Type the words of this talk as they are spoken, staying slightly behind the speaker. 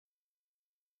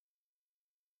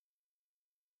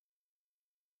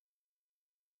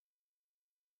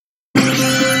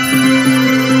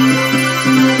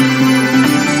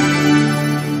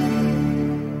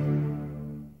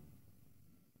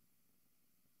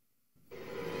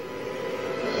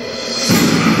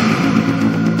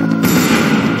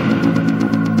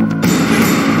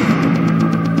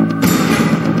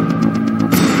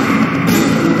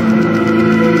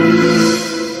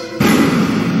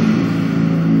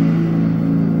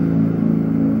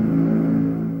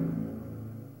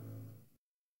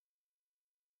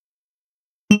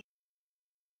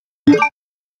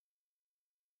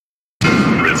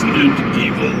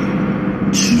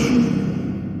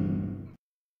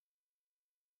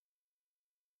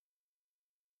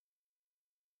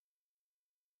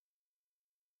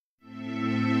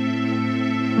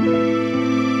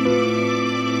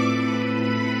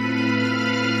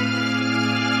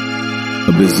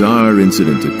bizarre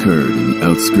incident occurred in the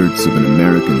outskirts of an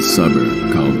American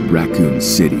suburb called Raccoon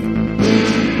City.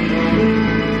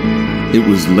 It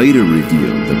was later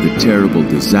revealed that the terrible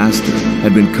disaster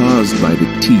had been caused by the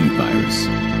T virus,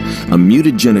 a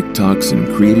mutagenic toxin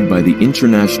created by the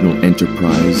international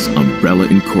enterprise Umbrella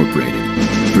Incorporated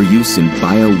for use in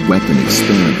bioweapon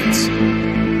experiments.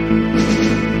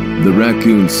 The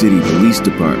Raccoon City Police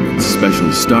Department's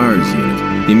Special Stars Unit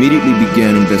immediately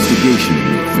began investigation in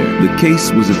the affair. The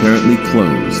case was apparently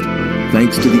closed,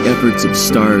 thanks to the efforts of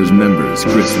Stars members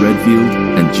Claire Redfield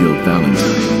and Jill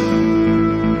Valentine.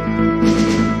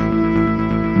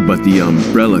 But the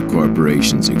Umbrella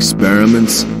Corporation's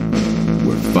experiments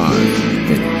were far from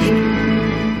finished.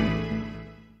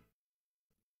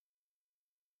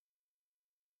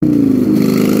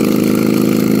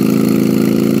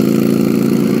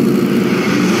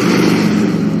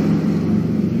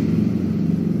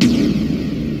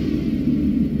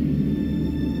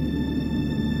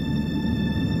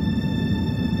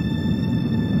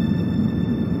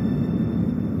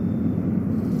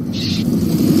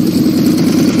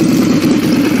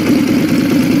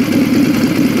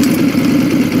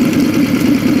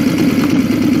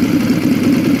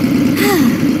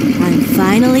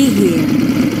 Finally here.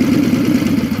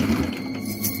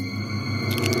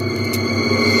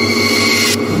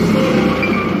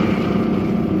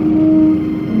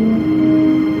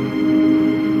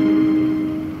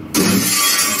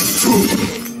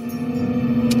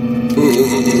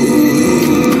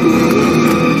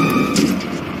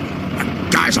 That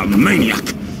guy's a maniac.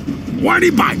 Why'd he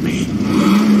bite me?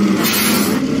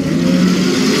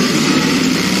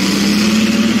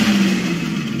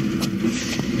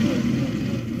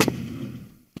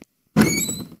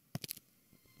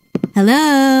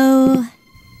 Hello?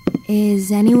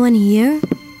 Is anyone here?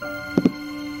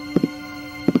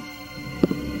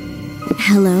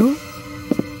 Hello?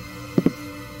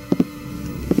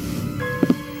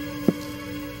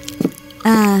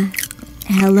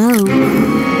 Hello?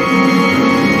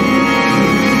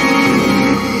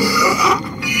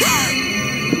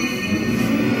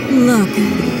 Look,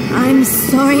 I'm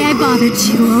sorry I bothered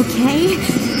you, okay?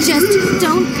 Just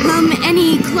don't come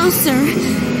any closer.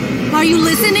 Are you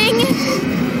listening?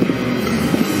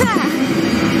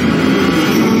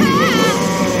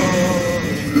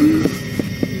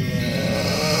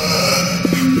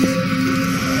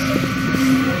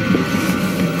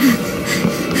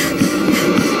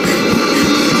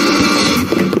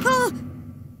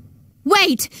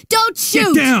 Wait! Don't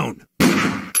shoot! Get down!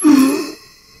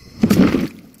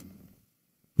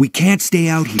 We can't stay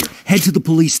out here. Head to the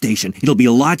police station. It'll be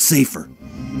a lot safer.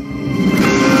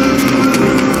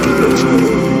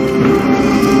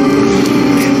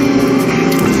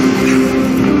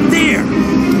 There!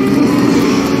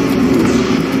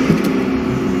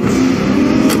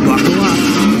 Buckle up.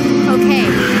 Okay.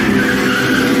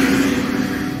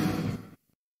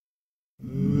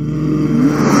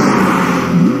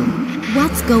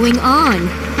 What's going on?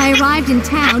 I arrived in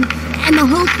town, and the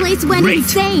whole place went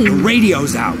insane. The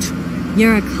radio's out.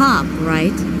 You're a cop,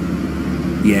 right?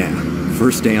 Yeah,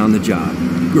 first day on the job.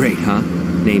 Great, huh?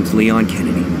 Name's Leon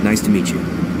Kennedy. Nice to meet you.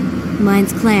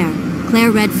 Mine's Claire.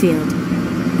 Claire Redfield.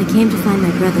 I came to find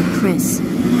my brother, Chris.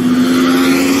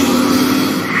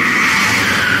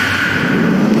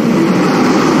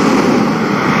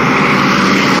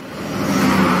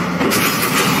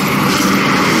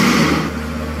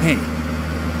 Hey,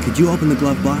 could you open the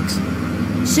glove box?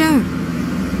 Sure.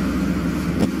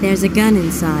 There's a gun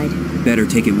inside. Better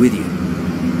take it with you.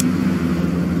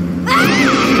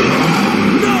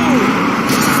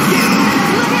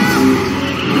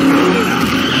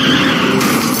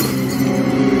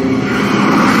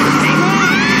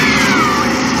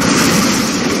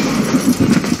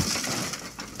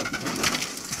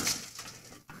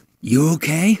 You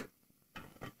okay?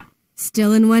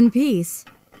 Still in one piece.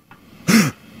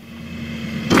 That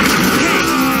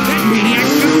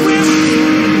maniac's gonna win!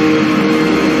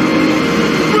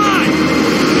 Run!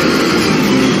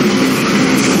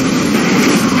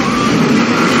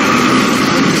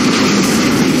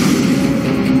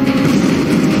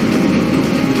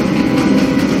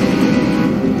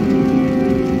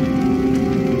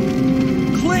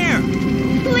 Claire!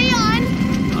 Leon!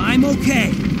 I'm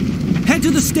okay. Head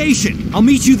to the station. I'll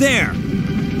meet you there.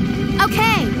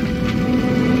 Okay.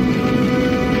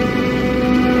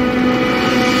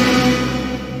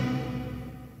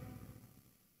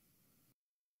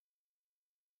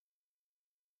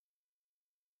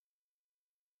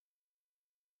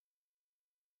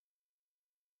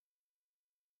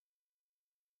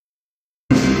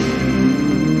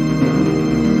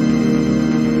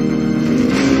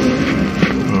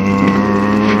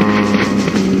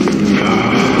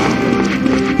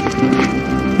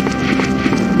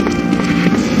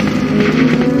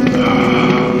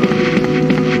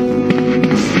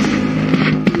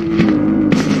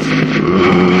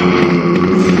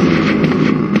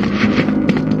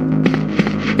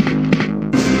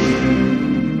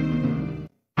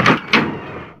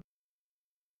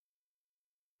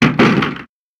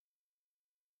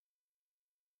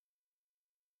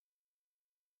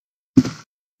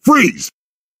 Freeze!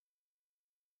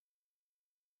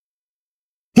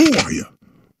 Who are you?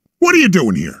 What are you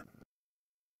doing here?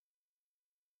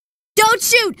 Don't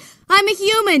shoot! I'm a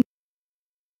human!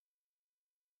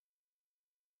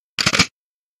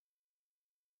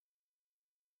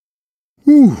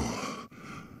 Whew.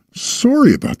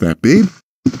 Sorry about that, babe.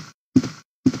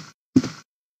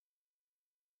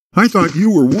 I thought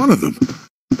you were one of them.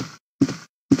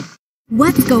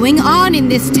 What's going on in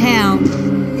this town?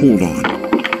 Hold on.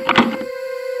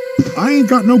 I ain't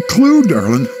got no clue,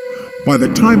 darling. By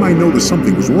the time I noticed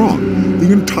something was wrong,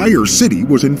 the entire city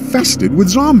was infested with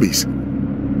zombies.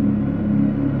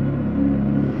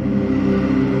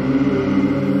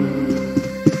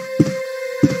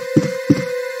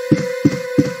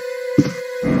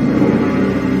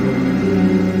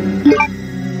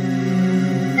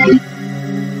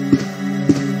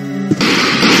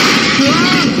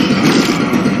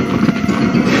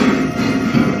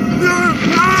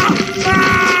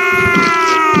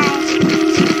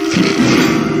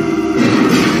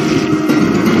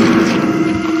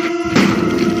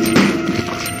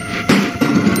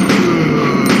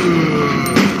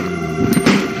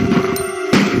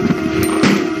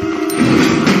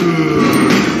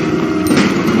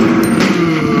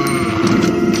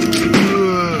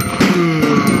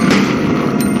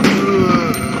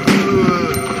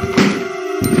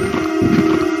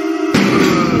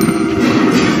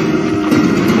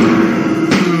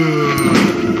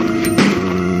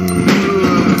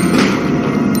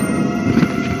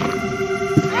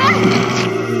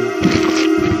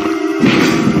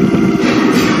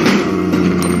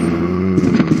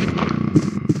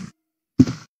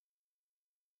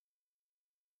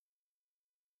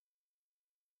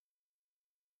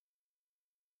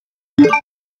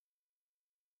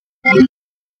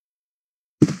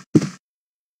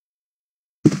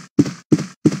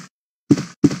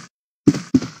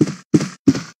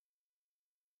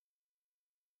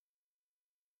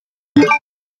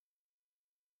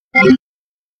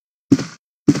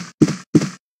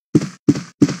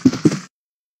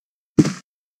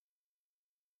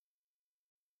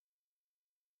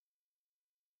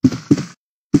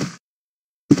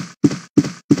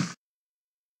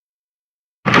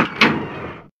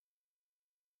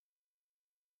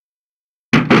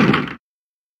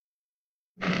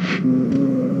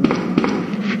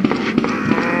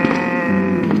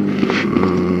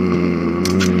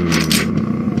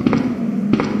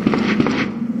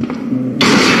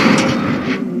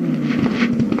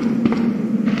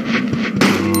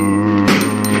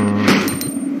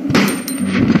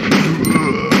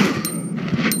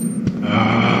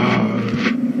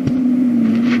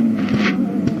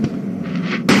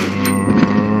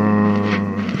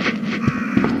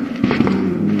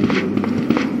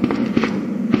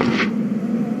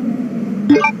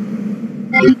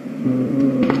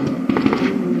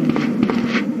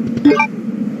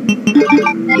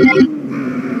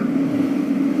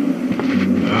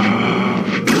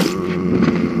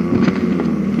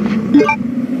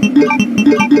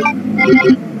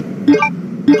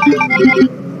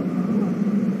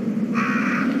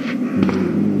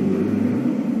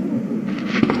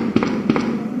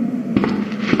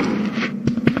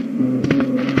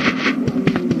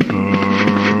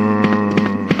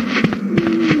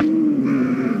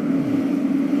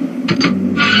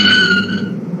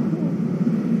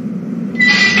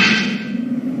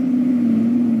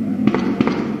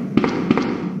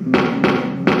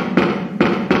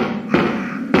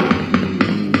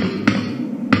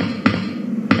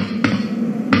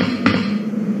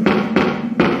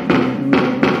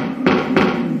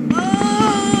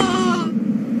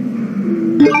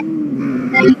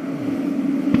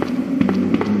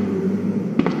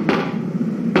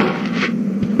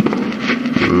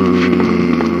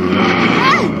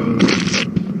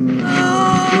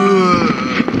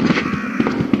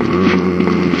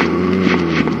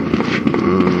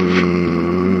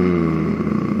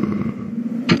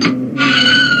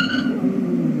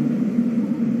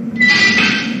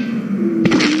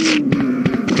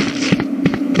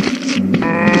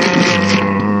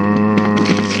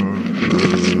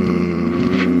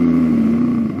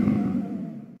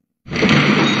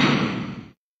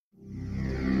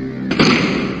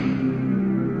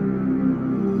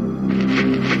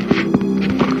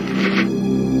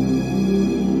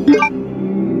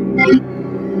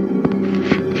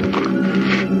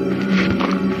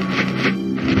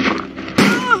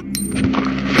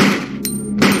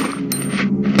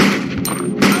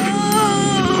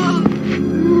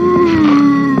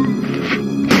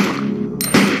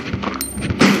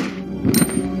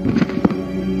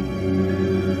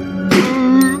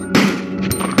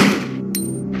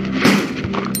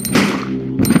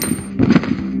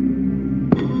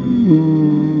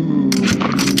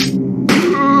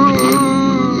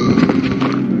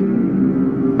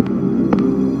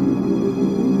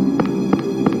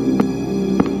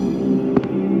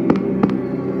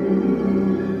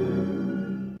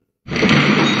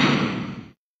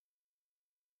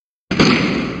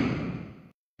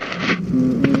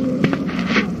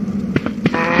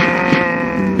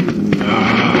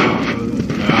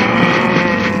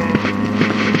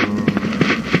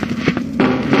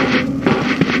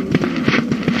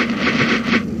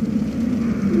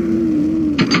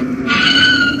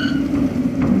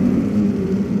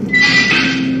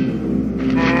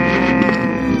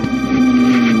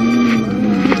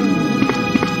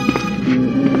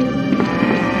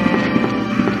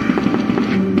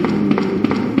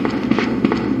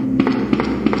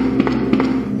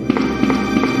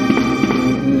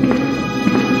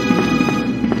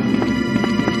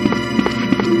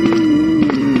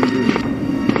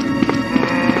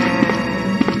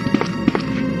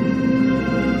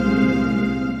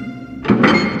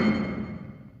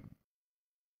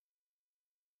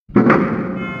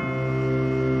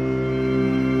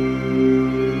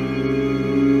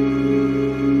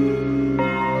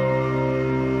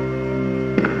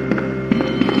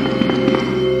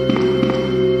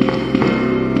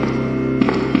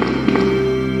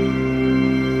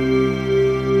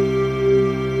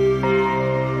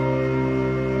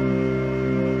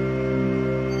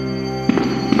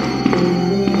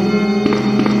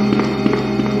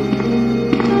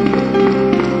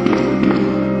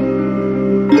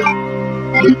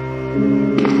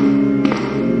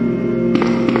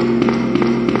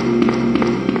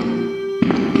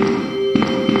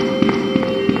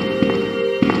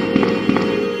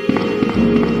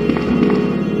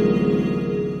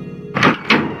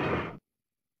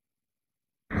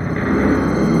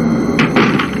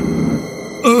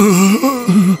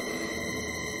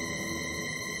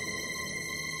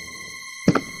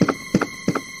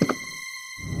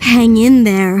 Hang in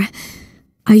there.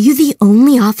 Are you the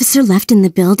only officer left in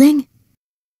the building?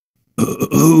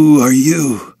 Who are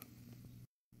you?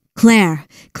 Claire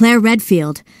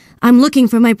Redfield. I'm looking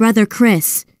for my brother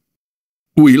Chris.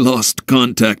 We lost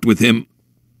contact with him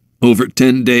over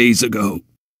 10 days ago.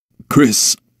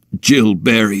 Chris, Jill,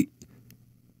 Barry.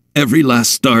 Every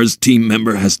last STARS team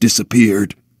member has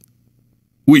disappeared.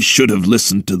 We should have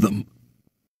listened to them.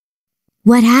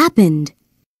 What happened?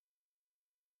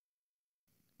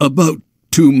 About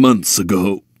 2 months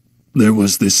ago, there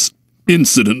was this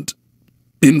incident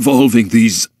involving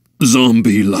these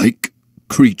zombie-like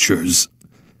creatures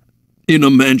in a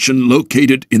mansion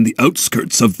located in the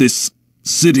outskirts of this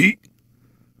city.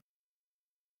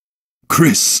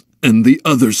 Chris and the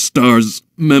other STARS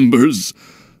members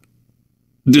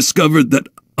discovered that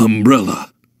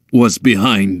Umbrella was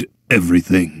behind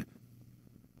everything,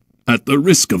 at the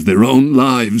risk of their own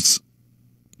lives,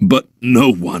 but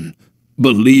no one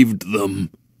believed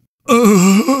them.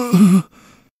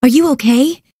 Are you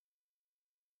okay?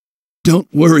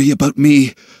 Don't worry about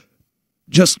me.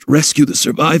 Just rescue the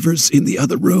survivors in the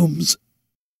other rooms.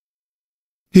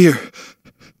 Here,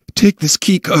 take this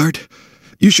key card.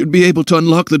 You should be able to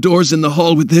unlock the doors in the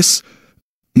hall with this.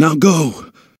 Now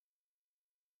go.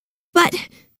 But...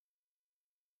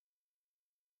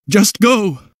 Just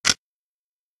go.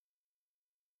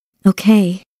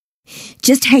 Okay.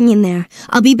 Just hang in there.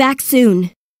 I'll be back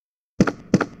soon.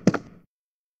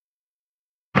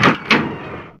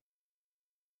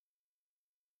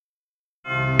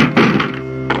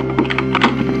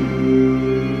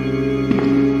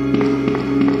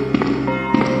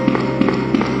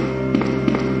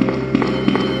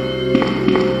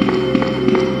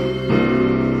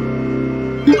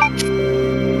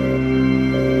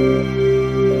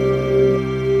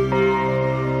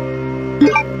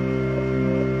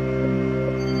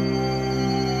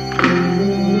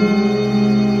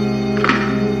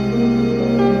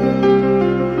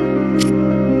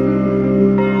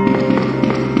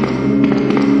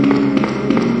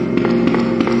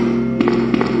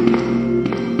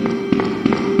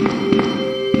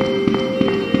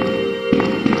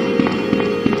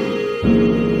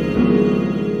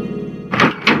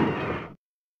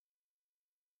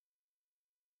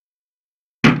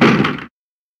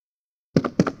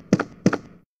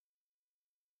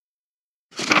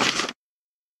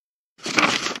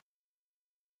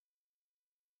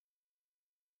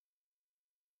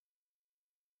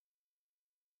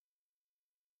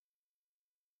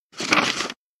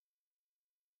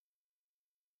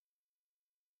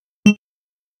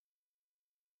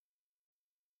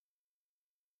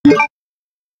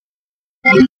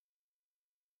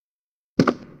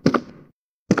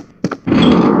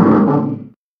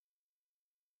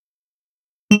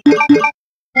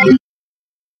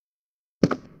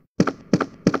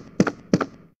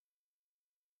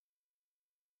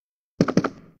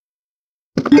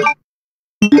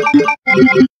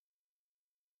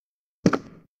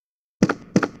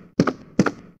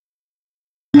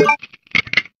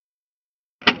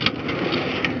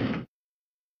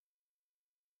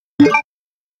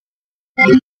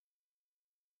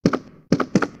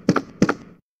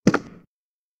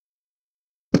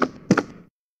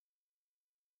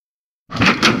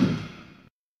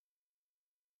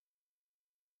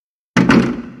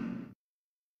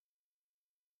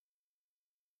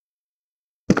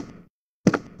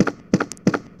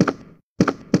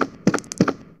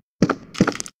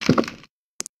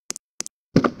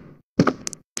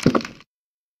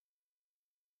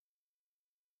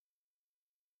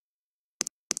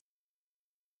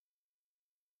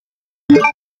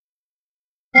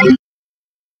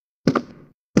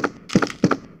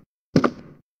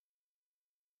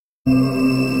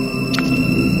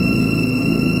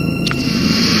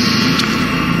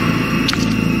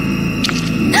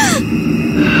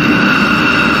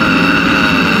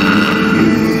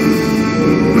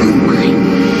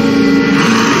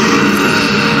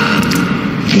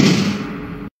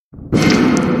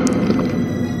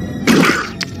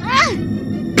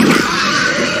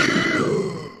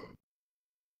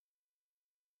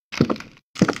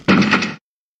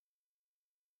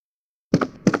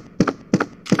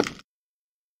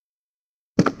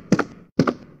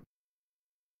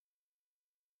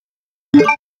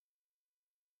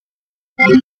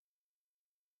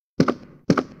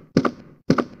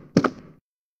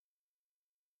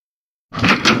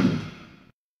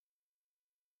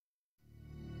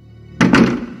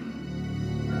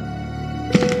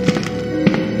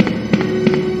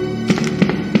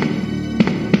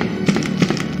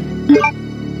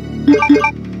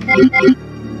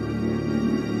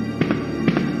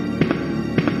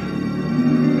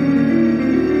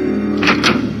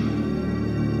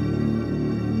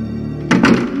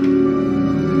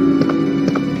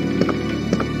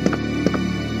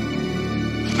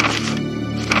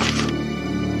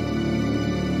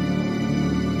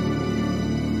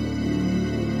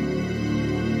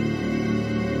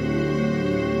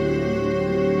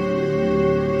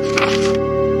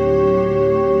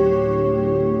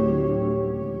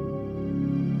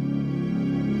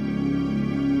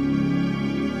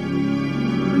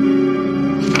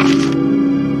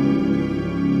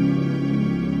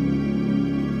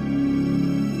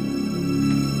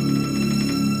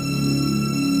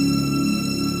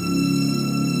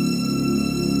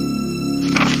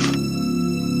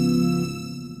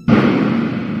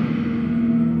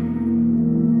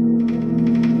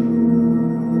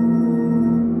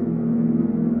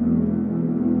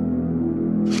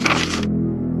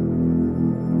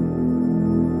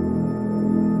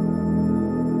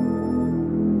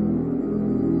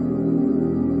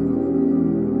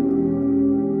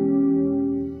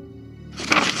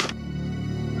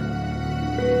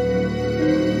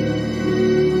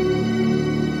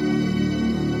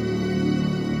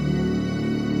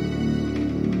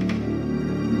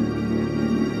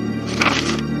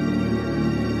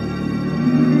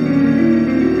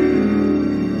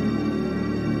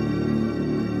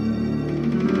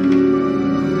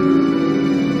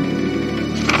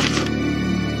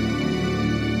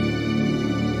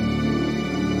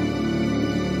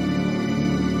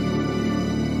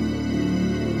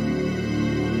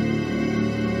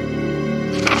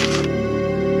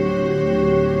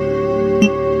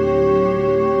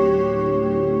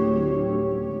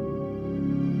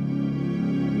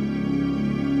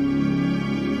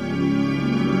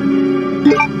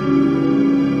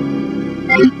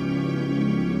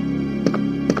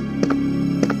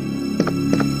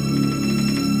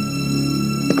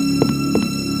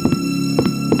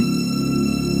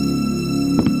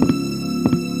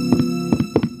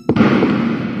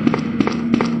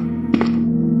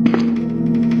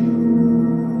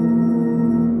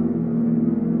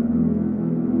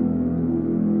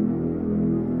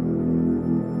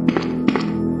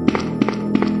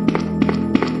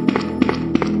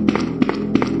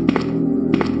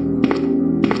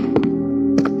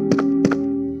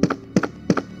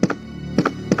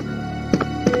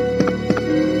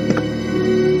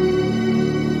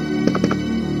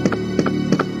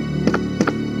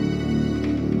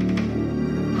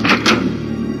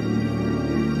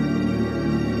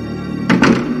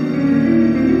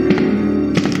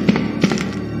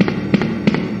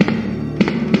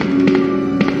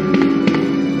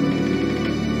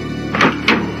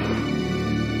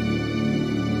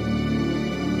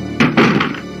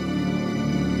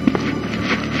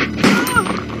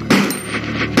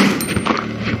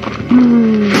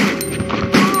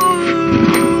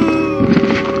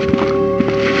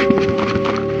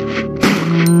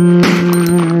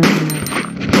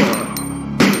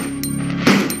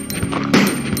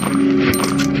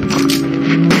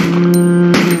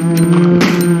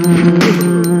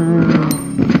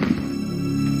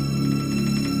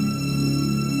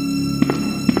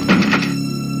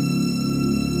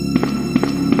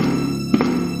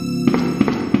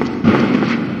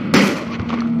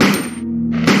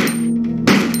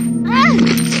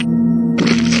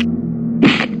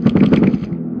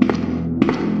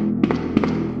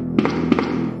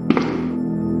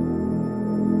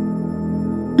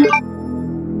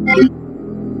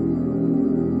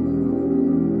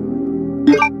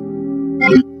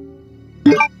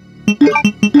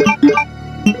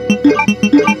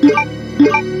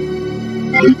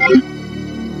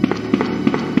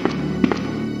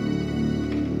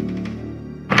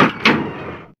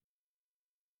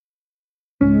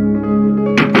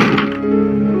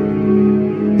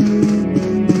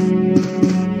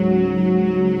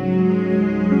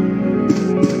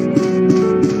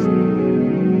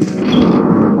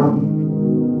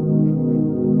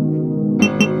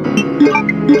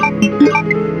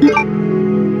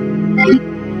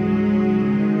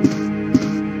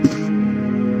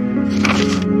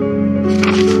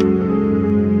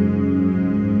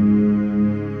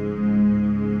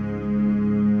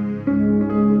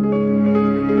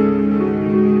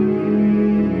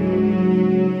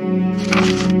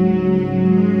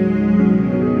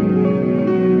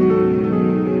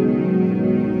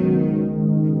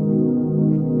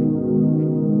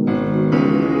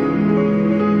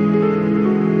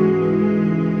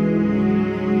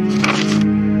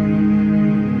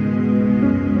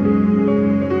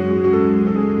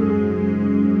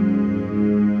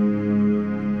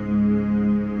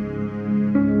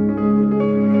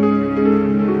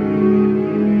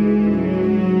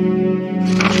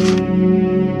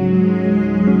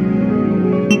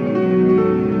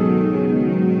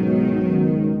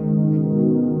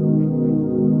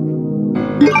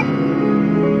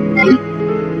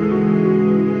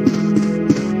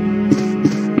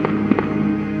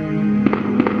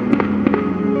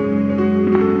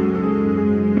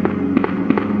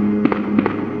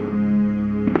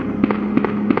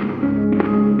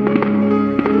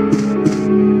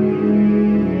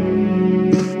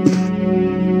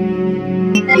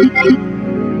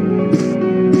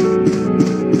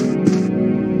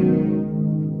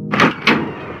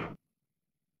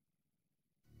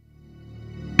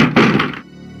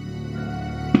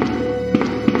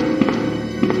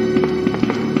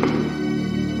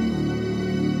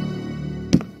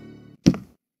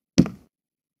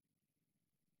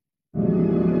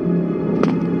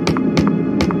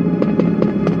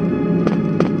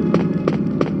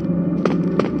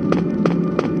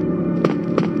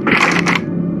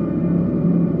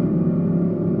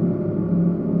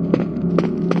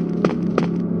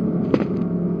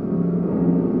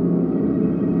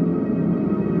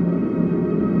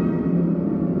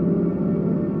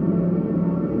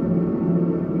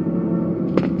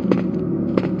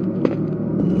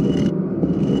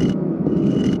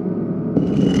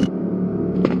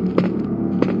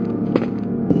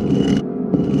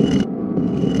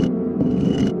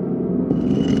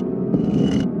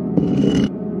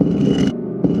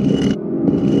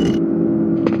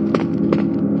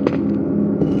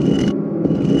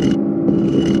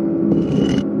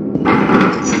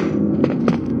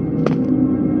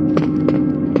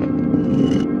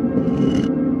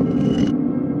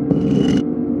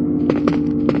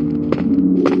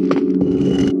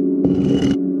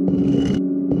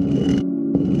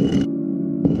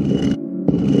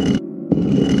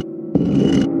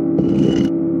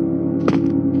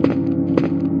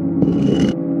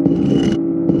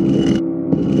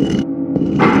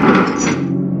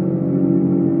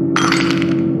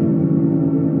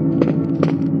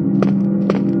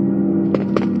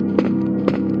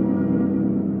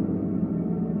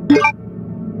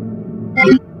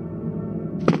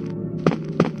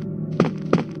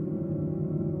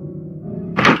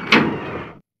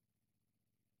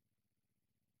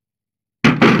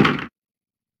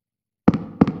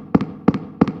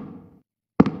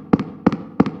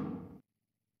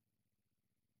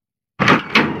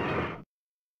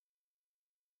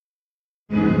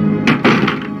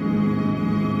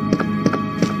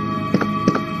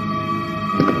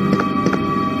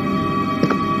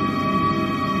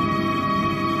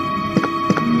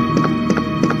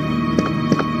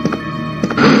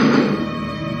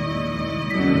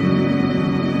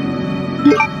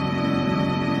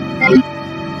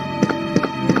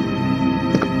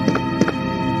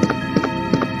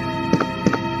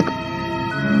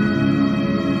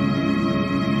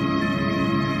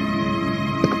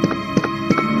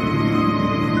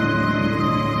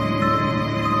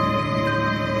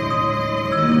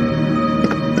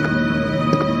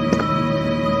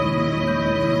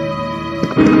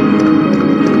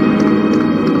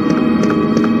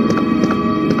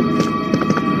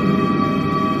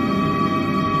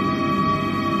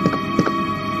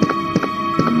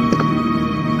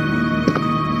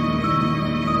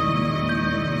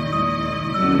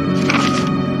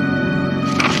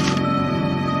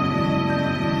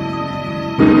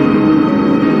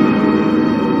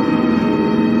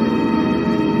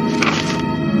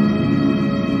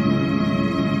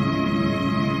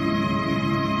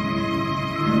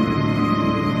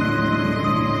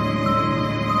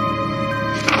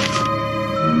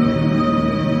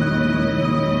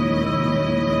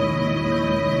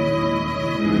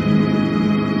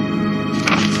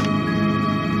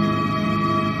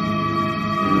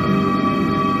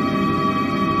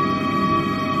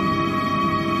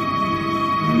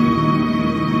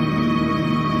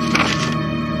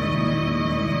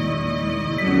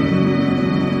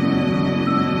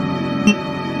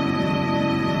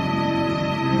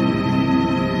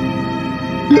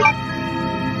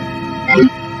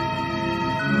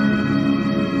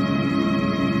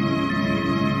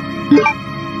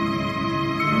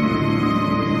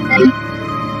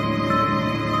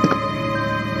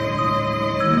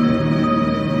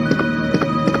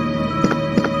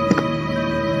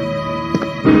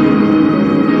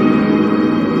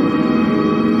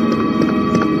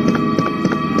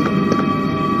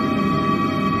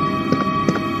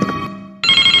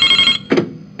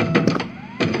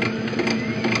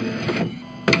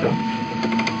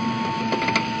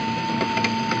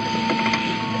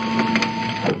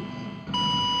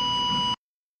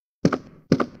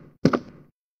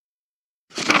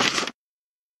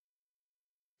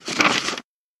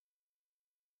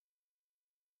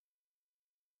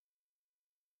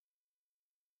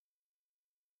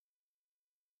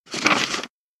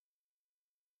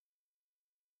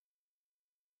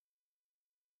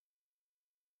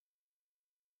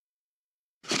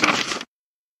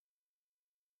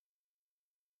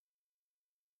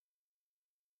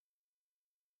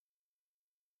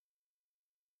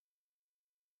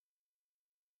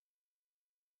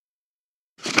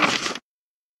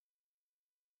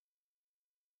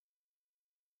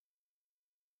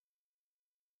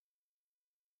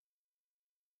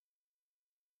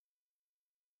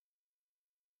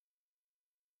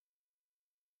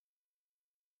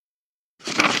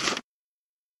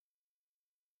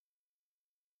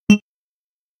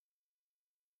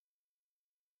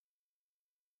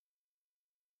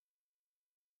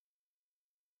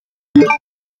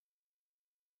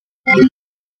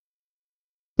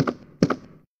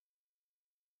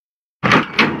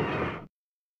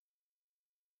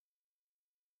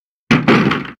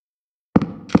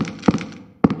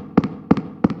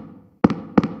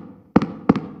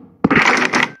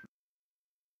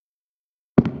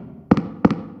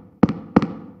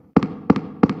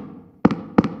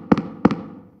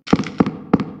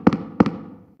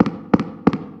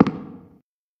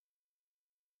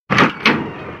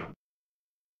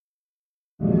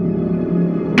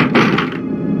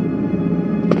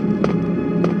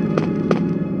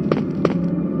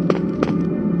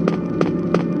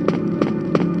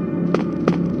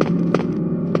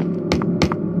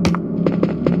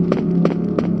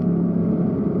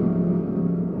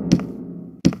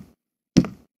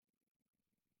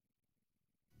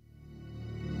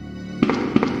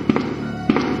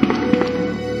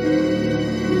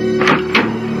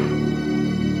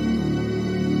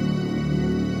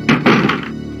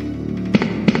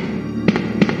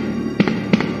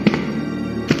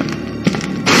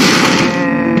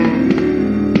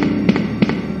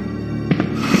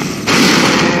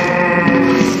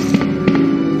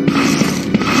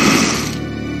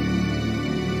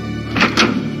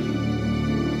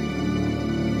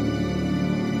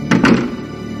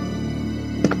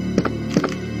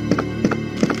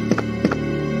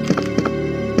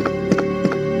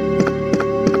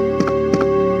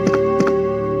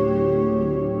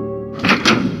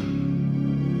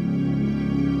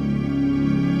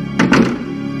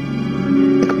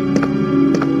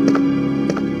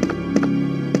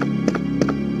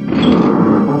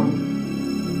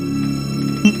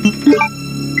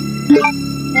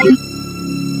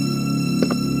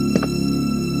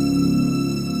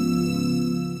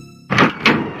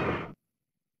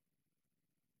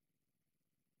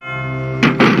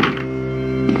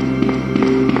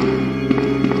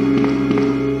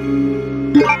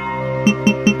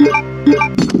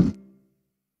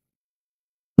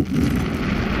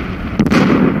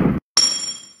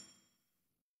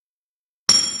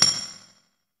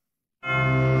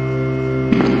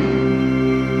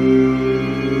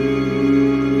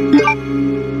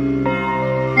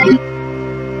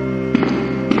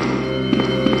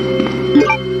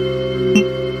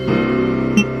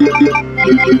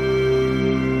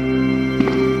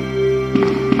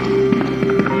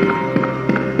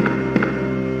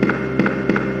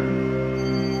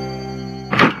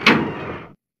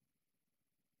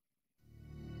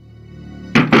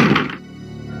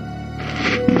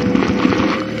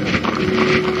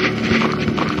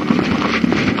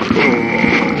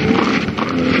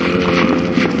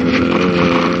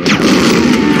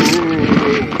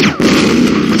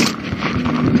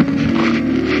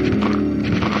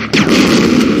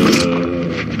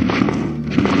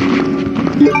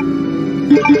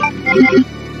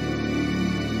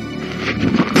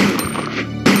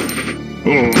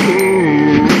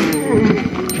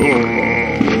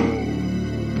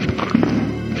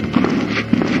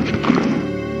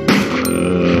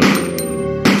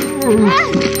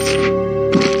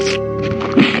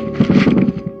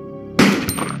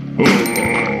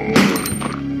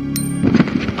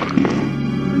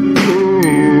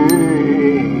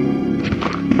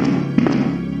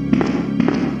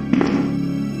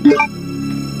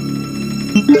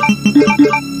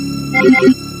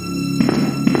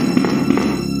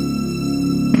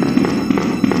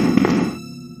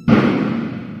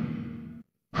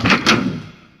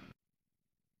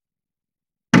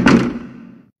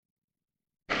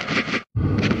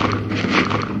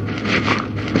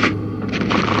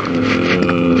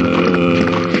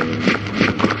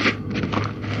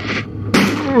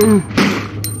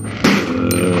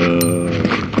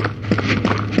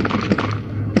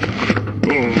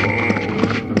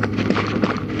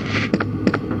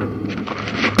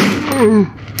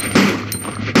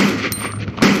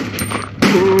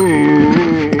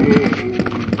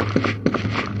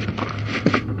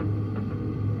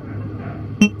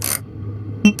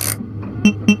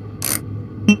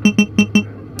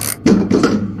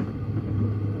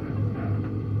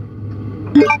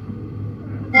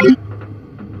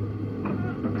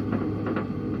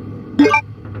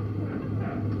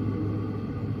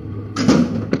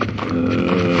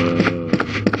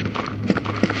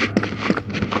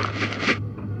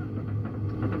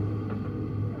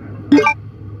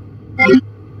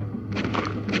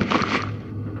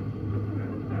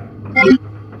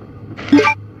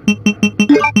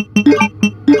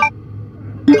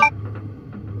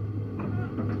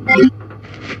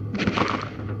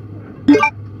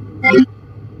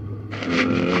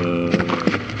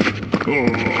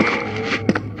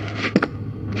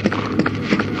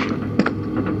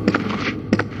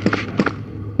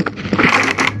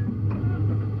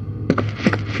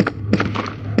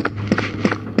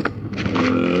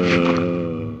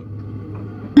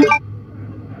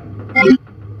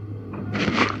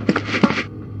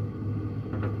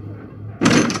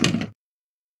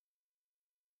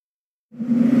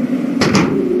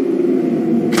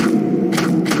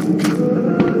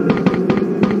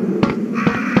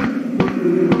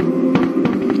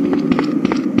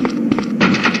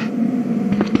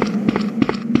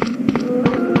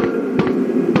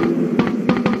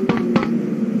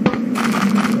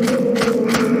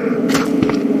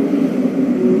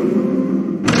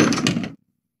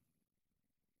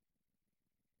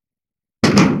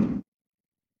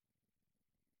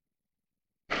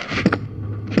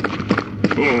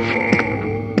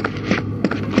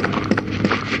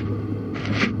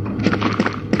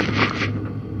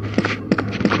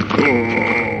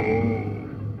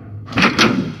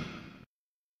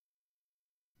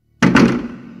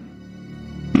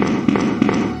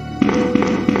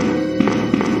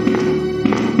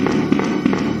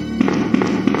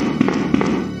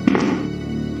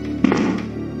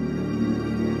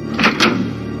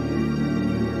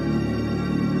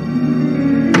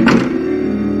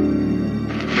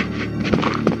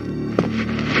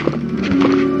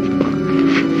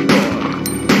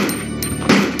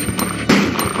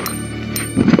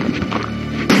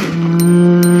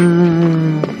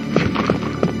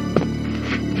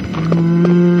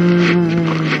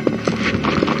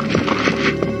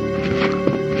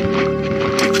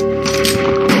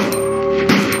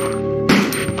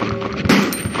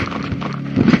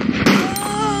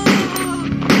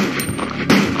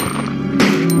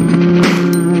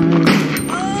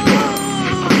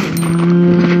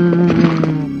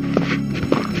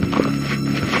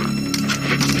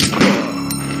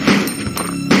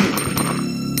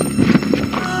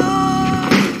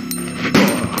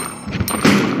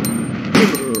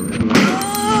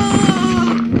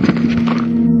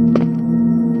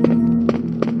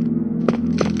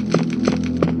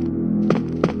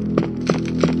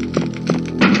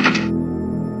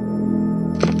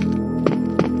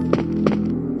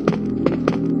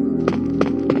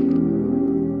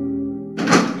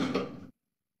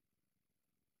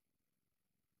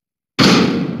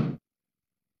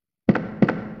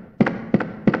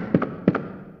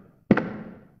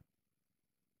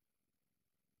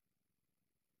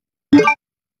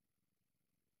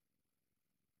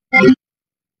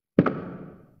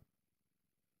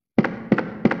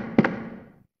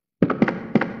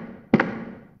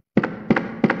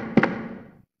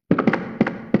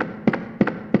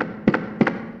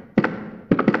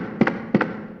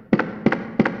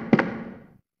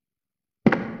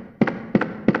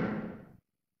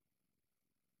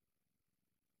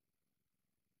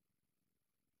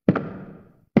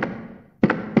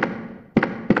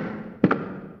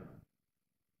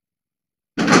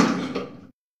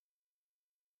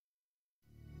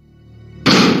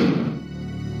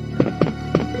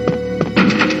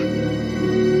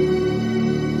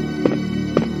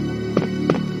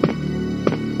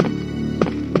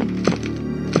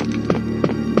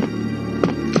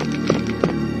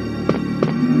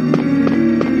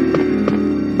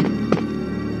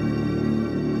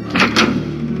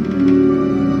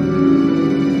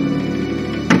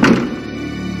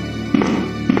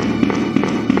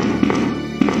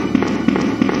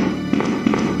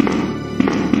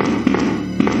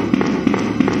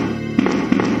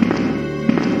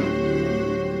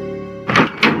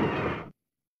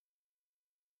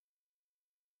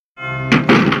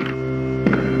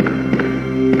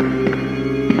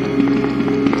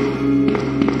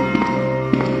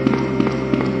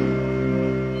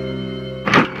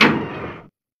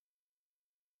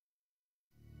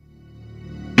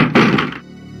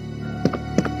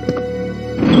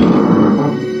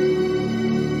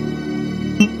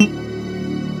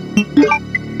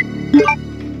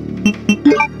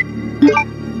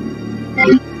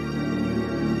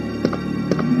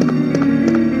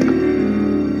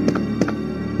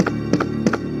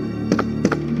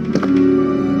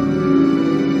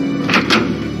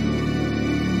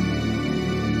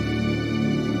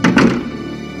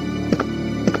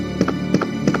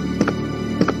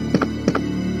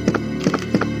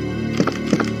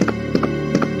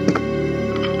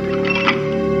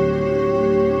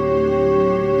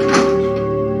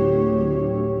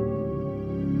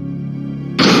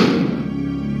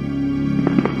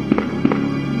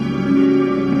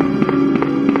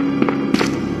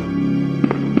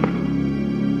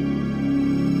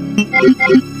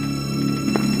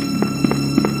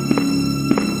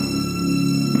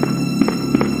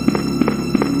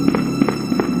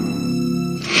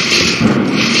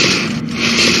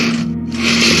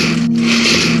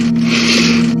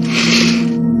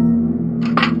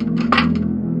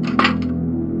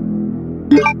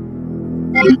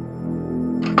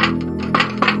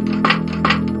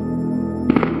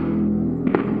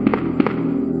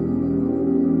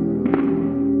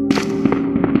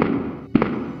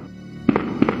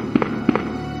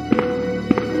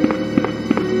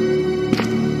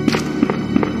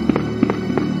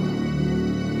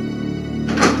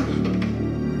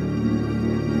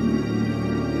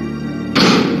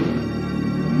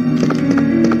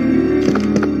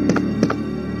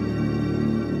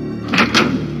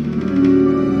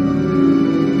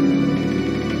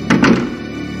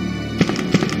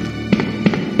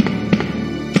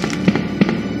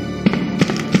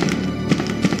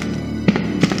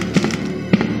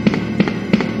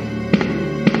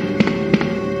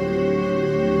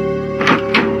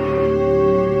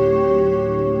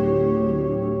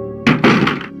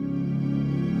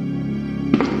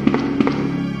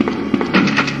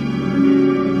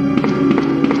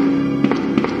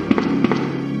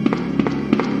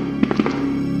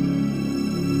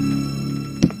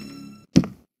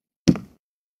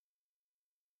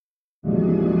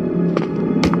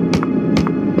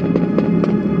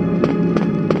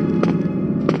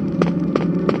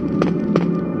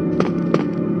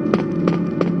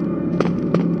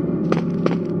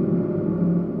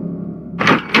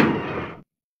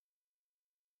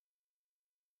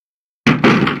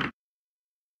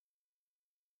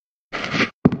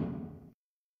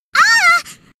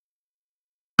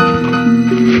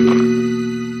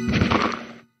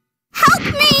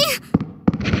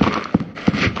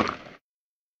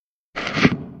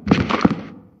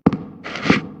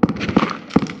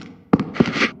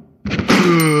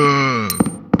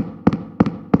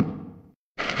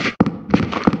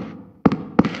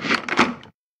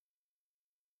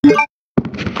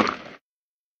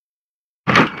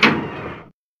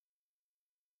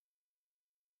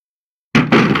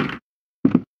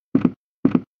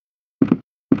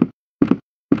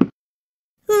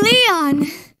 Leon!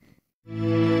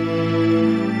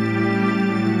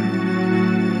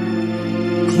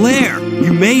 Claire,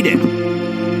 you made it!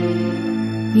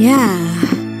 Yeah.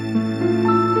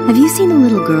 Have you seen a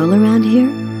little girl around here?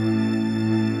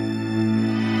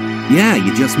 Yeah,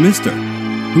 you just missed her.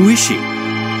 Who is she?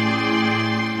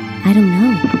 I don't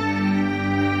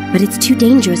know. But it's too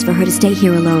dangerous for her to stay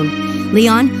here alone.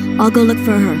 Leon, I'll go look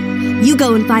for her. You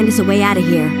go and find us a way out of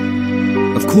here.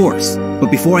 Of course. But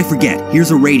before I forget,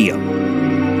 here's a radio.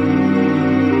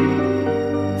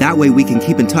 That way we can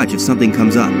keep in touch if something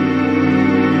comes up.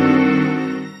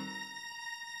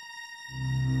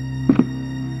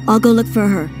 I'll go look for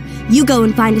her. You go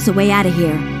and find us a way out of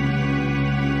here.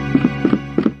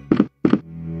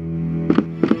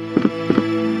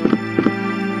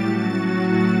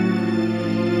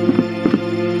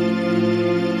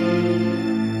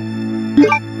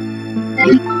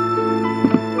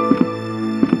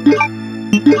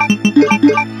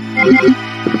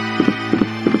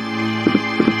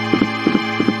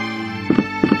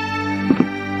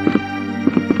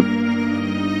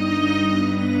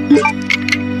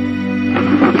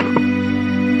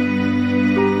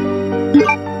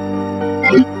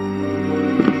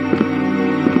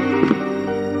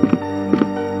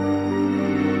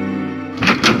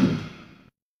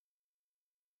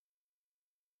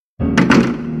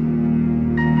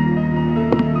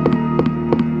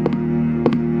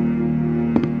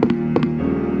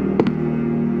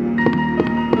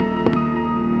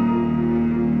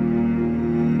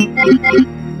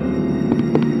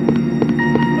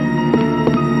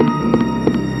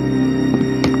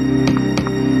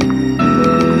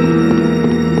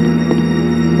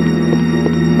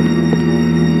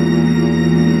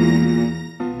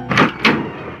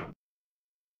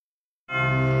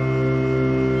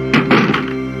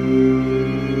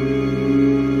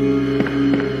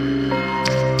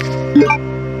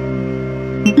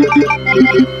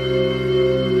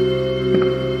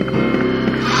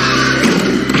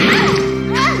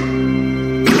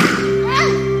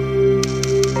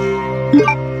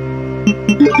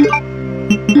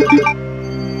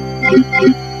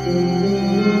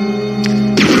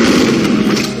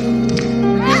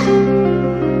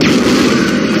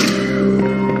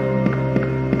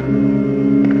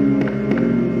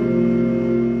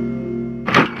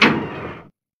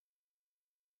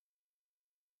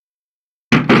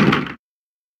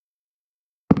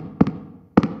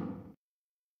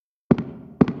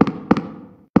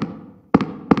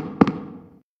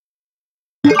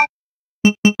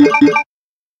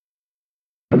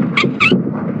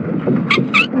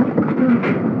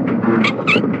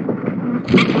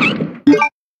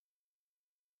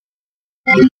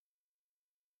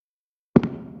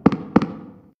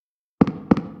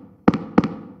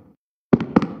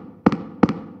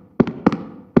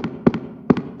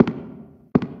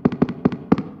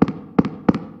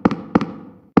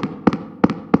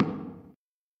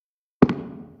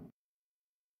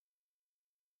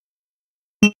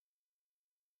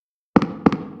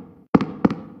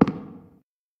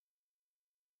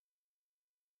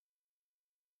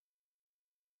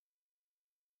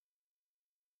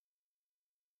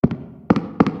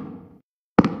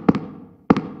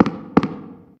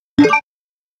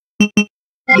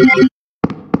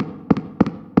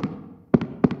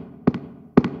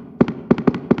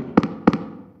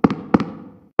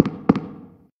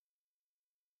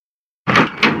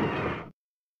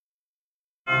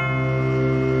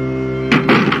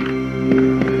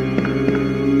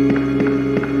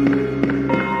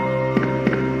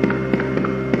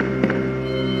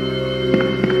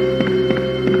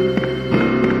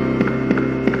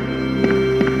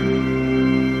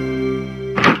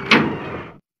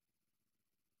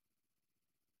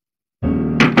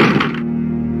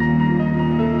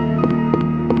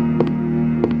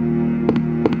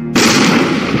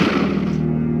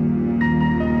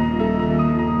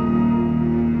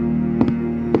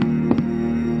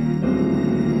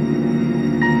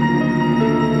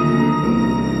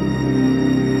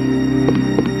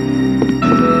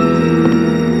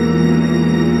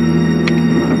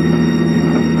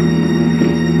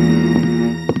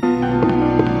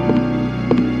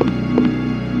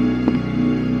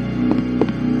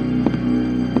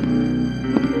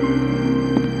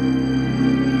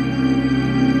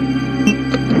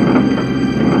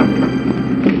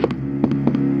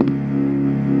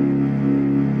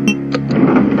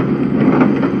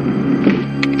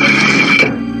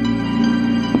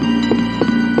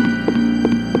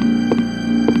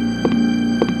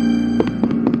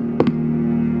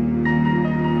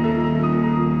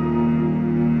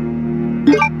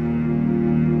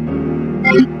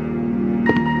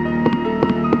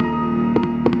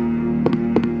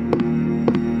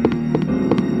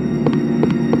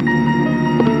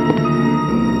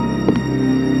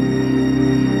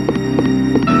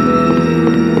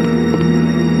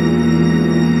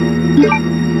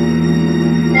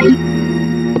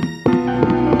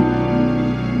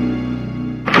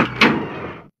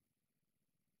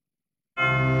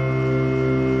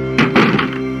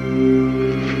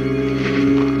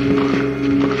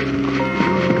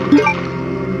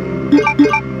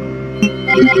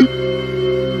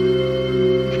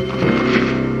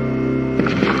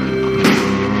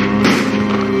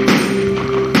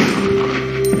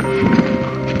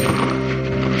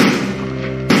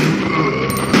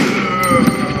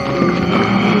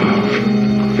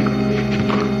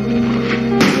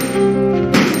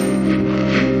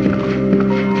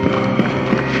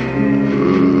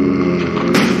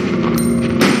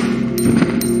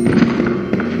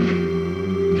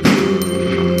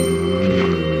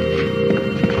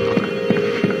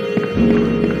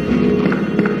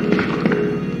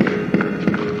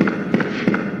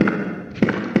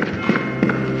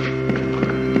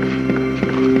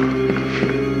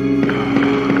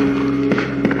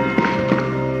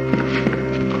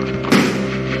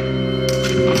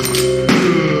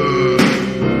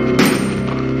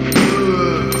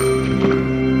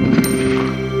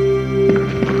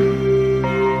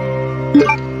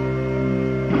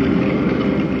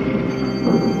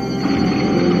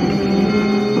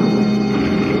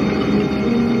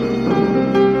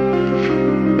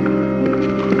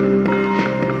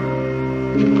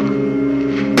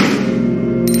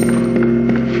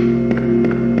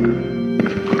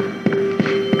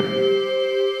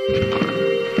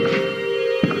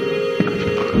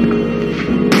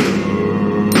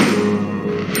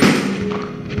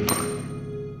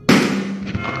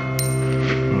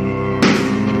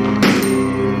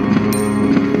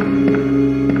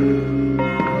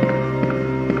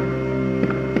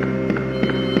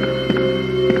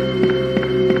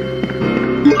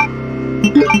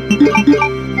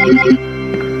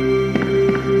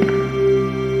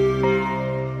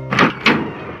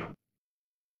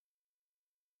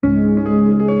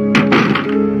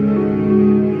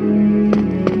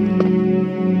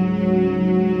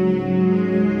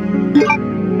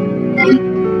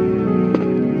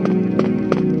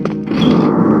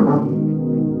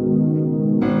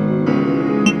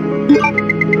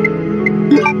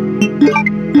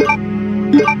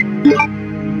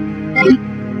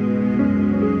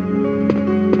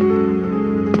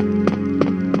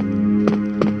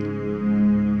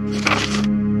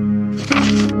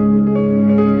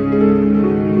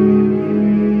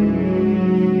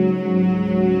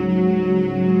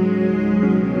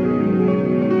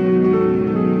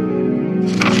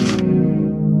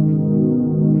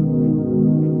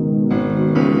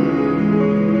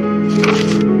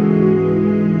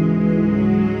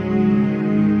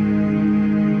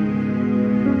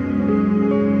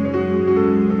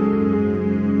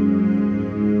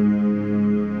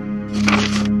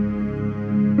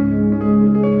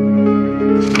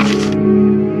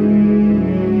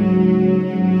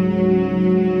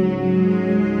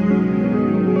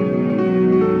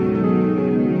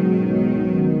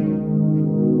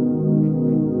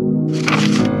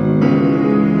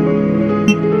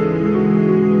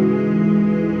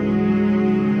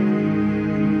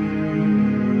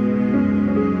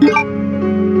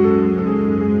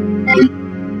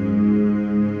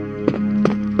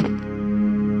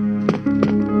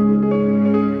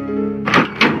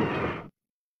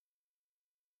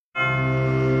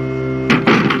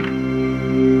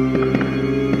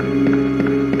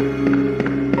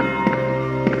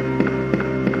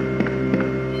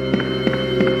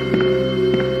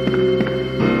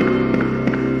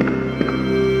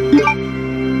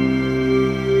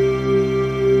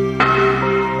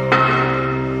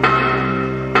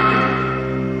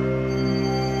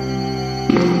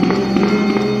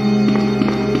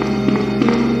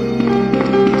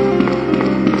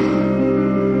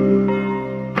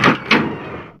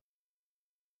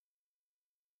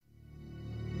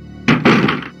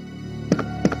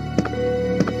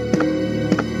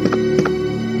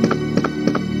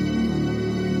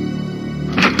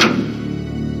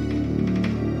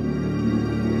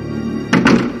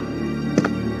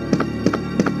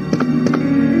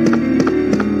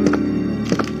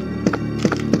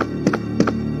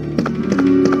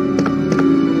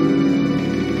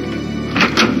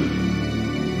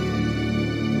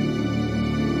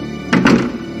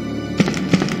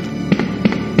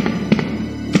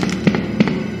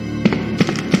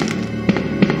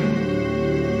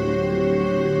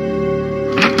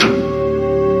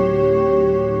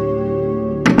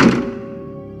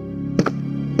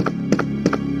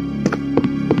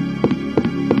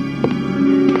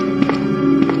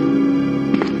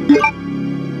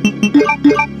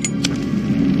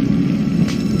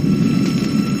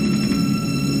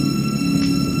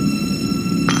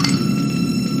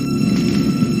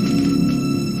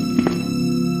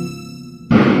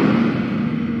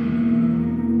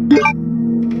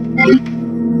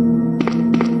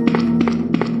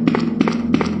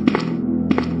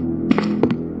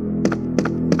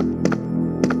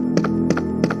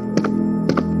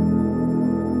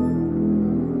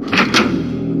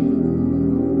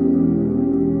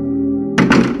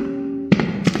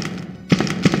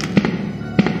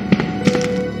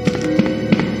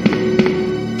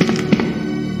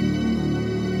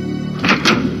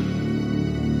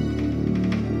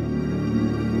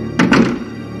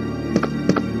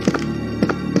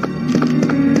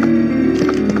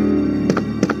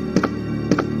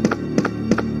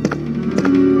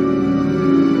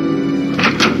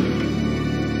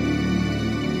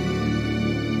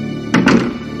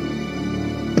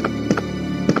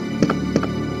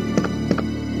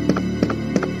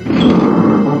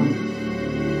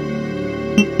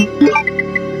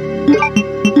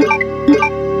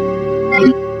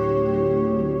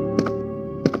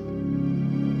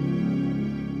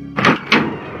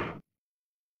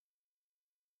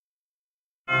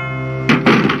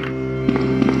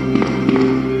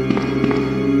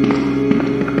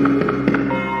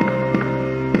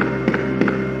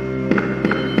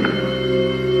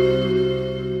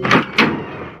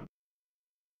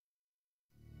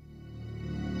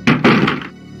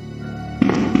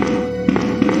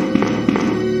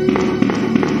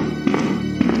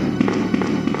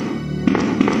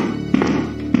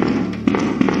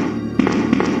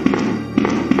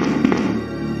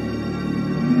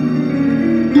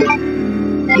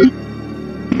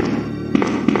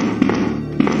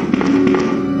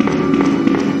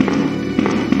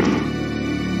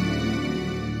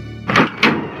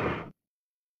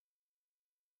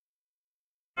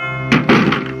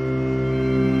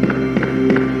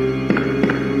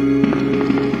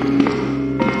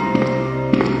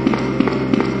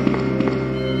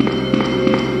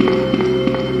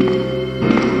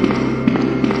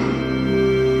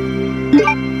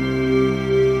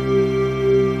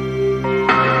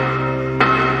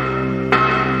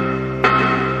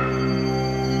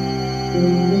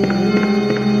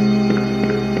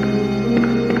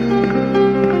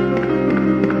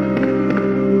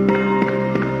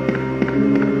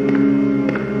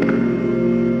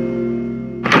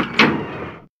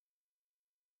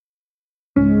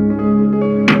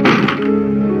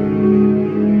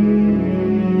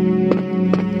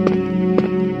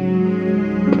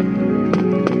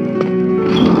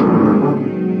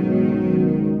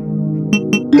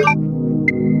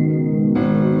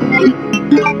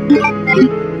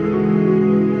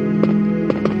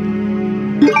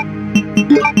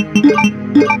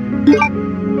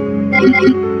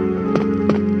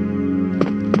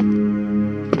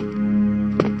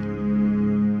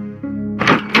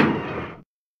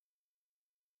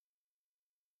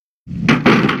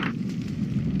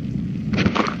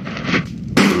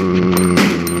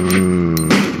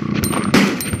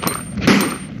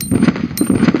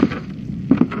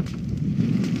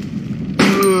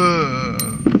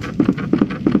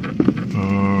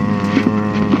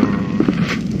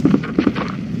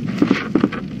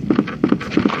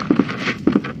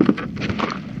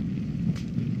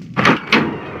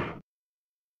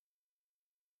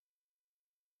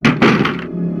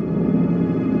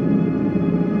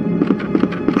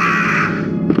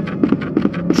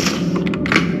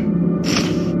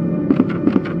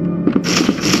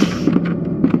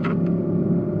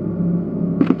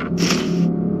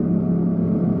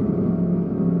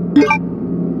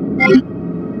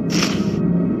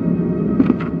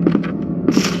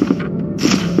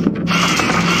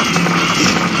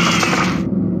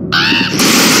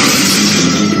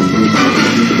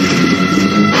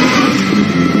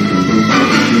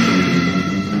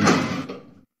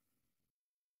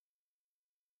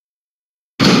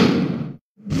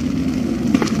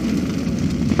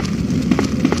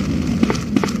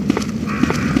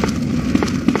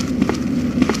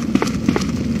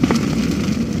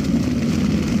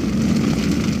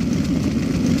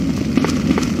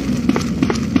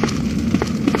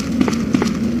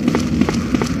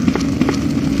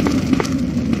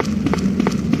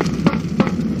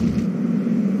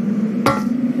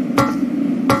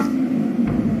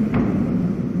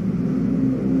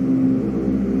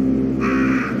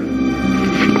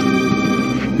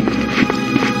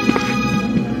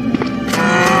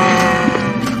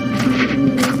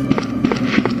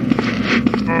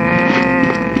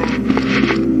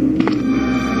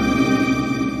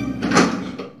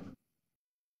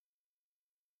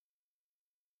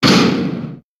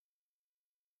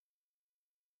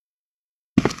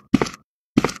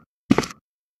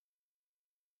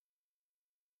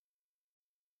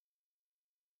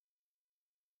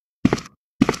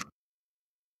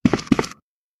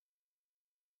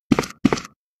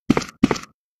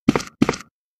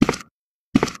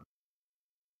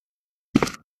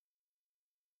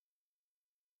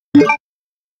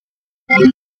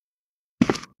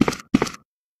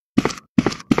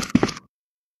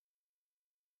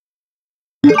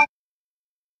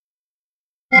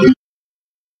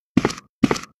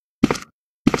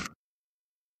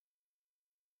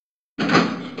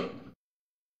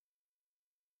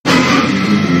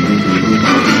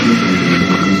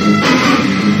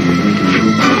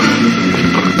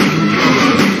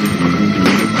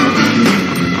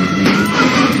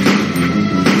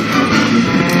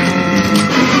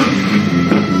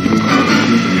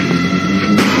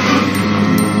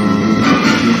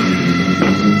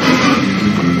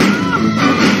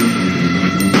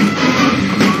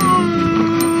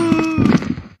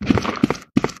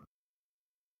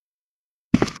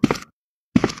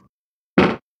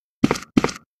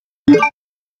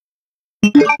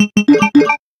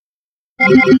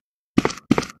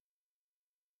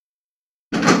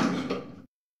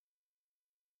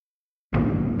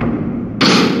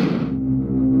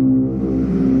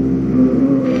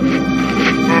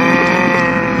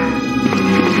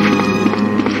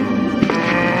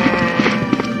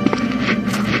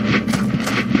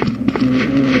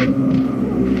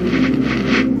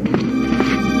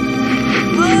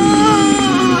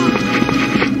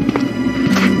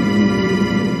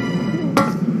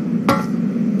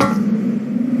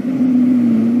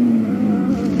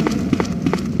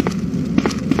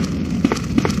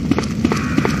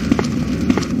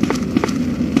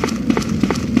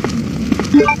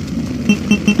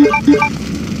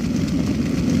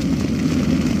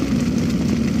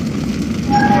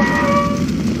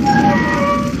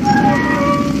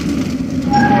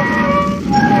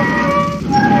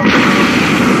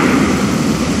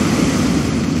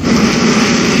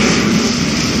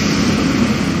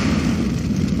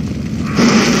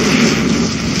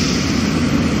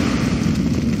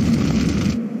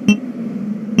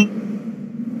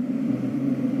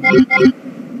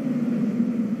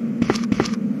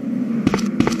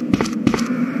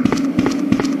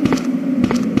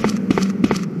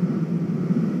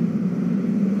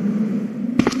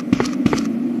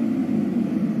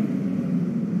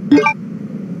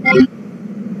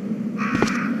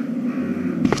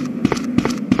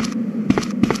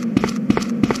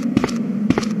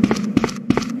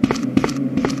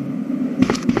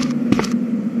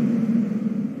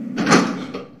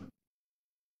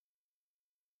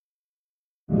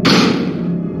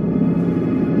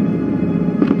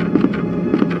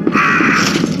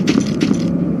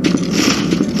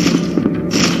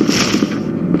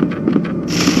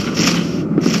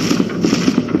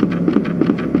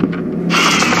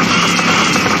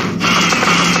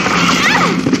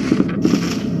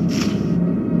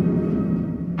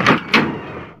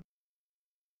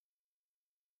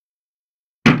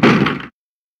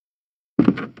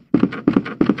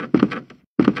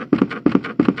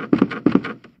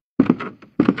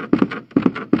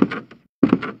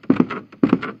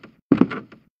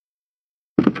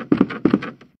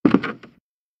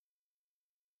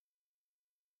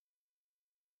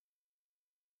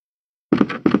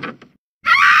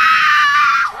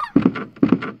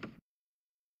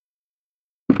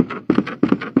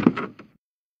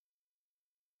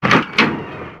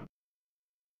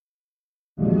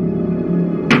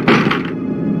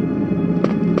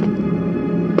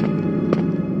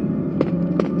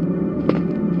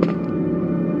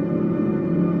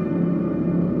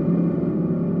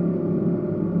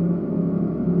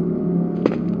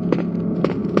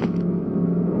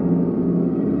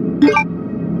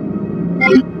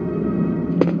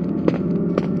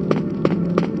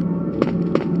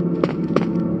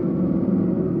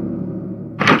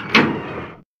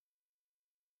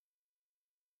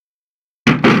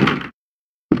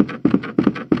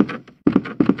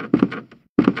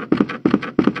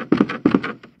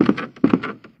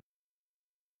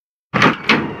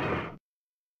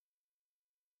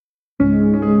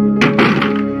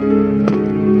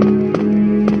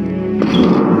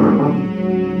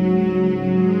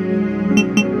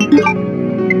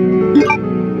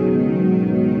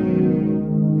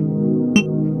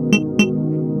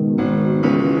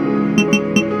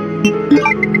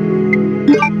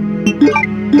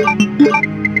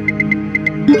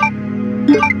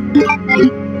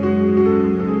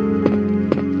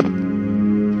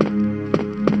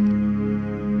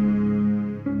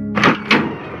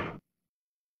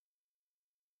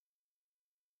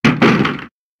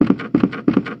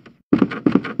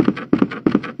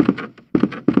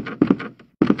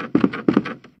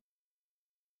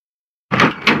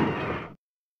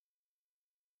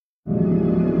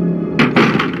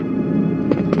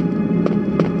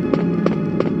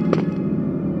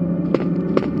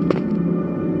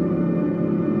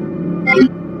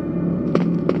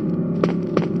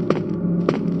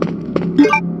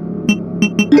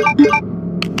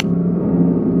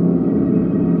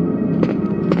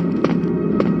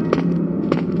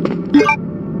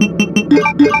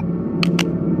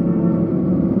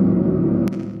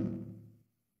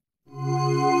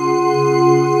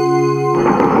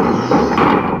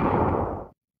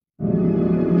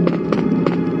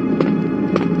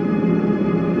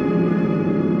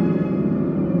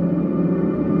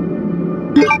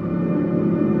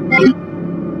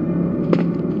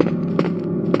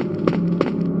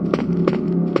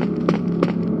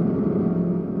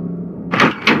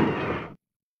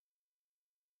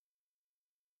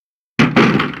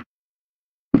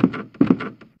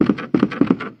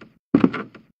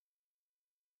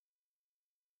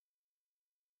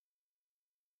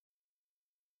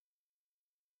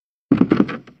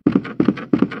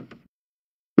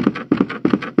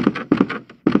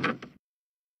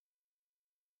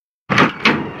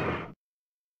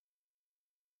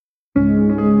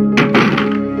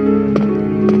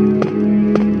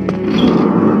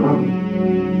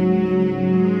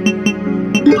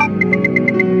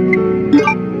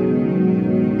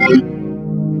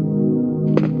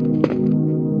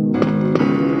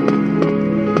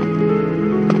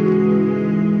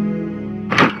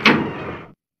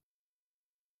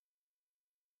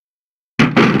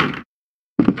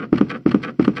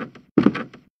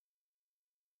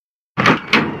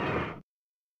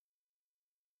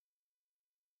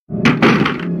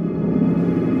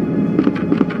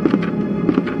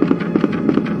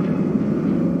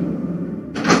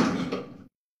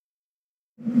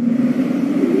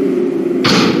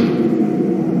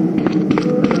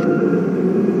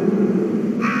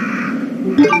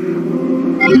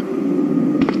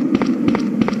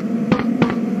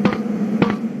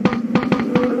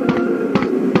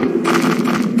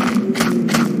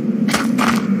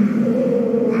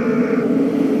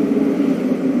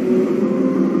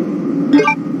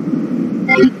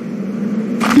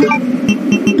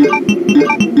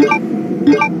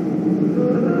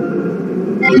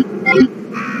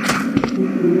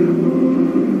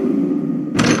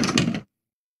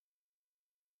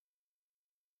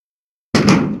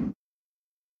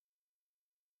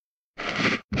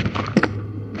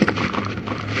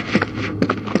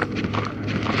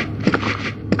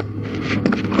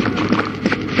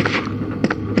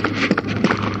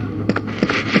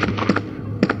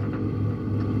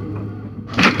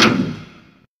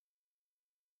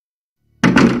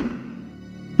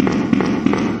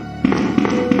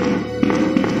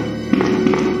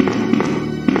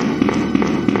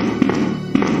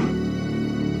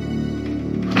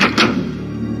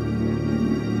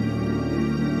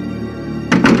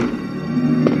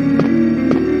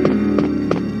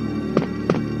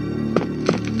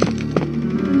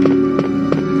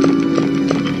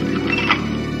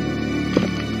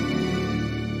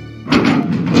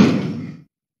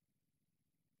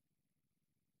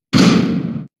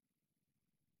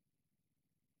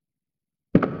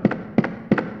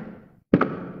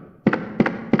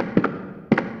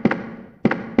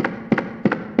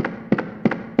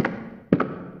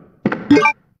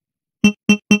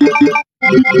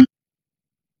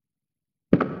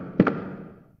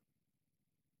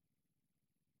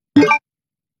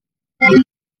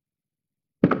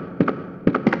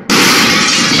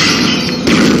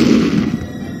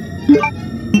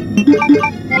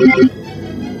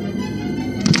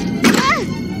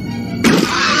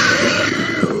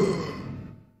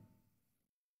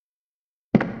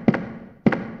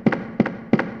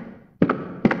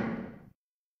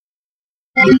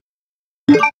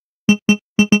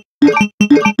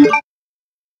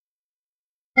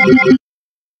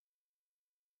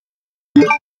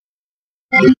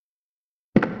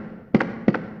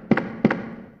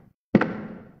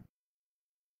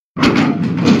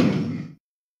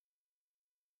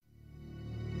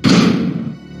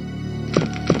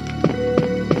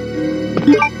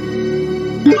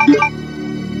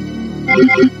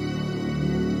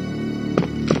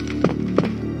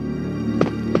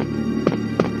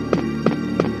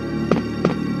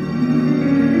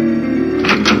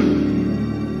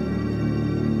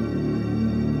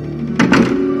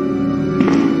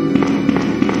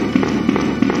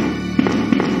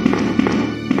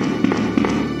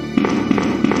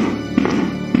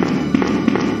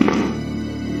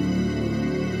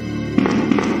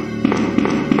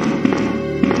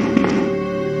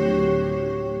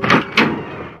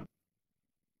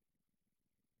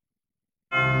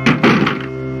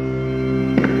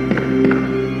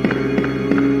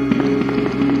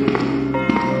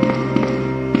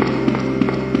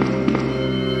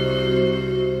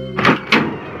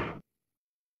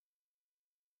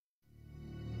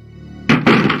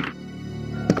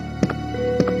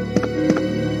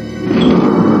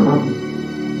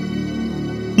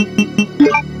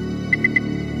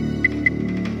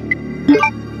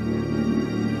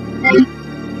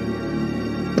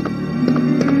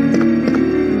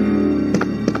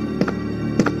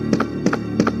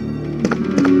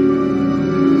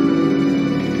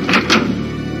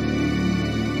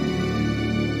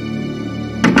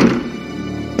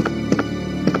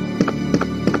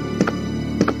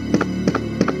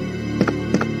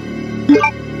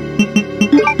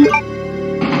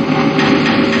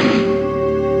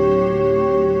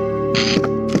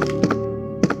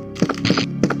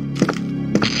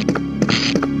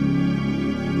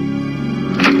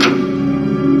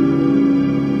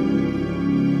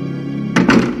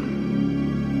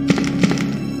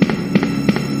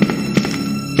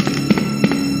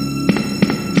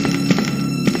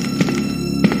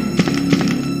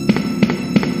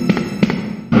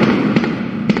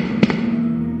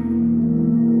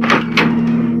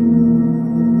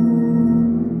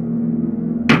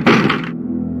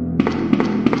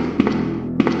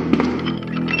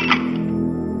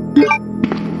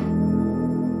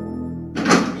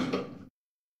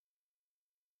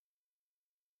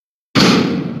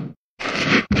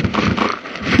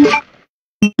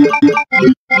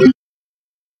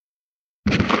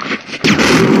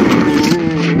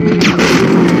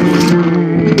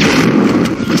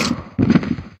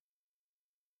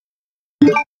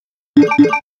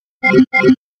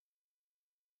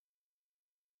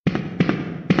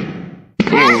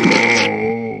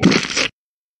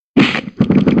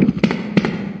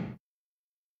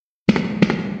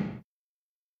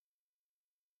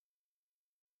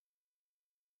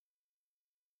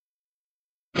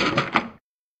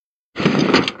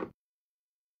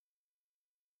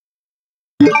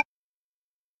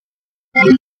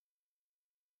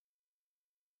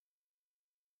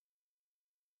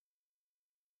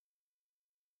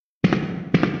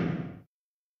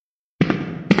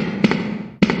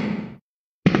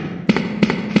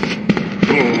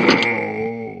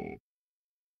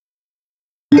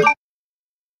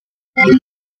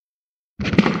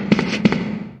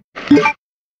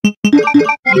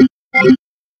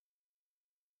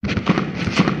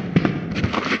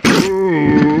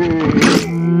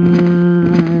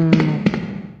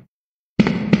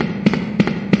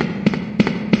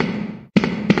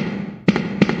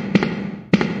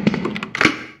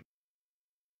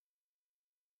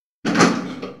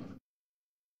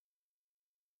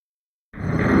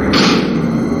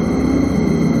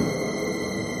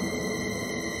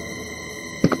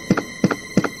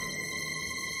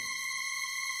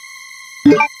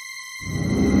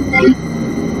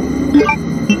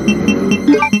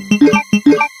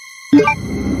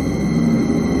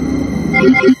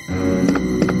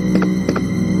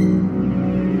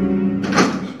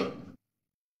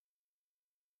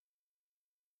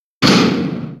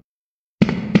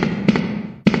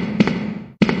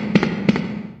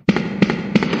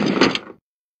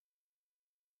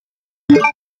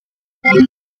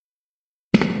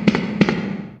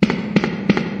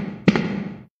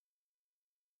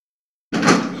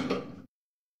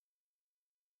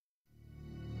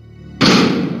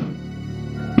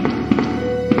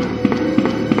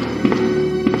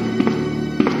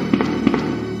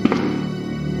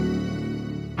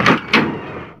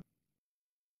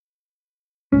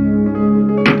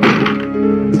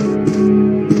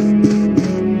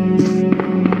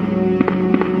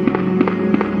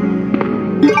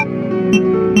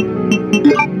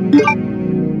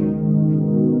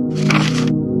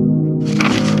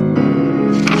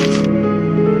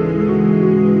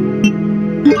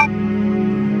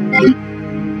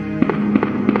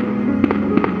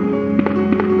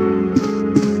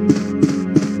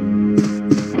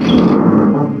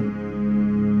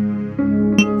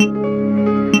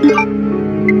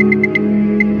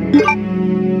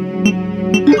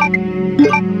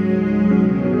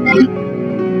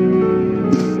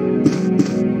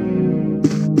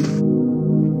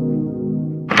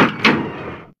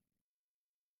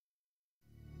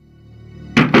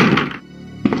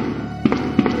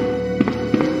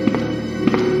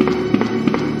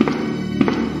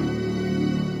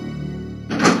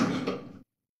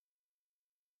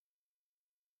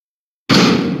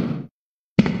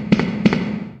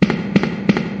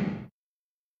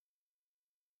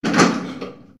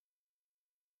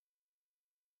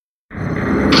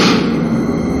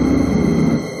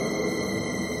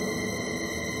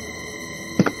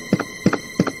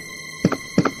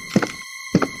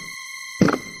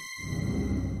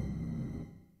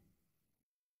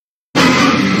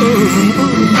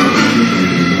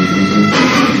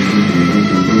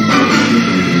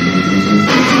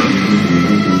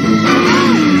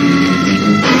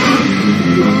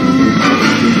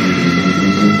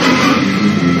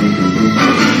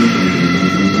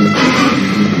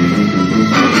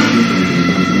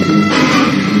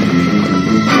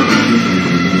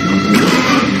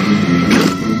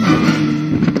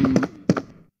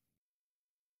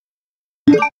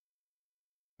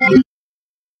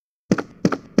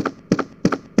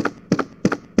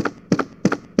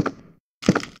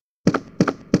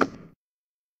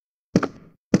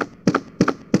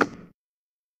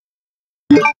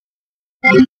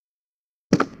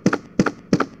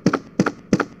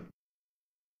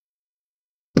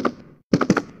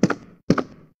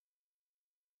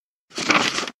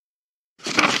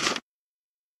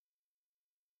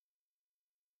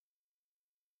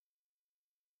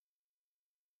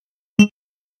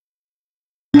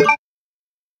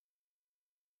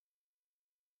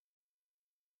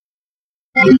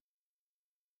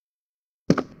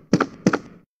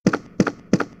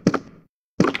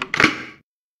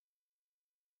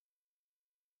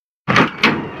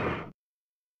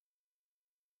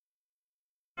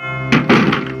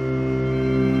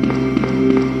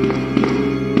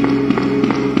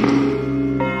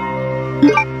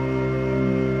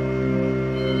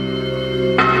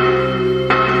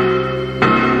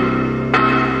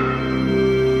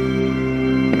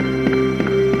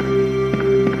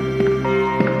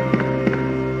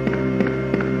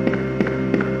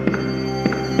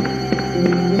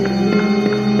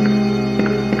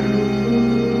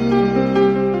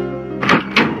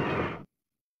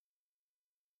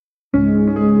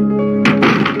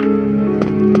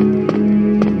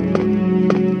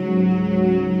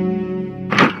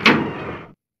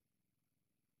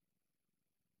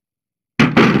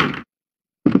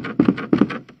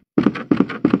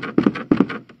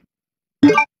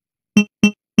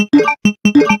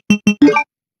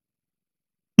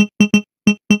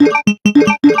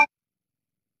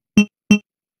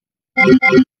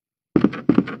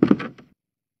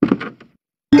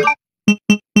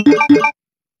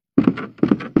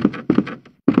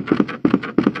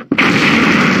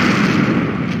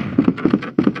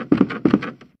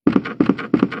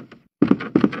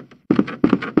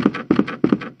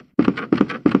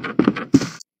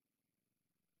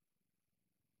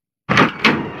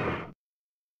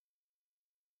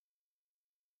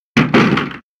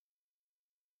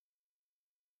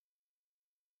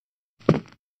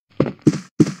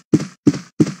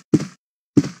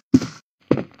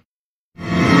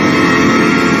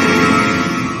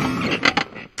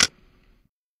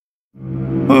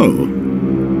 Oh,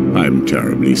 I'm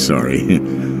terribly sorry.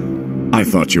 I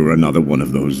thought you were another one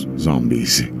of those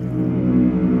zombies.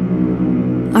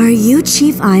 Are you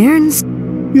Chief Irons?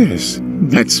 Yes,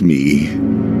 that's me.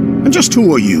 And just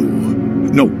who are you?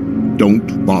 No,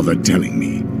 don't bother telling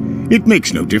me. It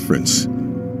makes no difference.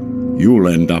 You'll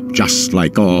end up just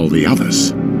like all the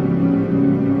others.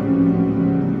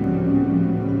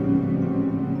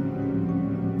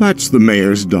 That's the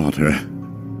mayor's daughter.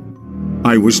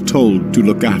 I was told to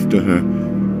look after her,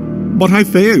 but I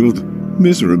failed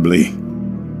miserably.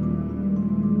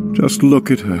 Just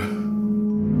look at her.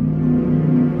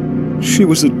 She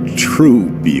was a true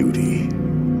beauty.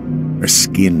 Her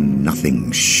skin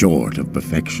nothing short of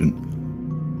perfection.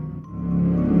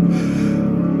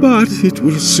 But it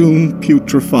will soon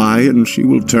putrefy and she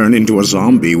will turn into a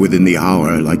zombie within the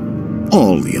hour like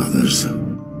all the others.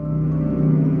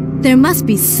 There must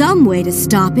be some way to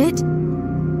stop it.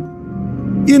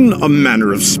 In a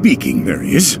manner of speaking, there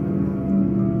is.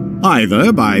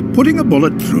 Either by putting a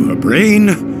bullet through her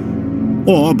brain,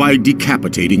 or by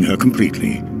decapitating her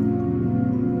completely.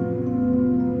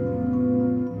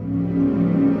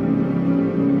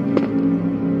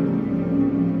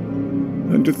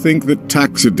 And to think that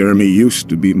taxidermy used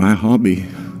to be my hobby.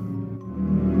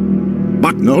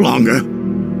 But no longer.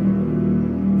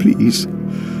 Please,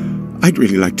 I'd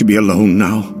really like to be alone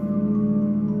now.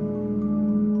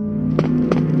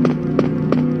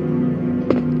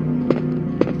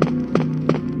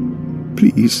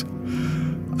 Please,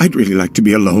 I'd really like to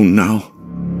be alone now.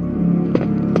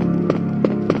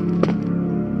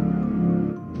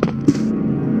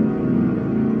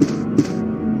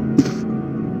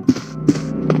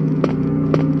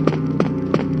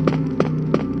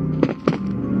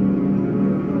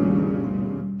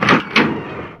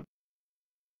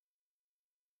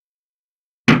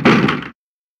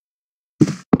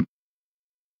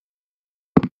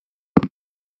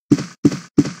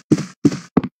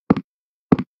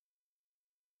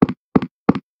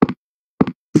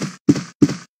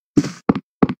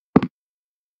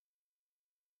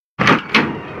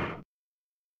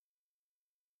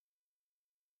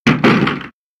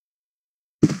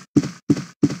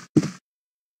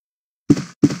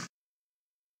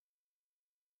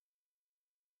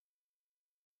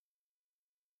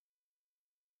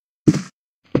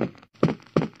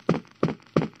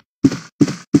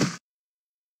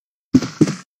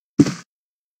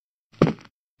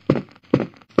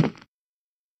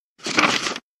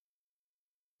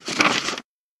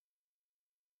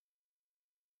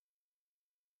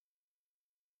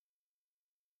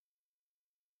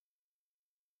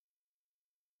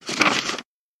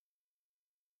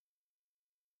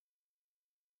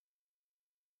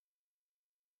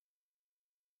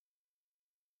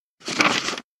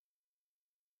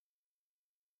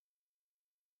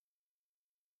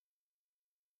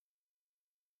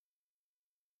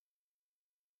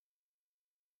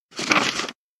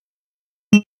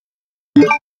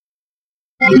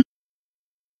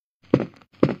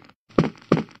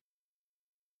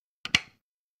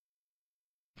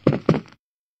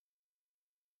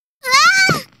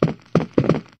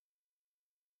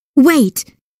 Wait!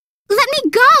 Let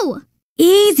me go!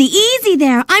 Easy, easy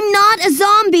there. I'm not a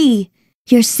zombie.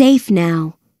 You're safe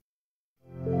now.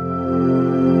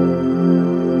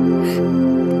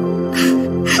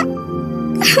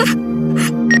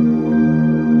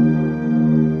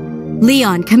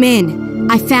 Leon, come in.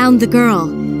 I found the girl,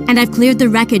 and I've cleared the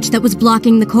wreckage that was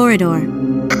blocking the corridor.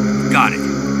 Got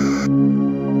it.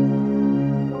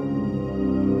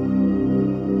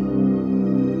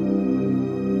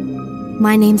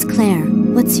 My name's Claire.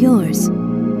 What's yours?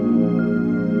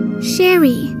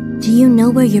 Sherry. Do you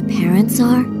know where your parents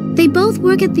are? They both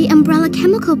work at the Umbrella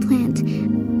Chemical Plant,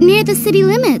 near the city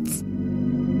limits.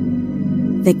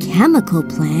 The chemical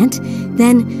plant?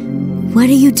 Then what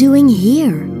are you doing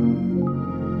here?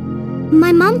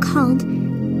 My mom called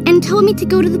and told me to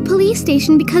go to the police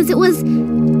station because it was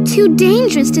too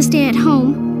dangerous to stay at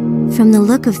home. From the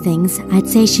look of things, I'd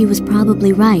say she was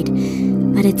probably right.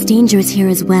 But it's dangerous here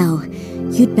as well.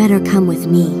 You'd better come with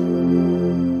me.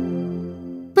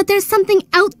 But there's something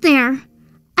out there.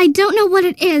 I don't know what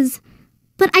it is,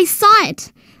 but I saw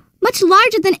it. Much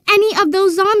larger than any of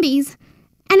those zombies.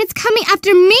 And it's coming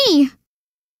after me!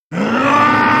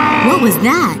 What was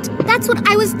that? That's what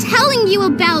I was telling you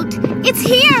about! It's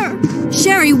here!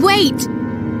 Sherry, wait!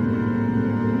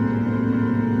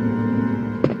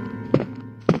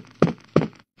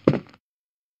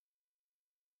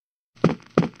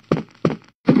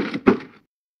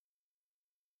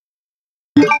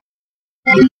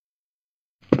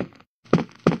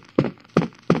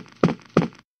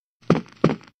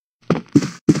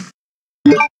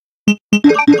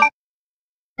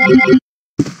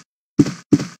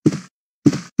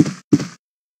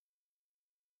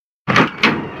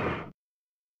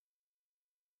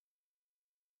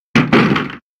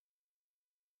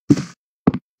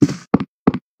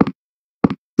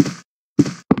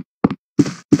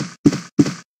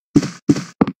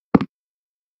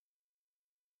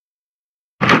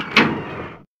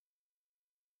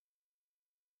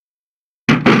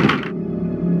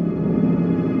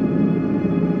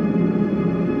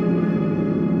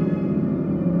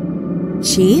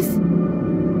 Chief?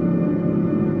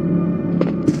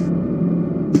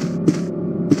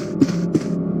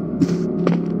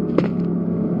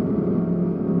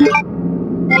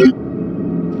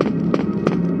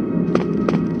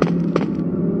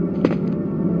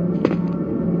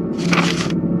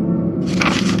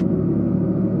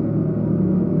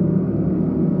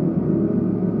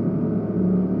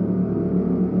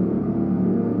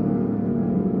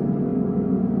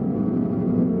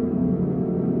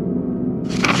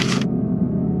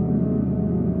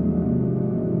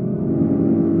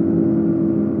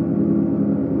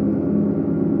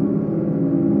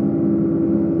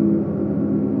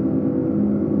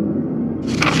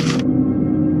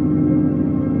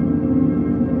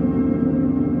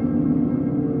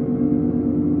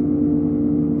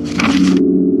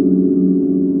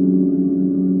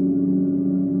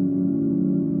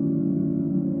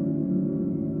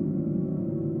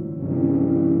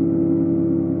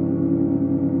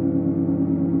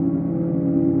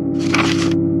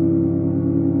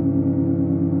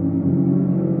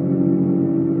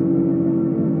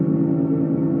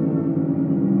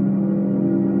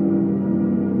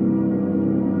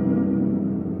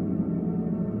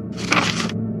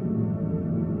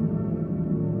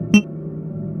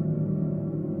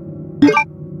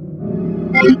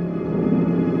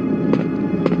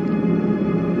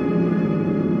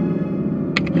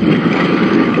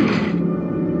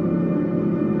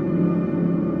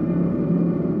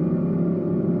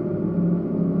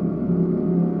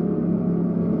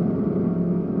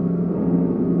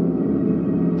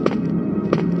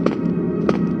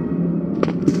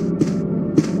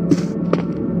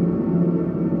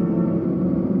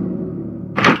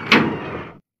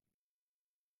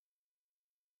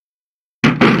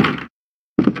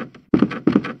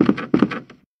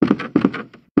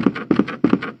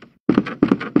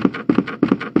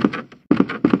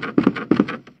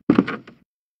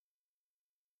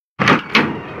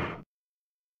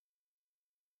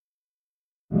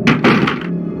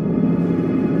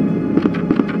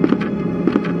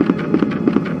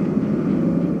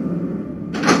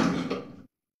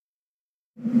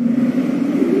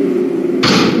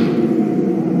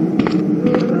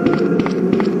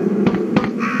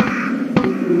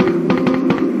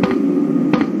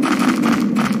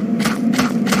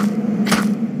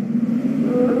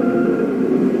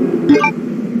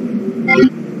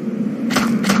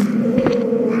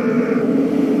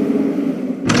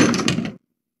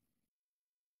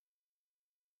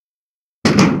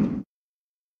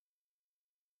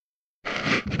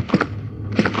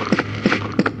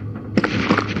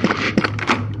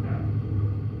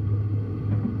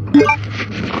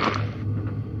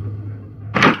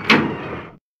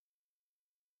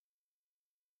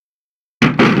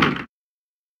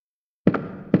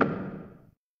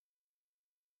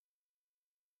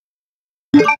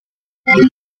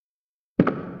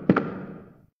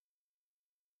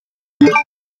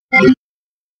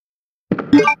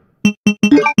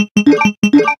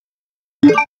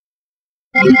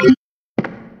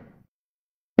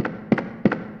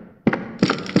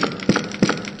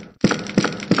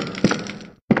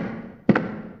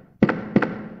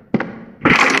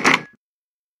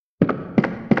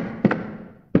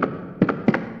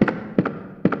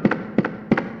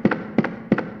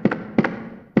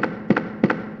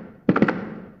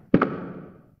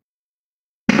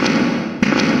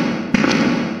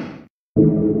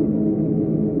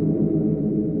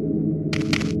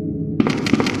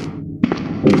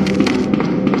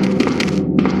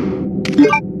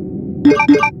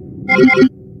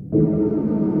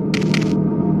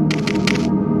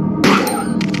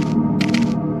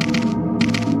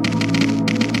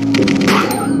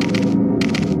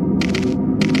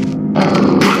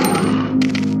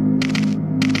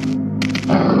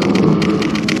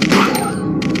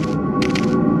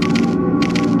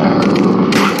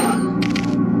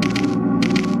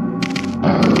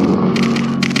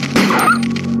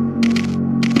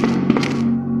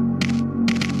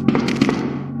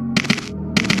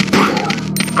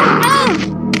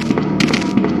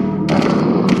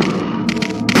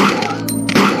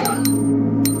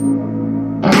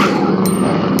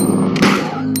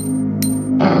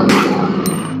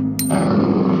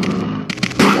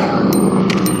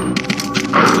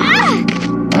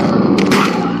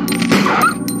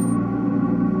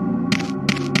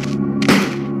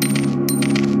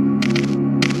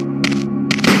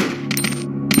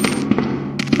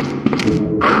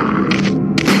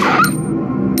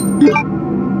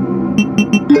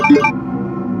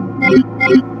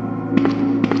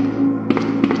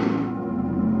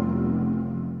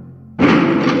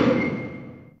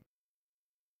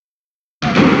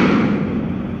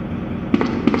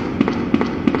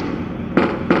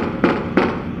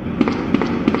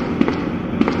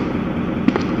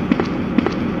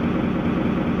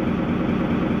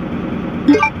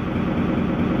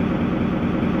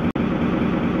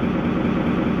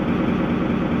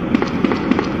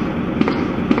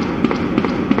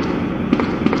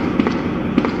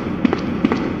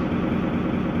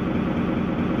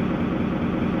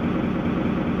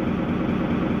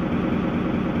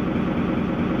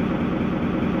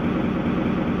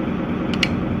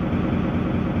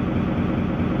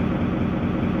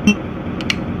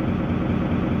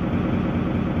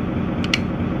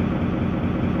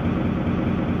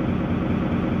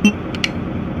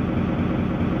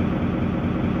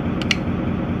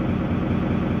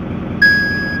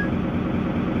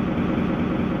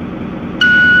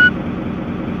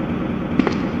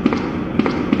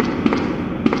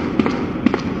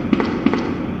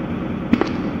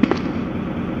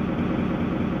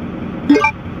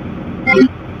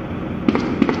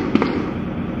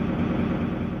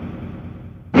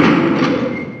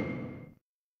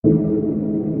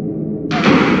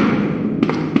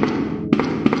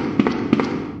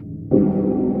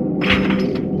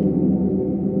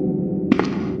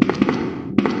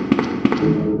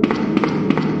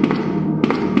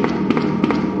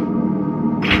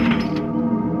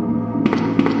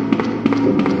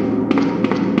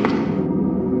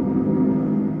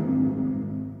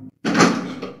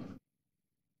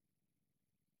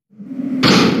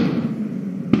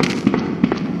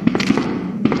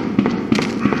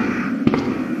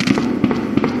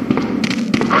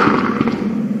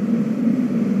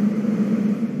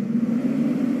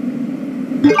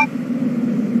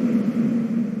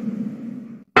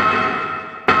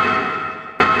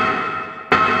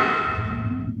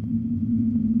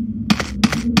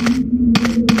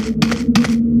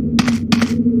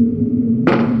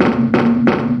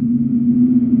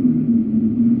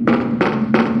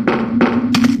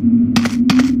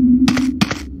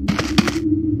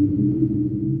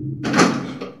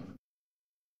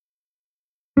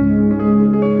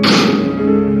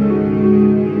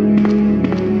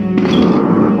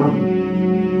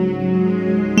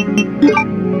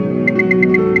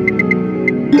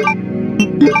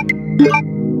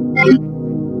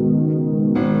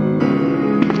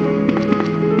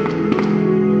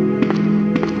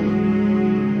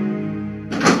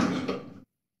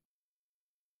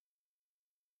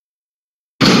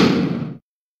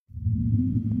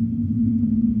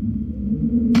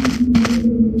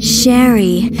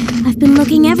 Sherry, I've been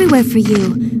looking everywhere for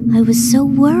you. I was so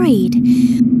worried.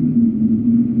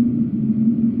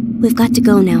 We've got to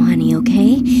go now, honey,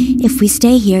 okay? If we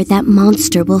stay here, that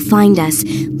monster will find us.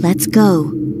 Let's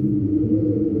go.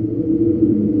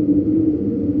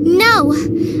 No,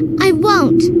 I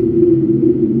won't.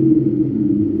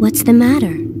 What's the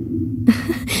matter?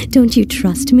 Don't you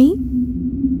trust me?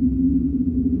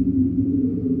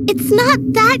 It's not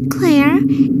that, Claire.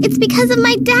 It's because of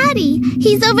my daddy.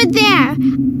 He's over there.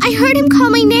 I heard him call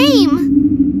my name.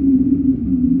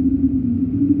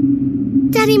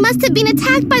 Daddy must have been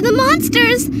attacked by the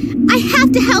monsters. I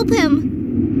have to help him.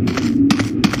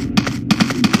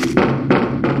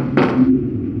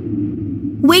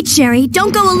 Wait, Sherry.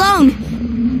 Don't go alone.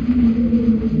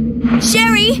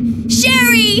 Sherry!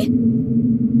 Sherry!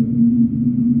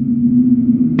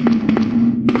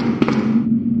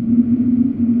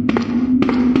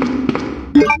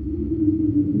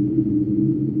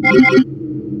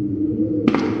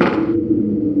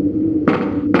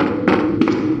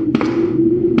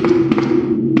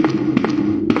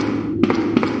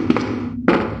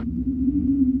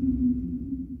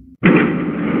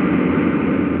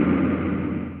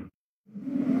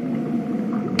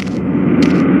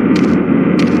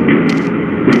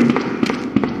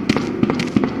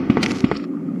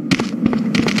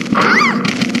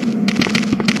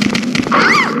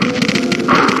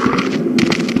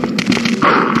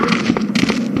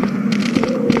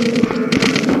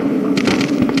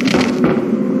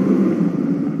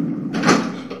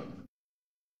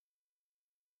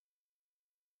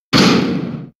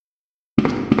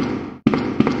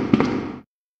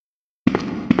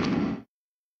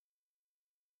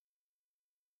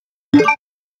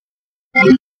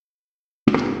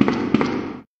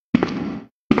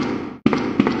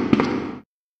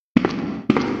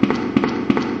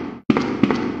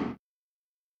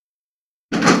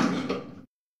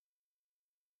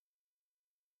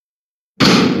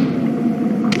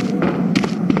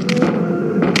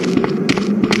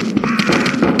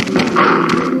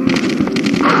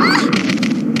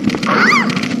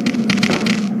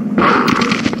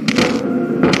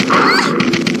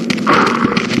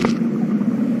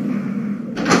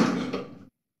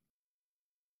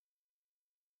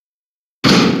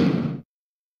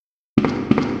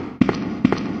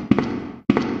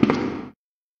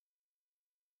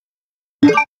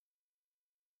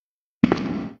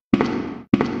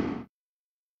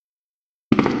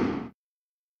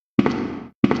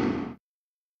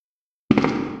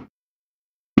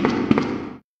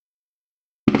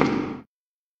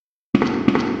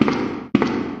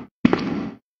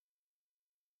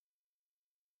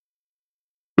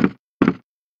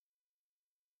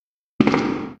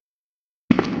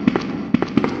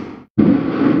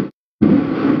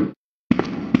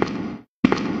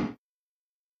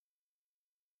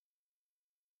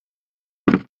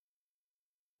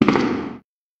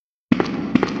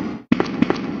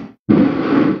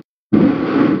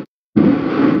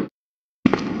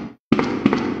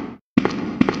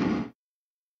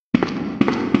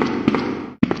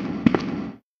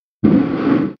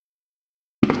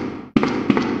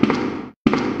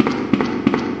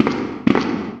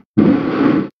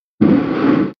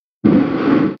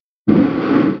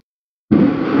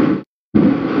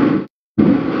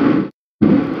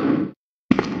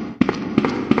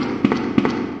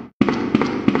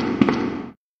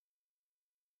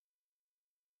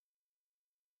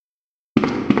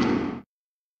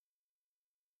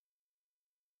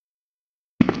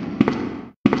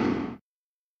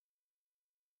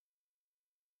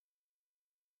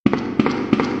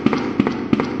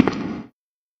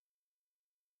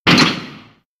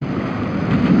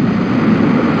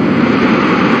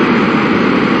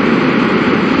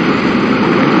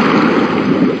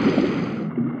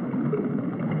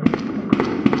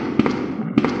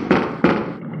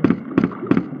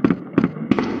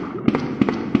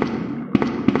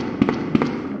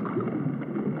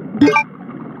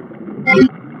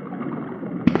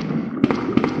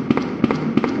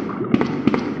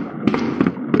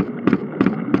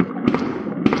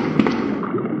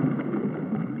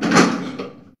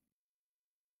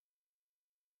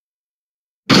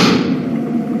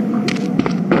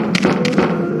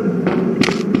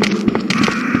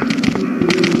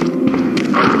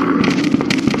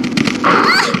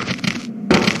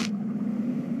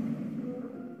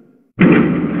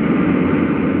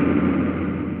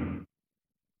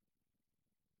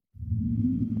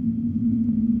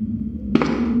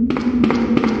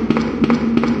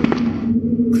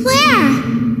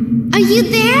 you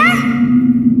there?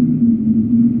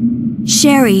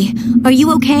 Sherry, are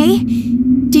you okay?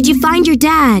 Did you find your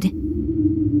dad?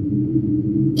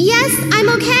 Yes, I'm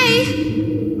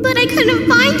okay. But I couldn't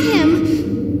find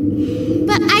him.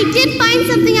 But I did find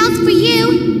something else for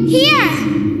you. Here.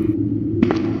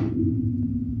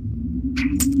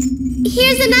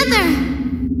 Here's another.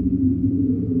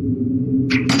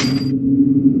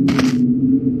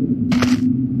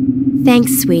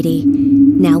 Thanks, sweetie.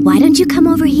 Now, why don't you come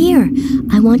over here?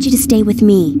 I want you to stay with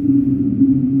me.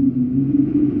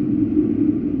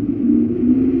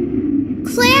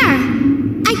 Claire!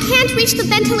 I can't reach the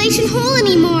ventilation hole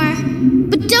anymore.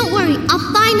 But don't worry, I'll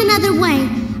find another way.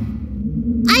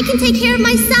 I can take care of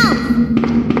myself.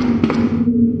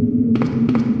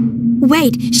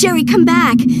 Wait, Sherry, come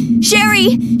back!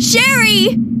 Sherry!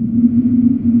 Sherry!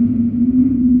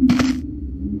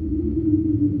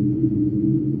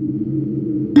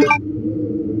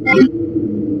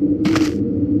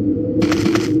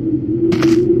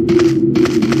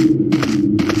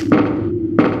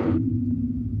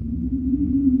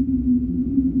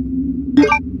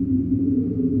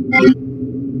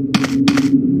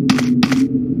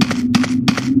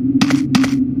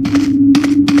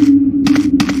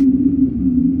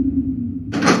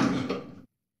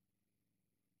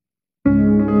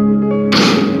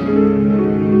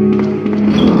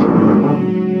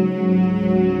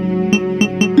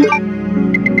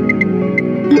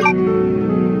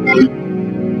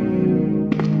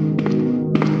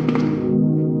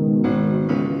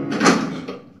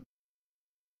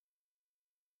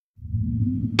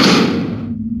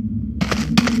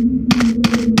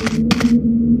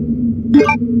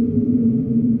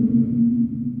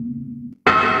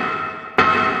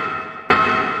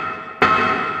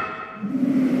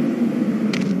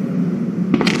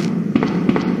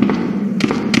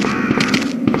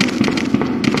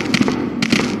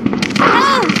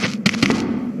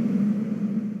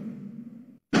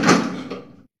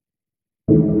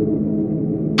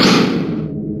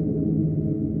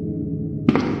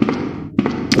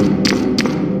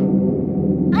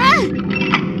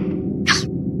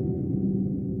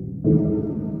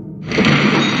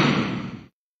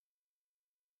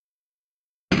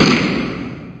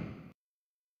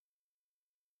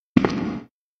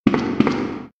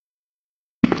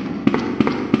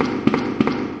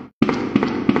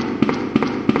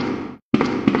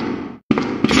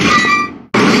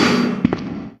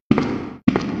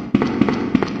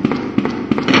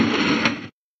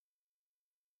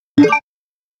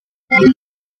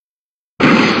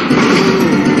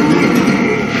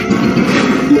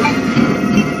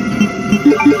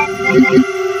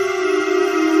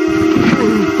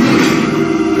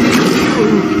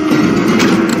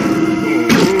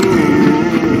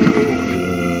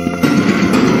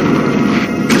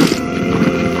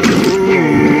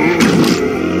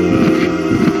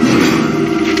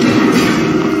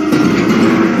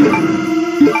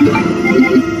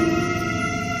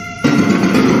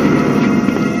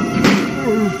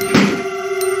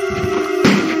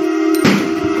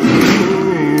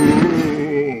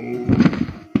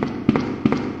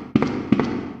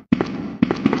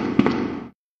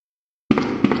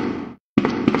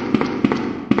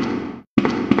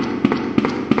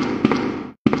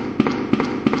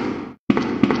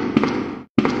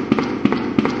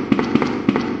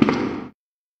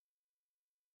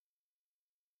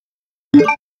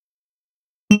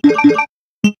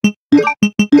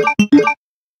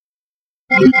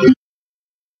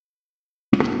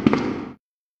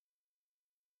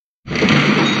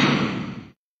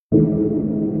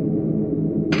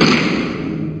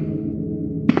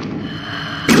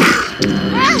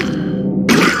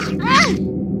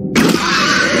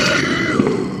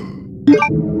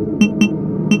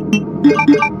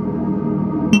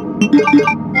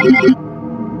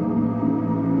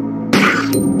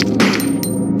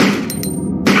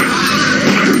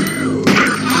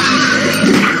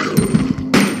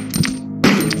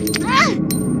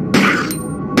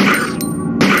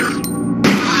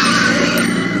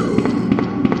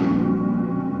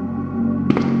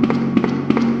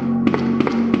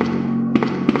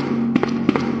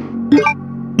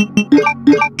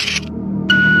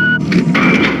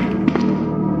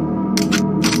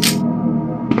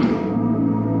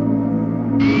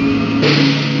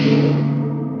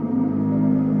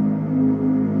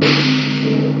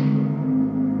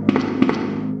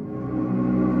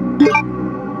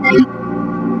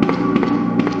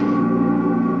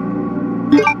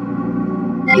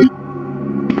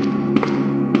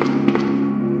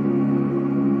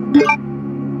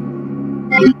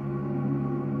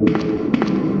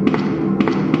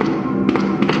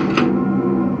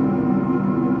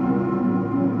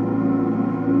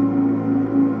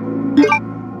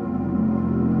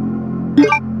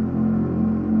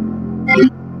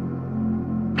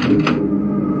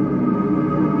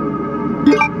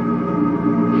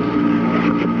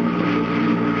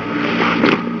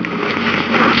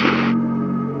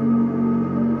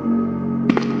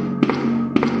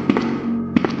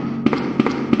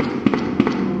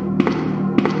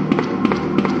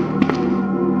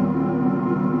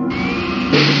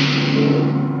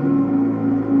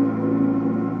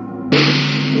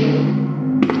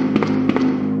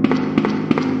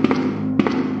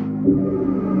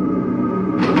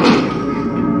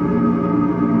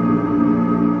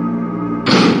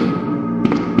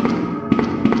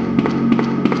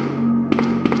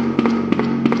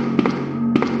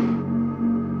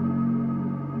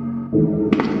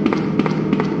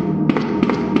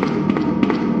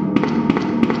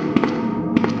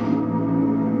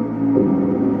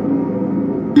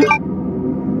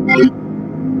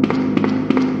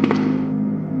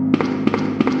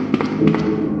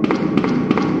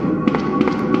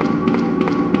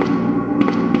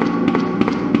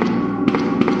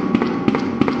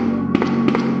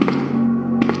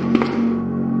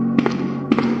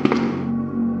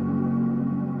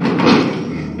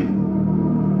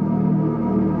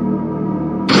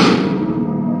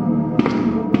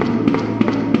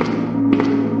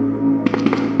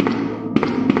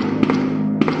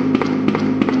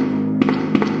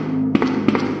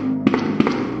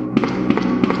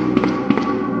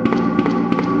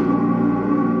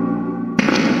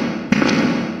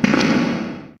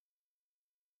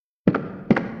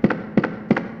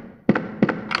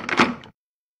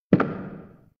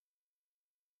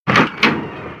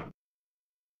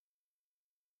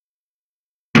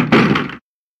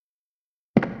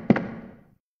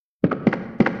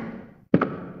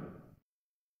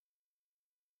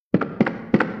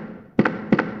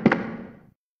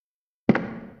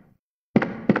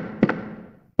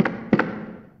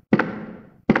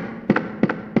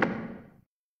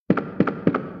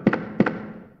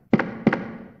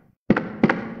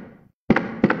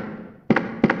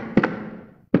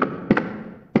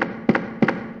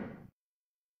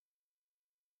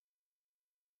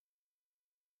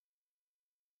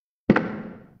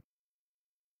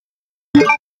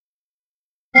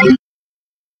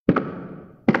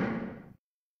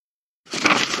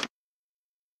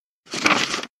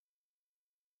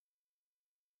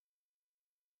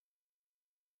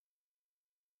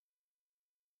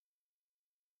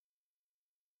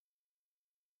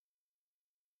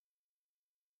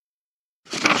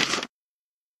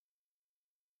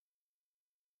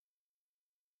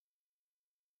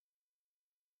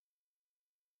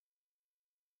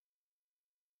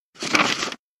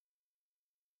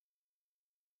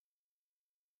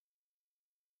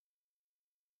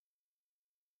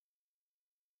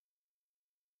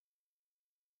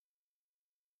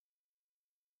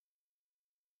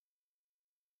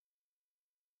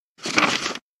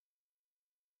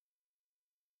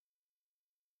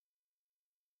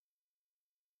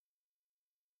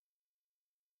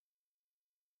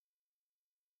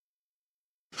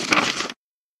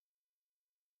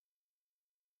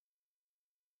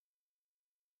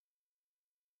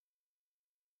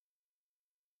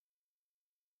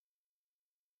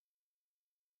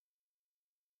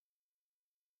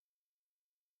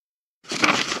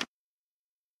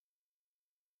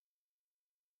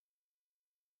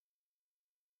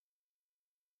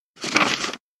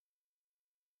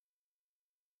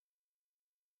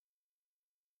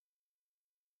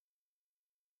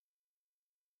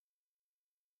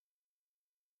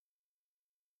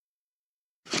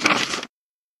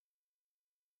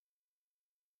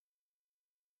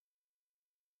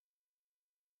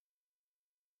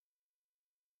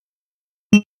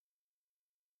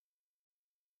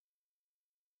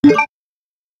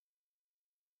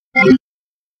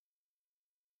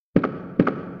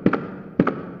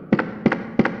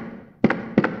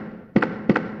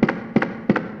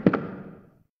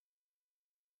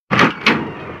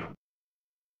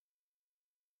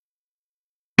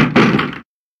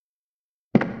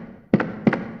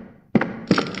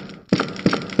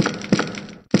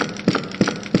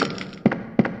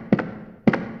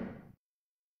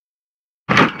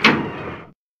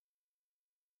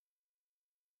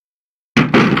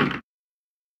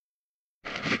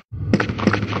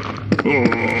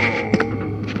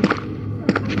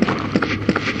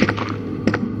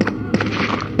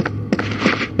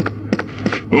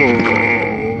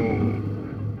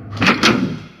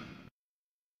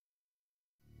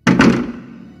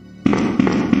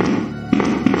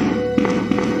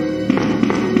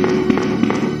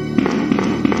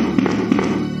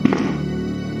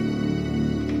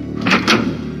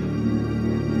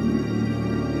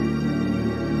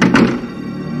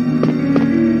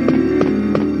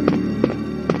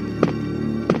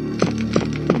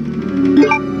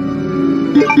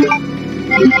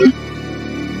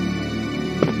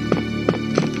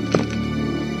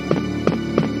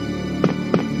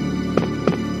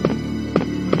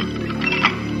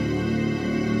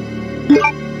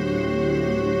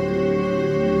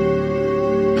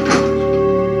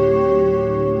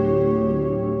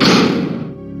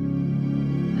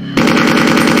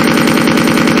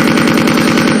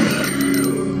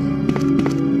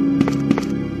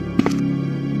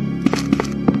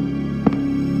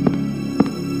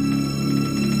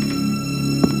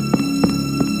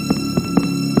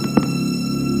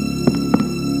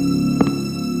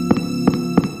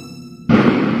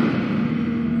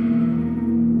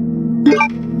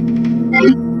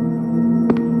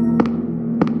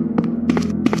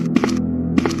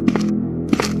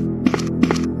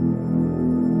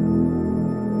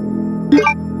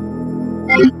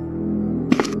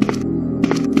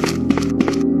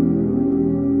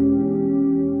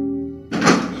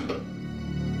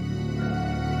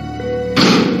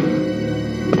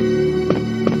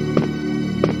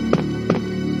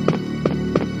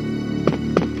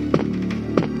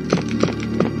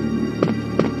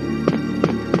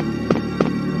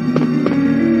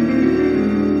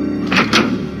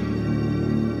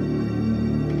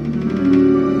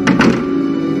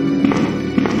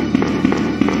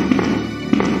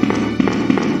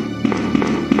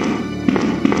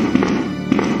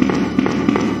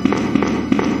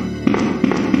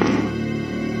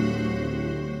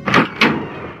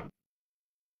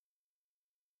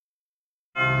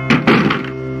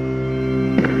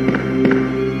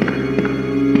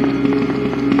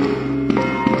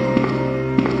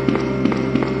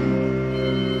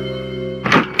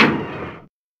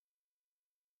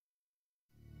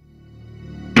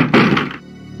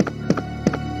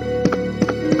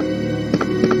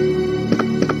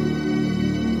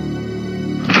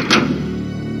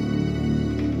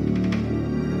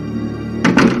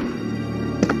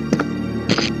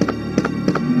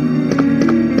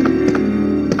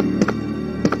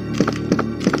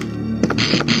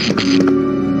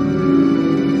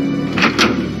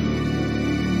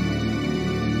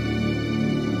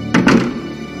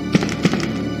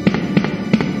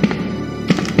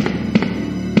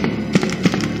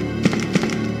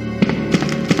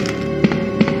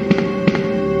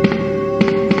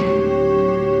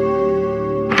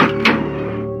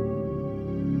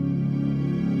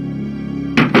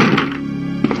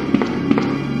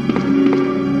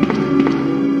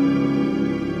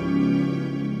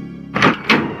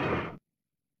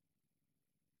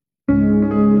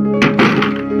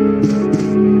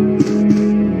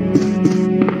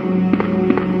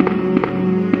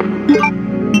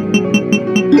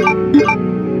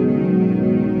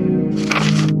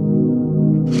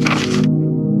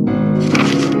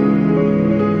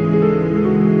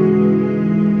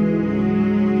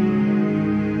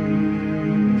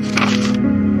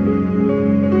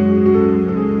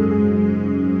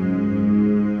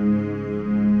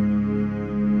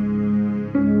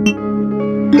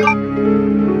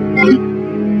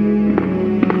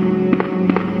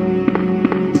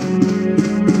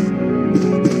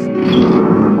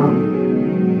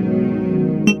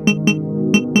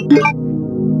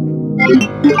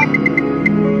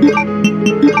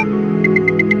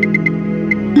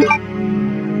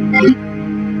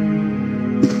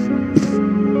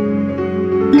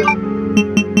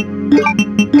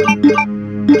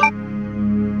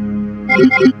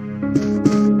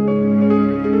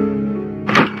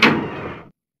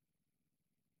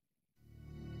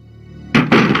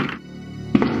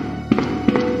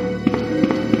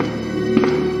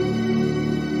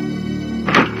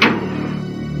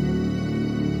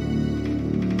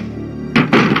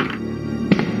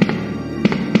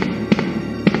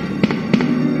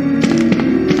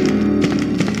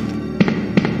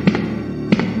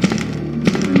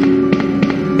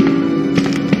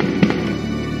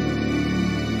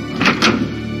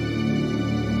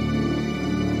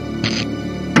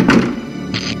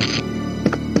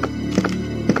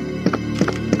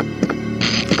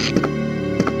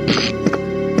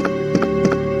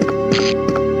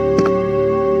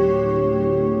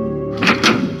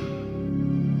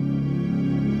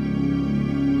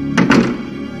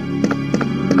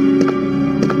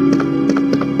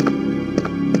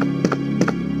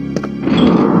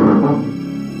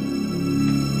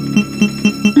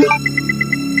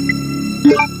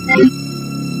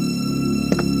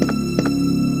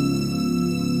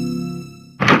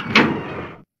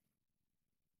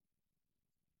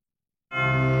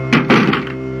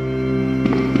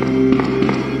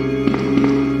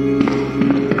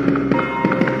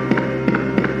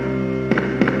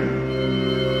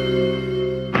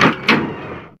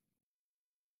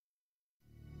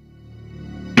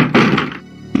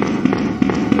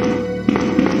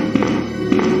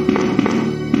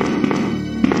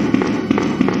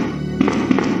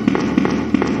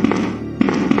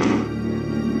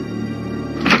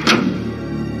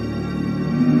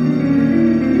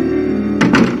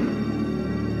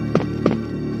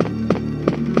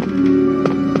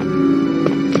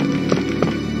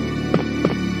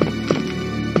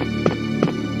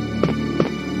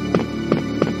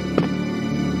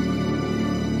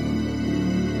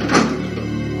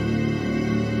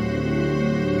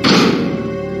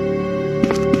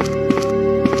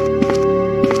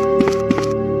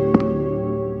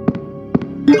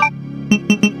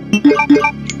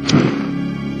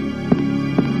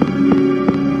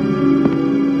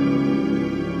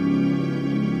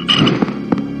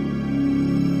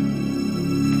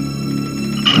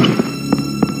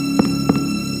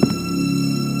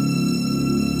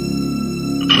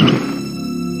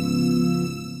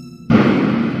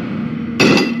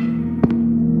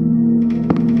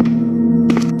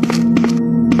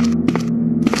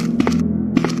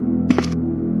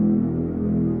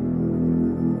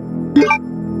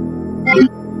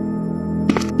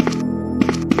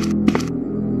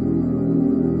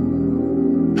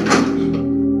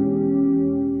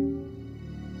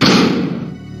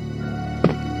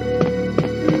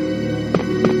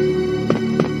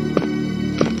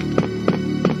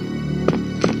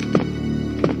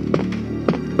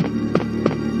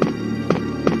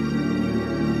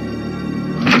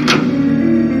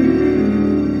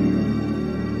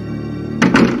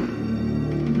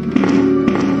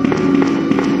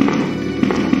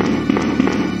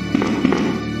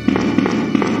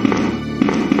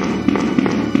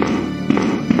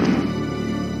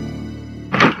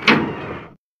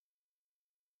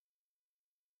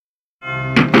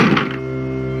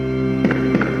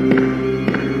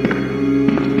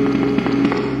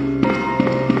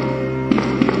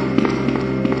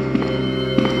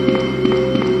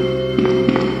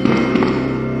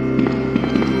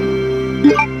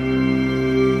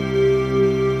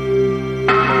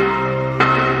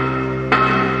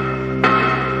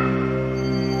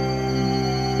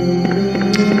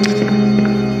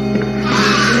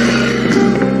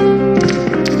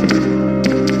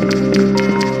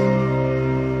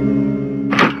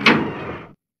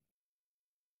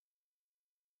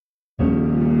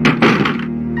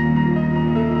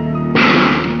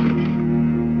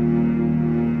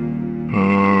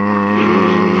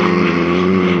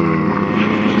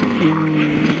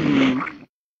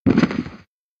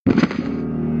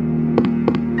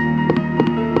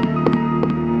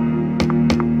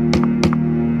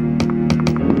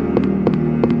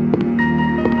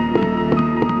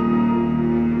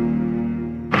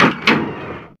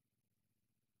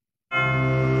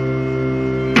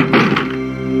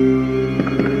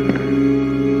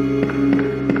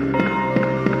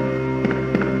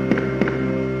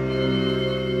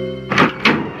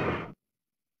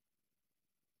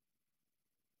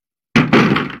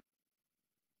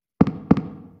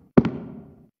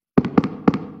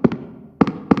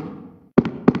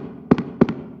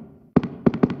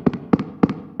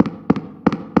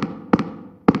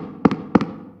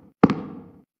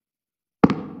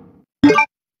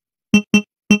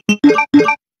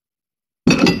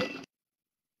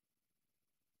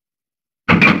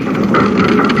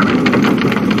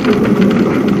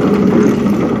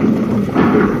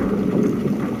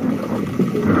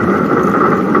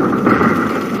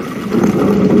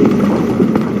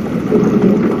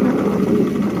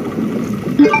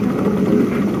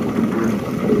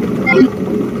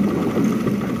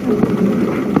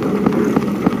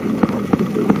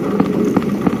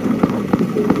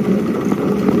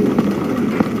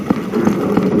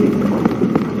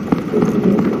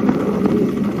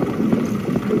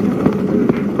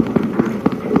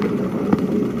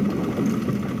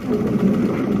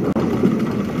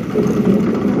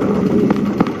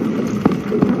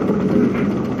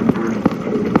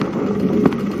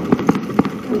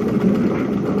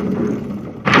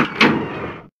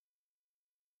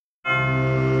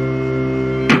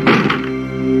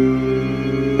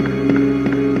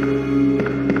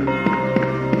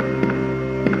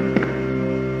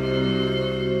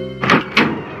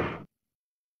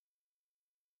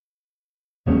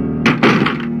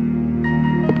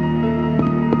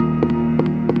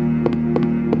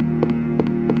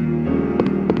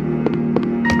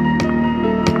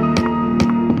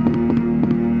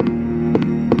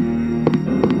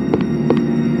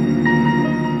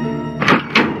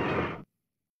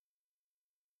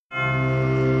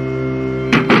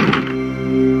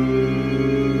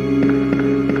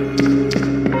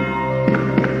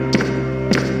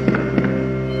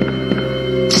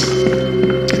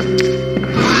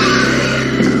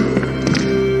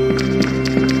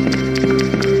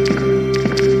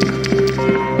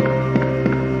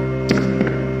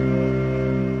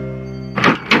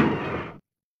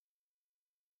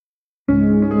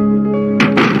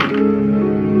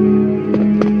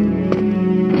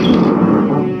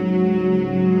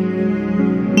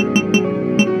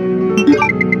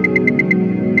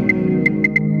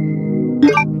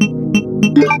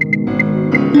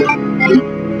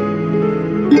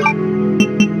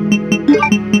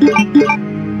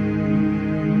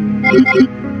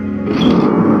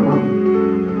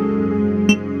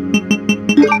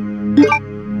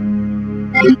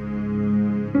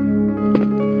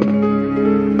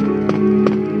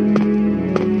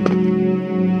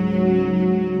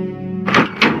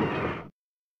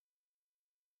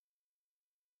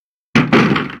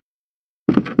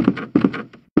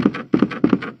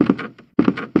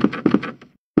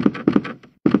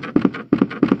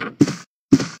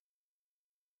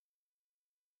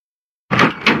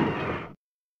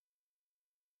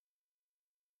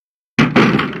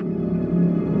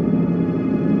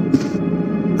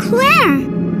 Claire!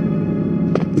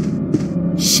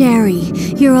 Sherry,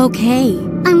 you're okay.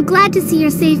 I'm glad to see you're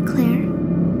safe, Claire.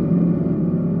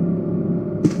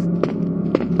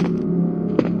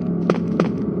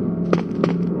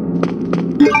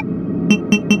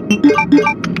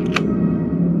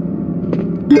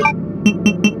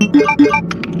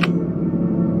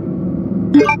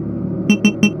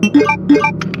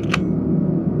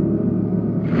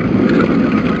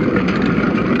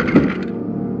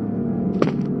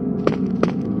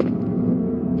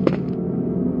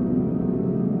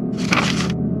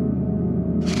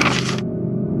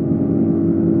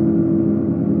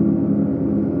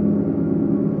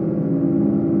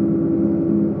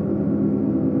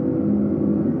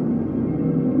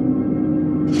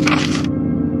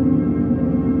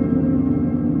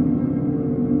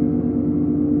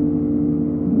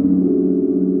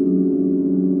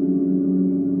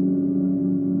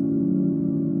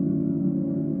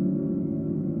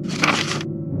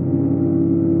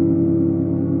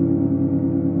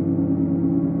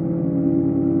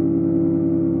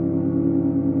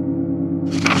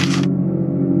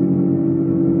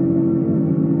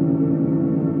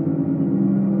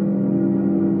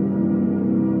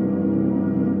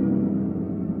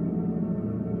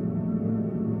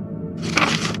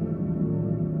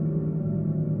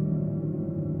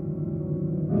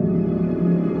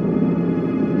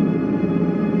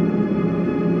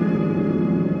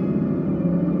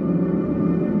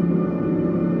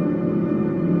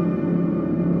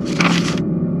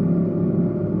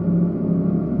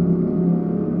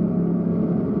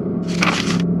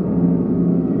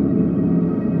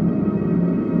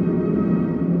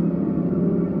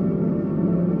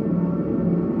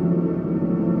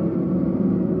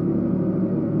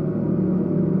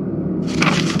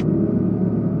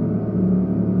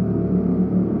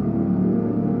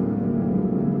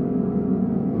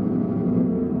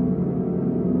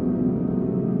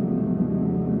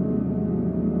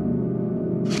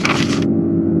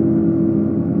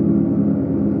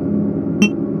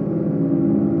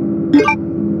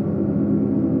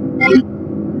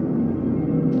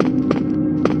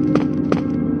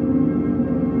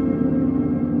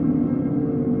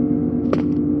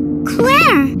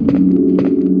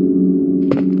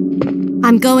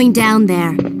 I'm going down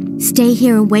there. Stay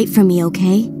here and wait for me,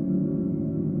 okay?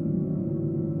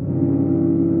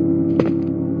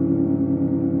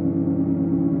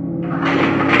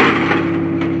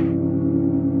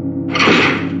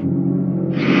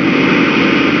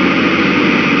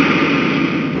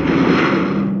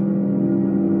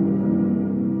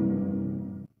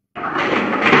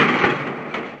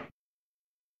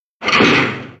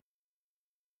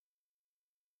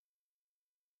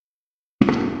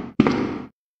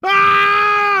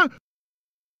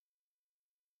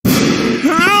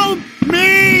 Help me!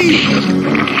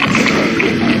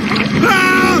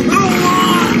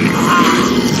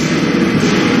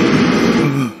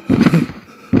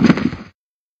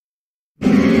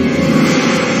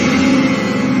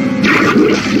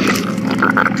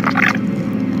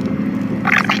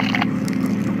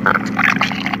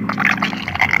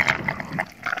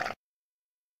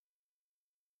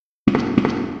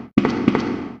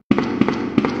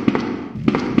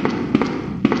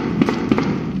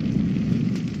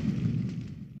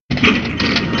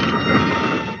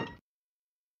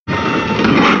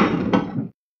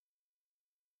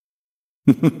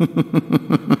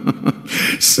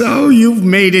 So you've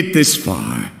made it this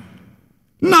far.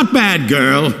 Not bad,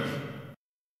 girl.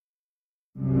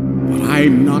 But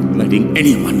I'm not letting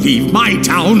anyone leave my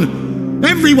town.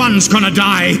 Everyone's gonna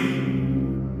die.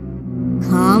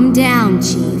 Calm down,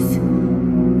 Chief.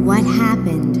 What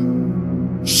happened?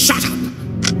 Shut up!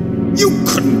 You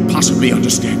couldn't possibly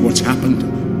understand what's happened.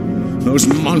 Those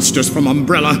monsters from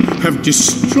Umbrella have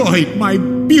destroyed my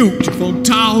beautiful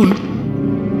town.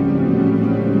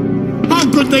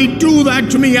 How could they do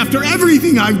that to me after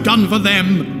everything I've done for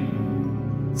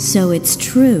them? So it's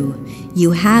true.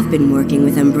 You have been working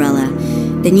with Umbrella.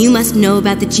 Then you must know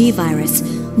about the G-Virus.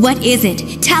 What is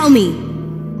it? Tell me!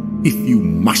 If you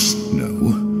must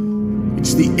know,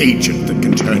 it's the agent that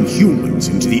can turn humans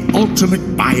into the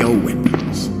ultimate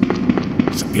bioweapons.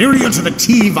 Superior to the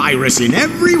T-Virus in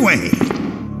every way.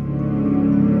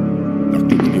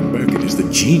 Dr. William Birkin is the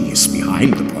genius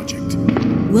behind the project.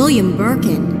 William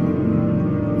Birkin?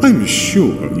 I'm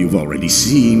sure you've already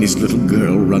seen his little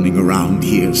girl running around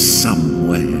here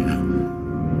somewhere.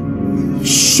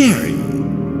 Sherry,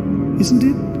 isn't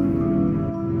it?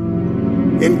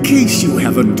 In case you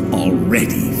haven't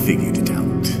already figured it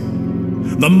out,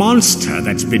 the monster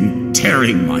that's been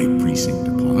tearing my precinct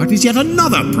apart is yet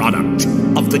another product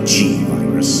of the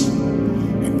G-Virus.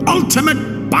 An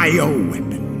ultimate bioweapon.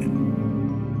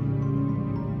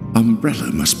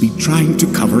 Umbrella must be trying to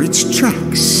cover its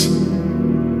tracks.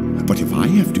 But if I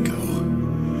have to go,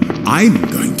 I'm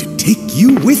going to take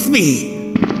you with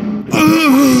me.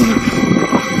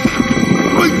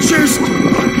 I just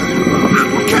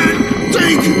can't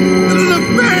take the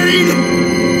pain.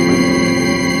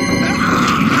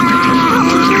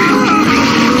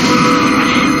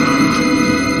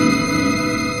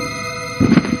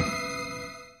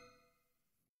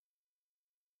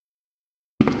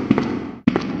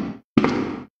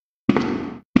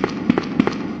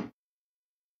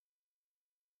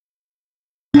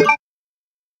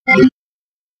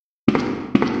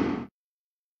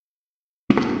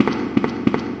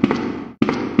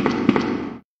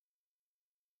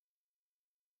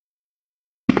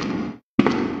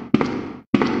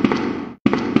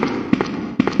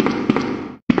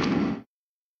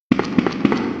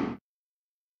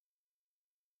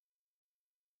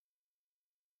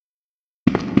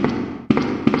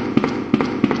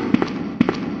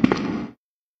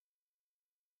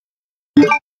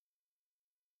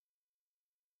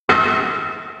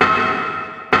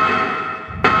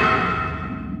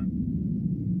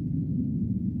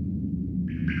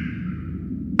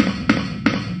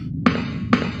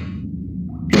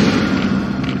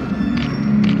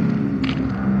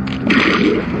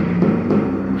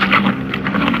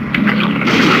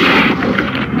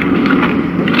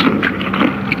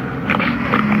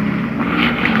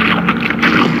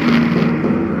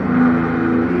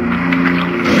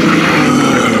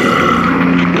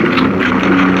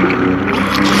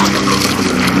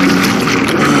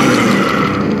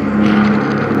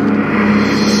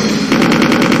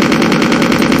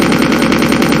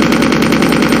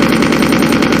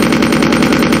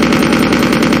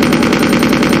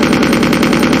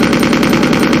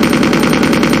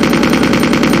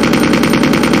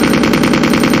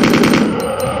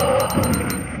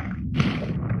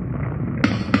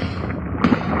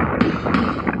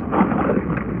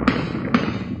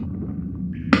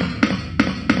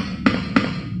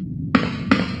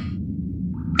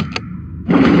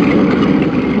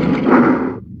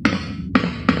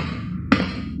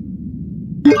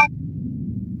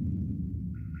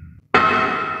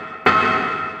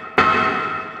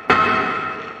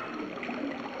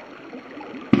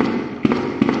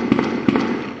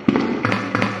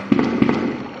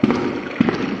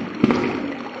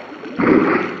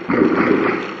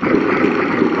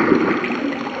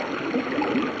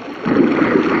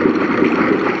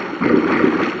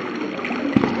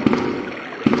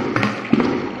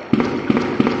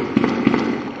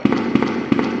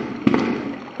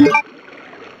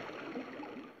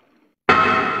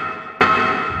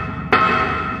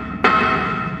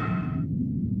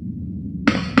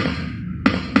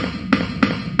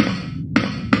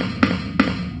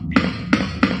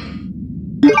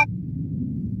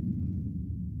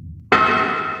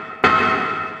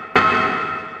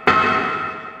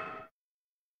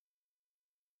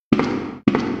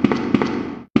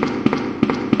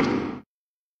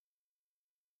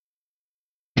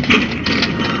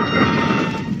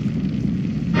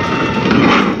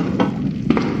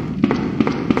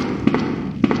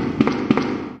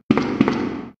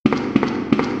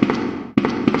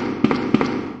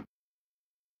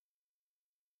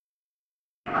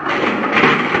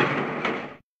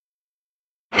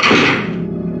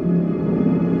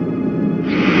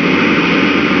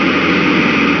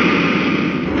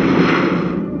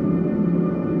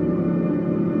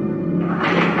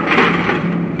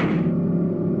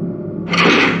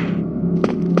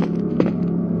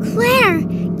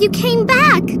 You came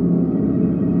back!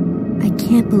 I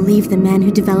can't believe the man who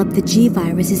developed the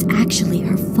G-Virus is actually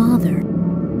her father.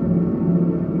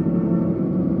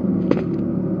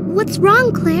 What's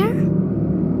wrong, Claire?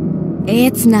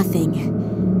 It's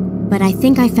nothing. But I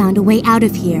think I found a way out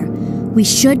of here. We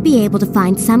should be able to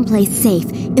find someplace safe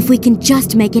if we can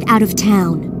just make it out of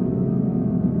town.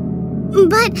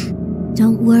 But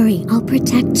Don't worry, I'll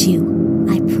protect you.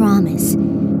 I promise.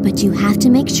 But you have to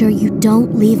make sure you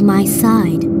don't leave my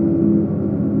side.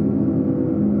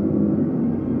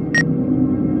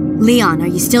 Leon, are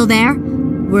you still there?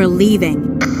 We're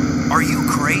leaving. Are you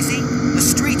crazy? The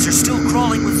streets are still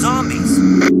crawling with zombies.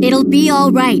 It'll be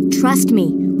all right, trust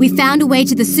me. We found a way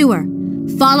to the sewer.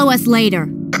 Follow us later.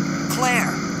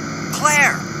 Claire!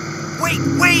 Claire! Wait!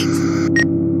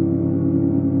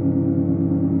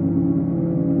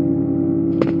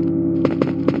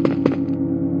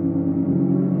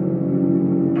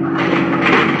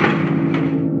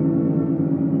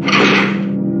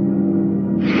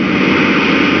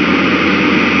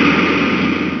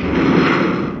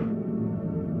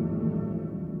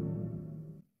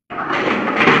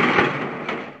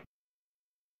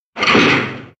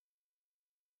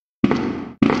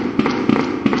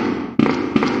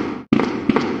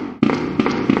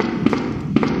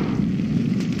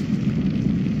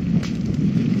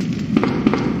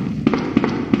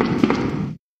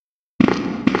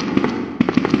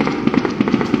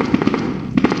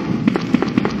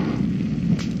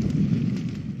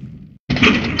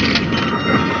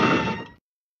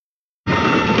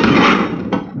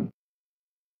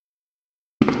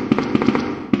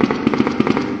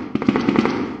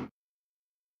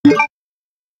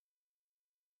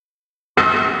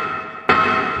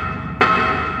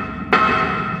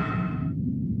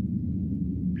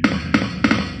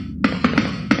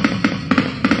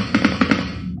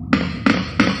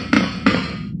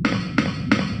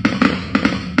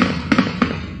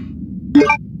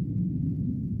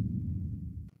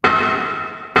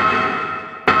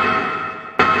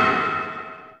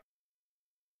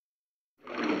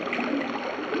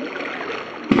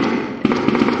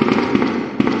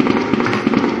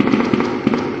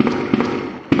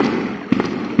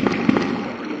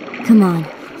 Come on,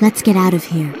 let's get out of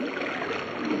here.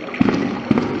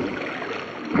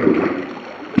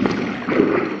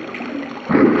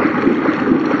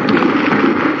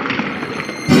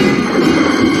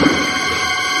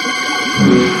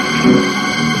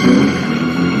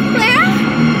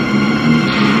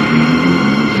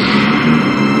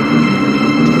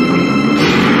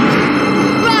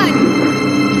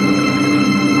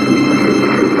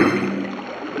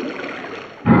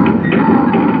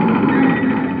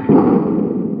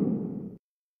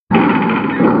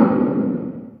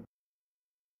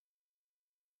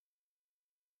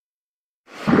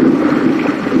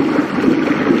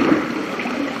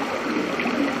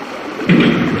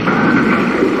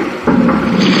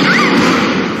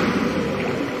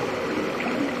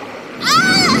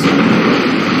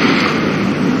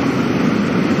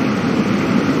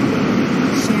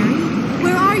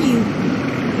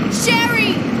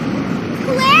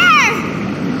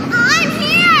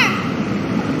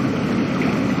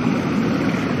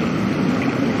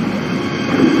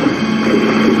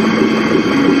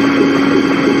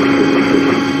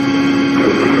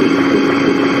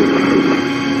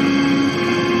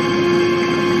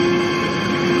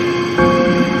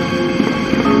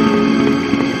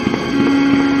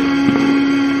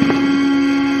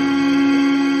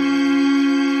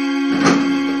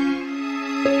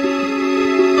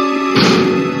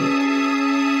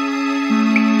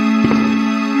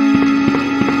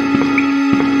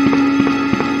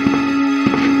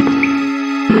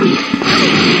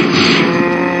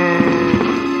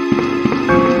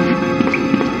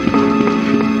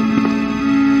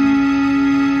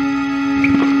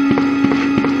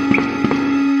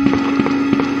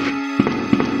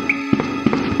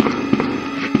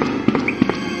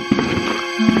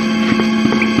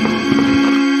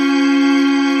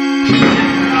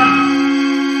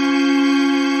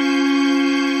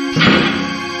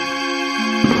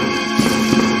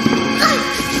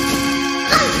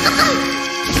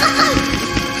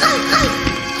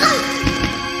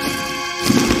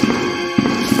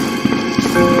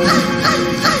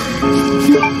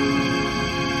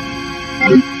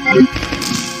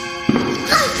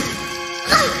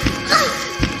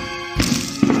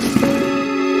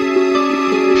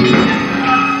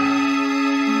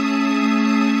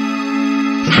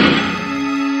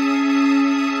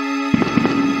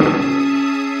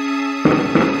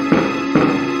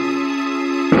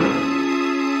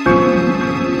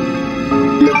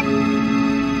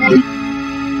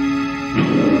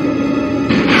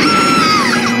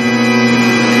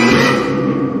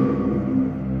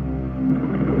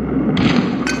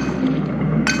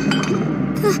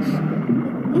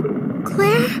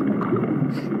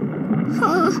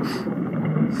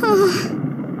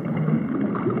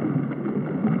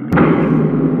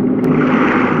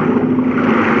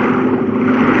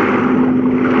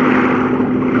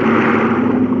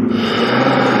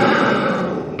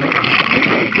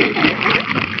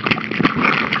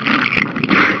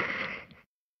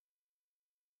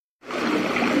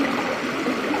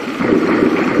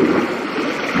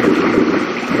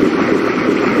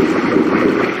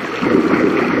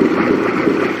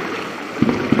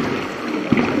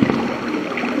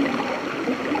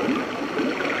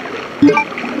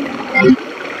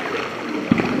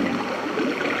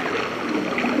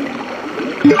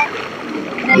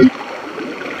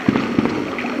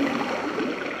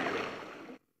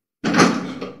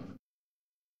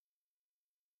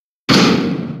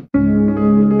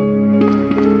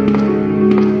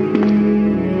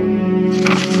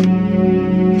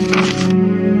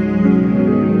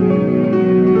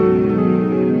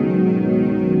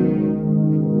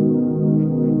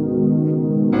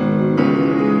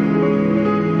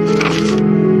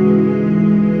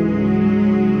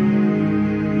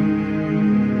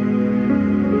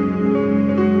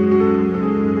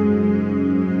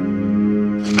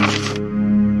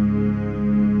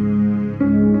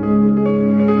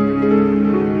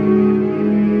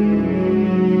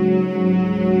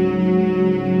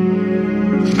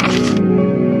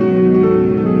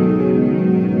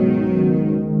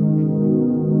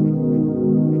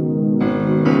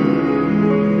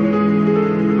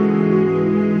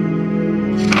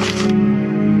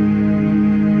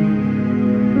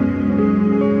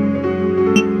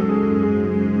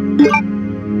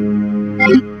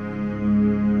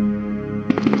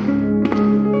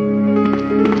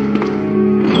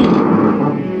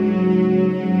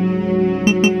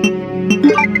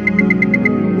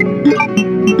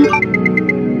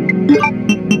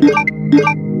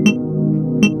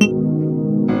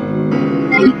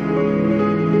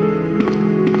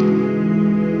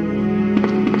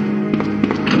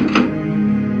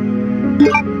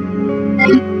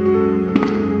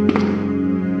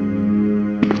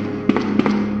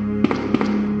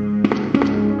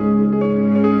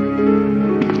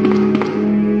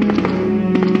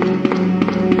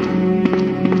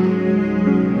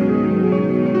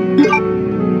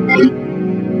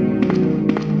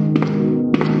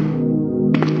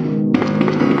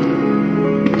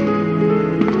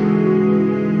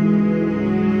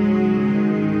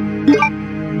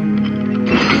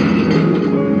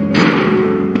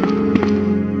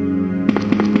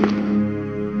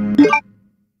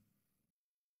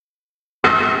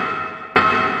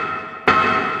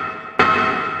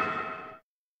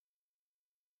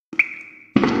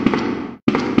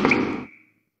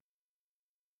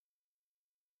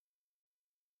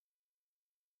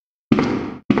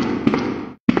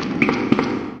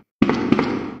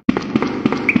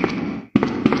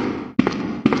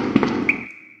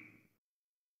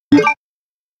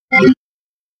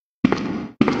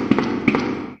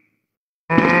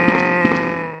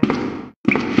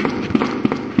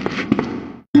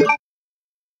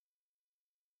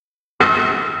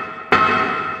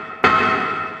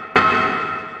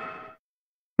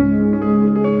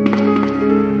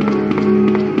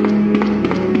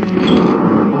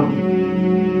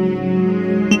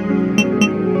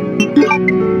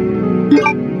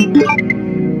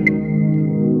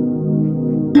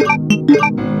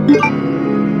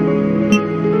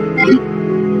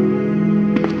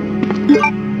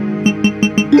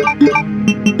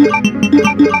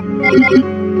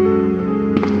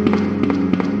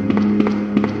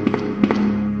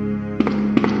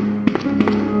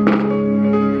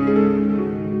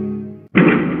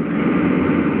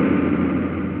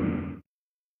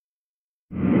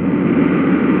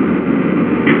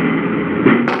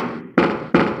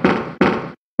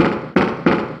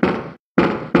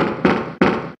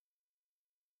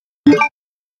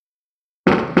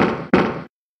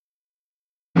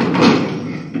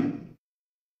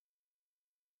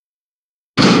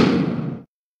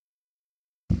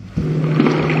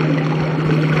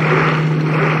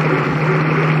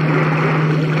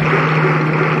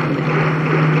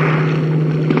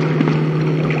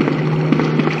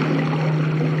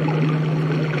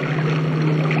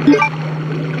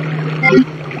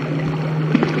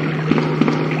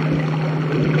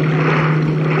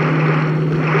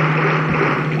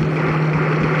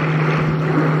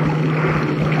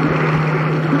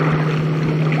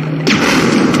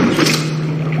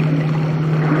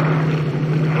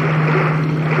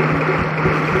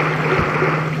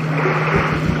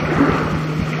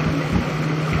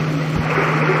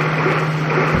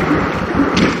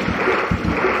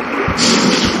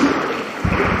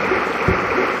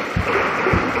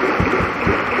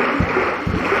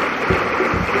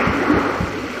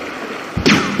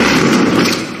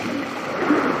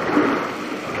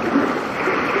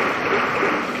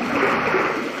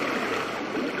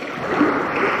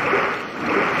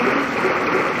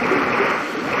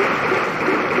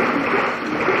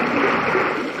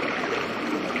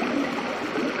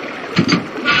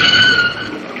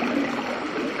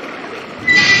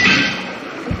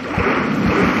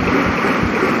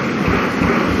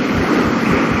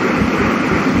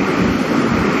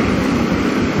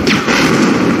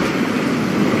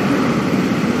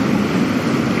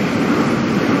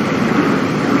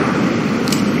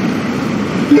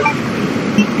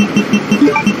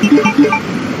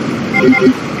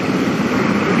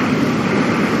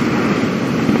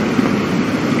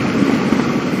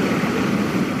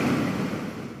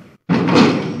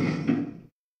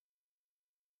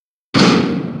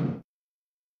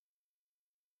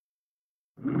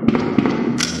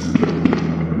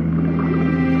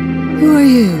 Who are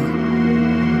you?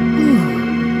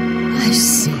 Oh, I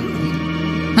see.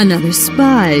 Another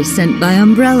spy sent by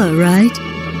Umbrella, right?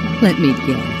 Let me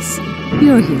guess.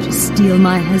 You're here to steal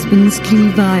my husband's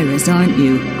G-Virus, aren't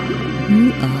you?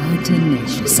 You are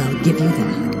tenacious, I'll give you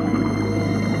that.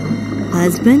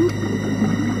 Husband?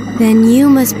 Then you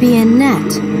must be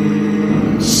Annette.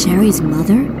 Sherry's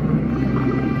mother?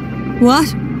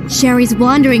 What? Sherry's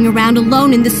wandering around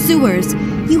alone in the sewers.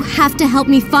 You have to help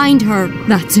me find her.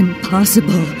 That's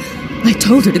impossible. I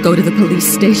told her to go to the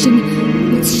police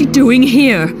station. What's she doing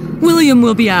here? William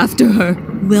will be after her.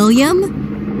 William?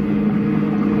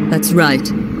 That's right.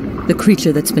 The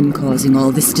creature that's been causing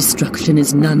all this destruction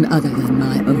is none other than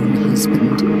my own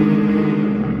husband.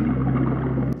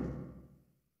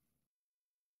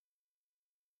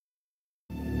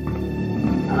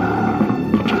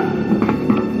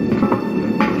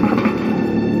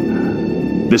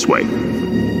 This way.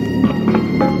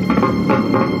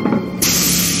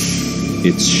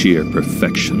 It's sheer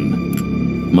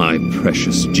perfection. My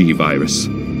precious G-Virus.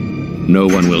 No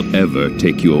one will ever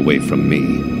take you away from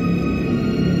me.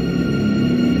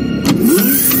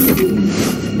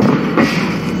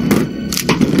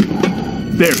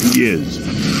 There he is.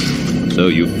 So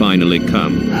you finally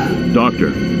come.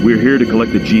 Doctor, we're here to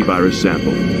collect the G-Virus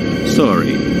sample.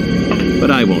 Sorry,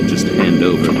 but I won't just hand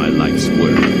over my life's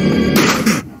work.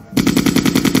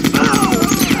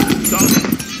 Stop!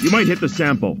 You might hit the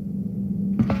sample.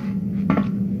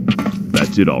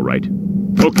 That's it, all right.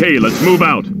 Okay, let's move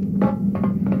out.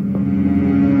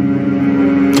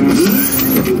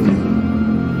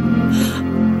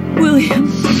 William.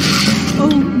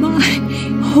 Oh, my.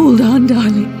 Hold on,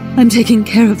 darling. I'm taking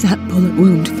care of that bullet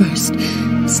wound first.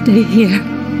 Stay here.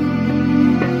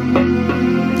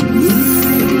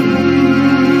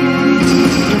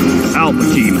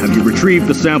 Alpha team, have you retrieved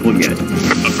the sample yet?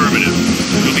 Affirmative.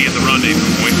 We'll be at the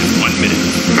rendezvous point in 1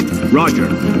 minute. Roger.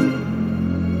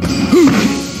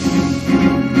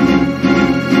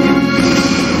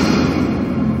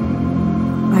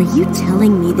 Are you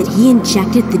telling me that he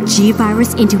injected the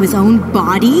G-Virus into his own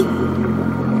body?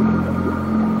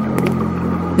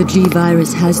 The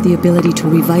G-Virus has the ability to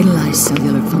revitalize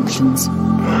cellular functions.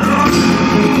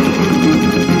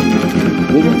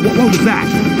 What was that?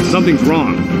 Something's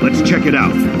wrong. Let's check it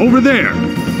out. Over there!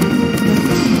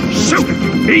 Shoot!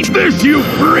 Eat this, you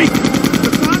freak!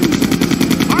 The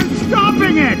guns aren't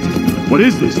stopping it! What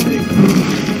is this thing?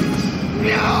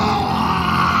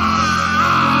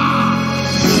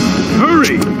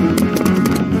 Hurry!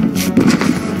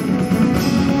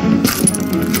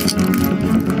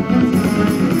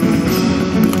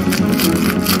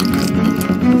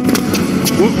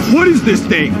 What is this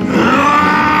thing? Fire!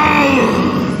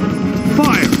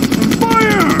 Fire!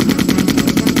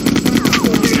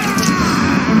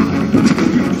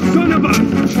 Son of a...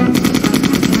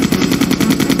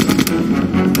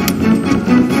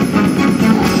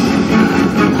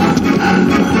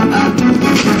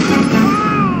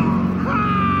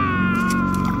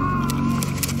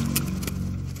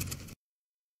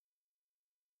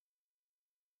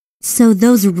 So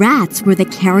those rats were the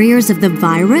carriers of the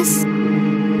virus?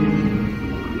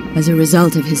 As a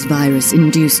result of his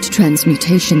virus-induced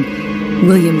transmutation,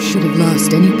 William should have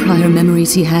lost any prior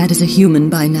memories he had as a human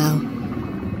by now.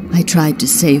 I tried to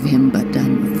save him, but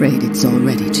I'm afraid it's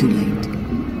already too late.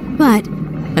 But...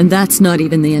 And that's not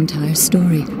even the entire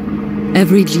story.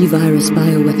 Every G-Virus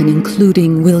bioweapon,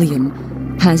 including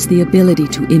William, has the ability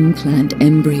to implant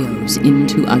embryos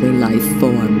into other life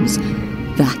forms.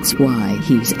 That's why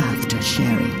he's after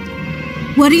Sherry.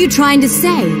 What are you trying to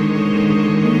say?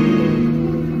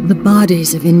 The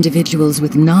bodies of individuals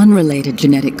with non-related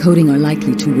genetic coding are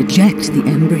likely to reject the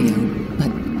embryo,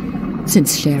 but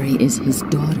since Sherry is his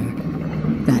daughter,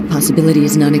 that possibility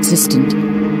is non-existent.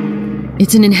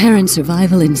 It's an inherent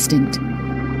survival instinct.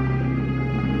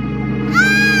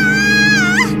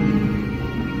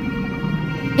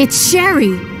 It's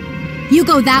Sherry! You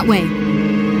go that way.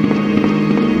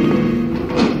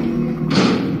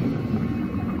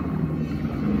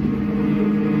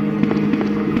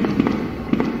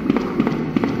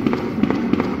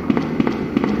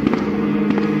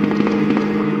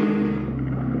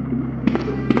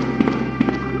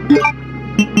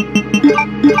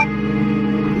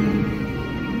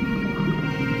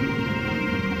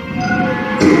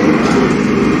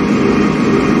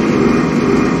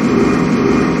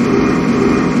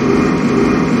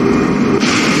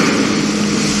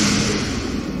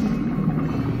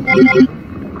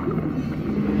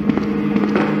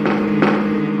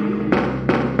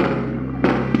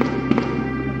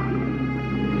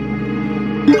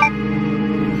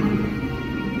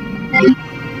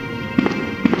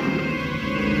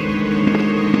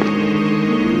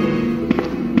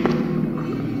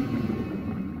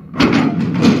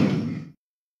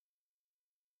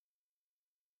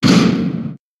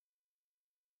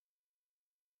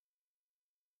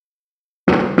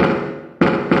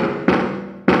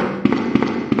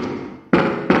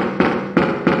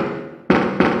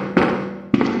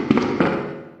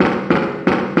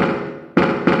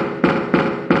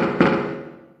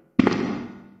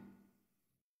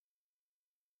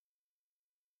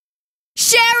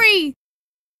 Sherry!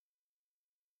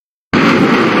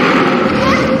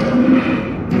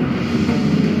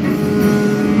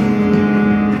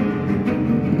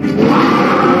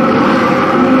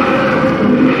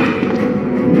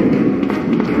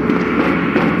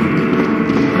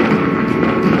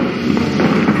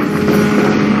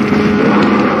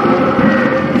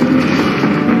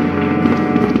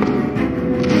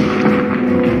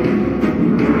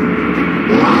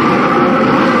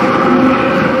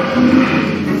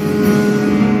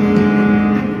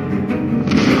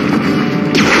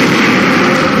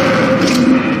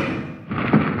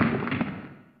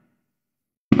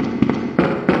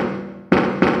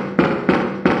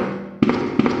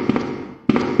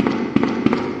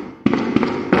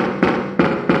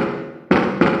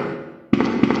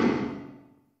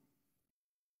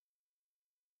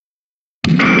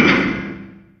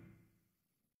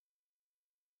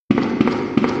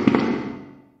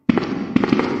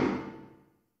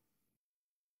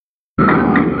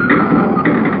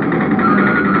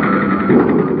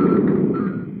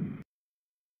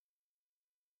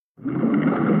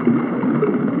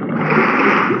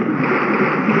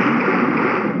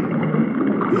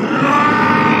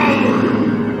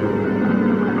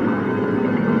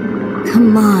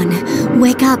 Come on,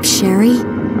 wake up, Sherry.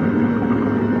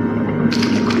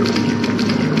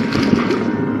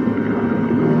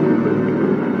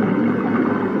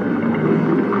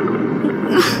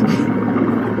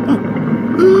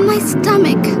 My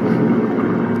stomach.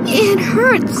 It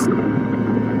hurts.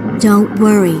 Don't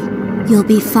worry. You'll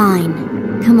be fine.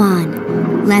 Come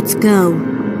on, let's go.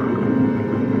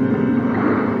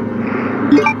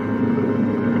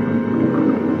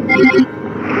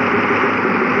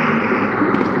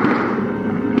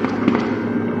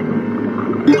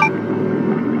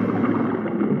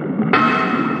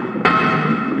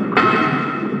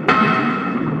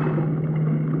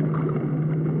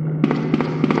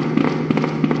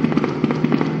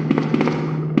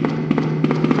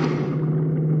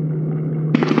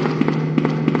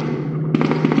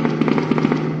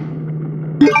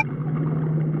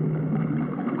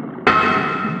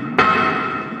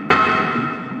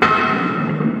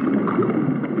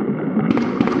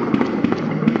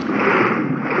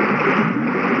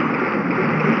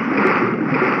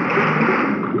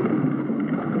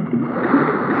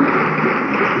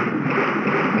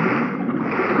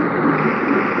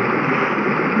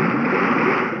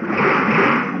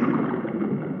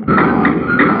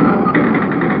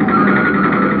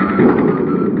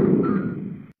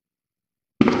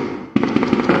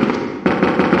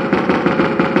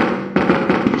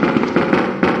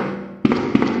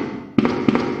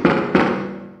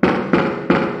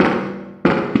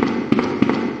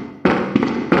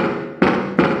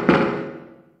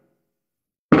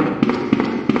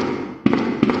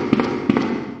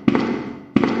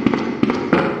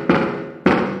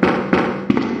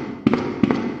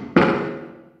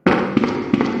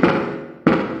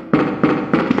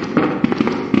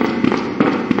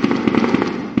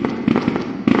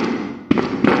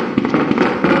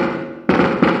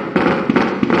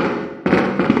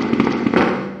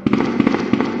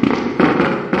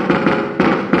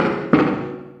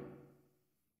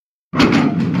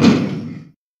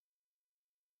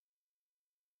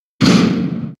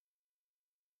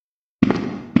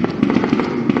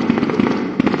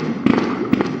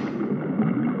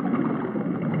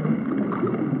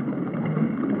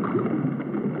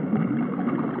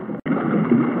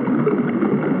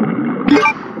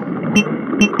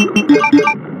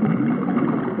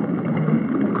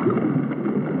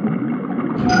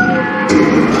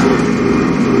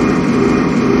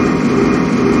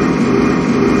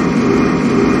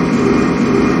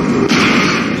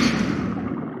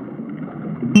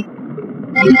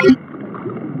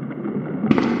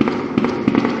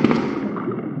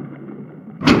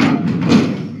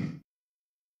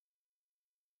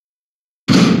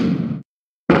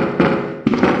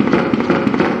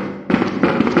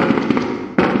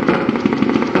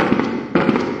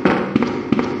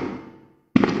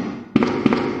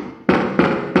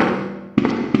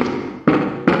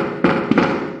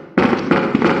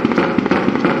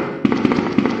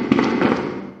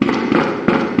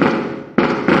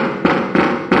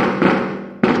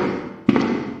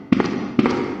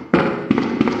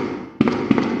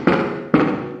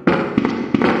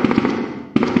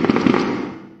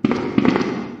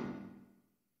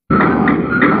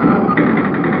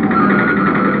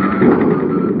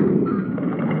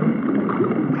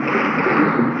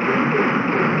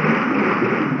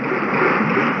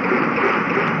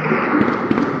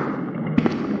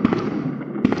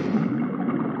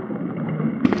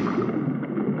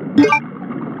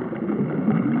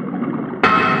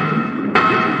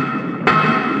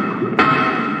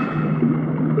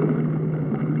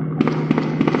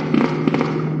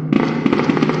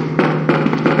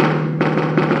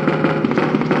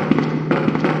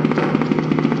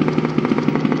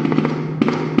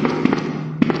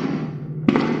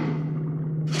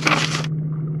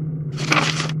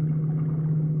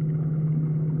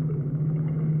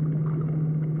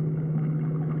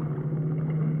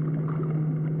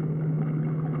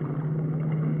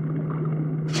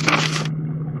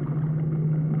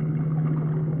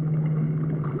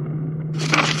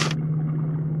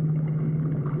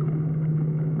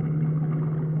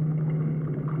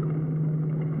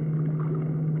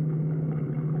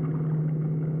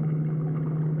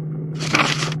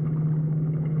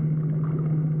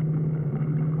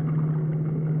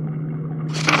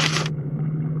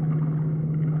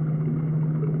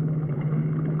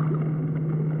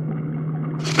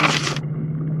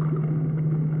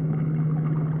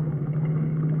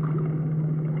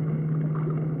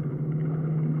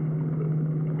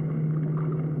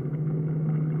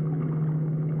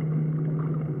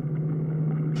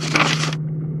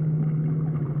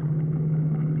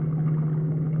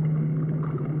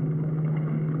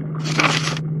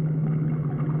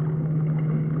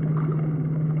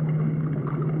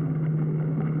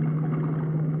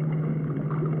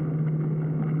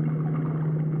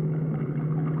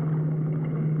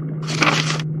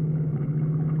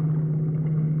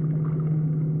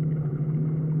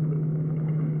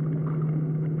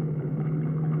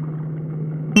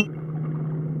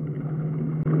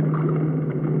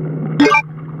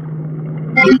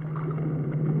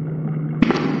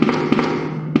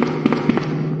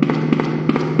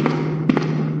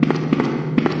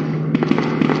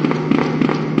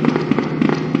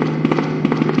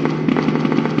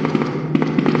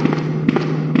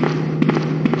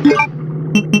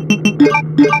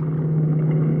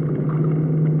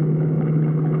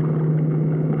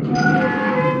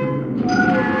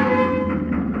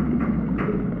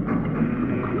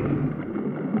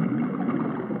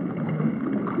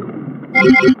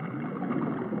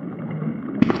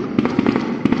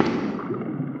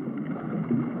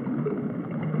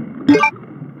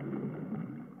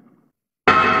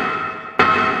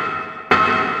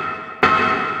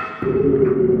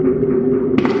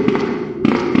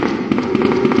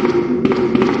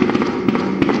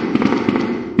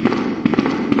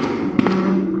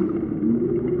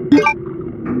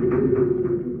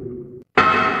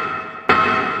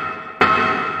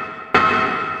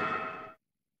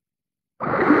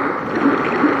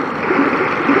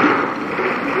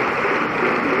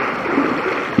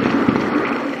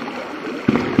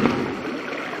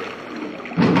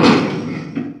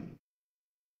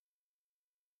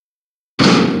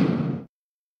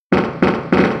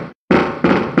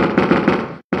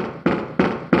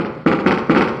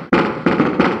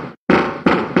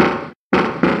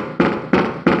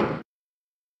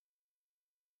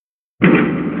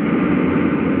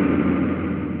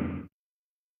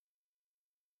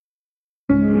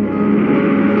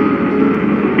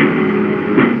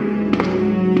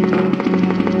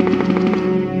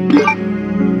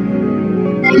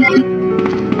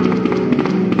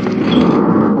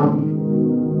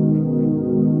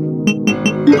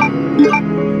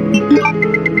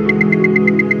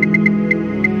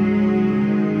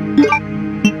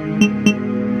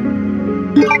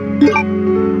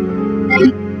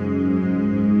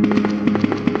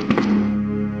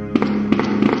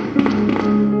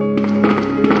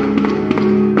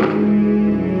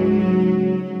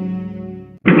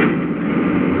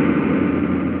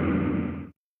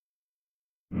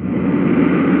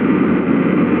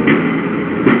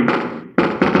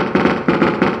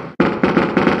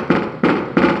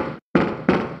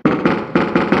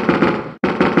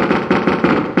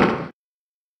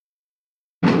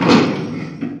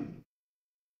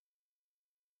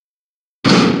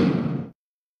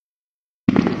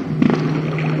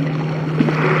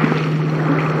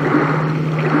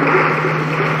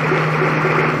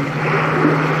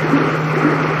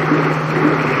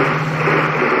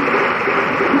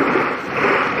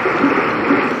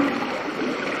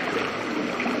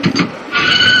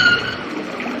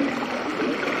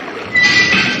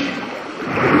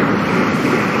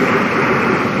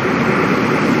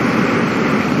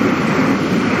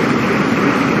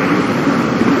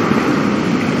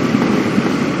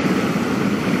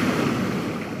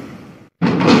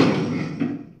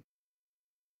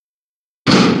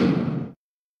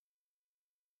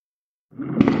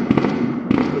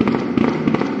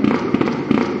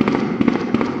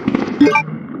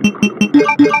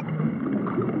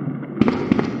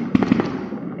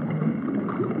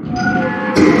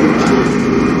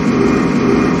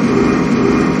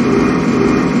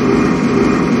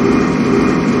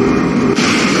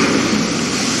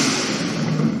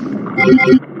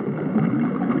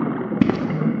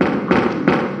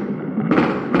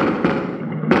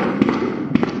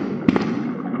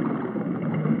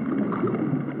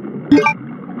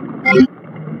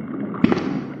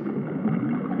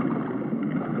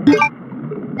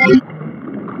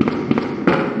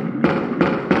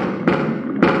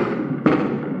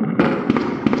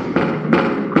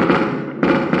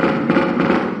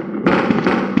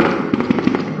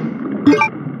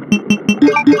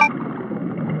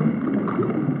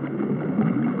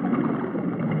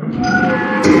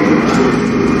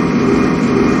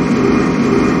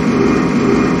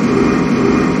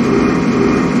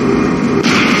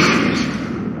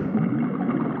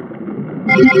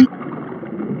 Hmm.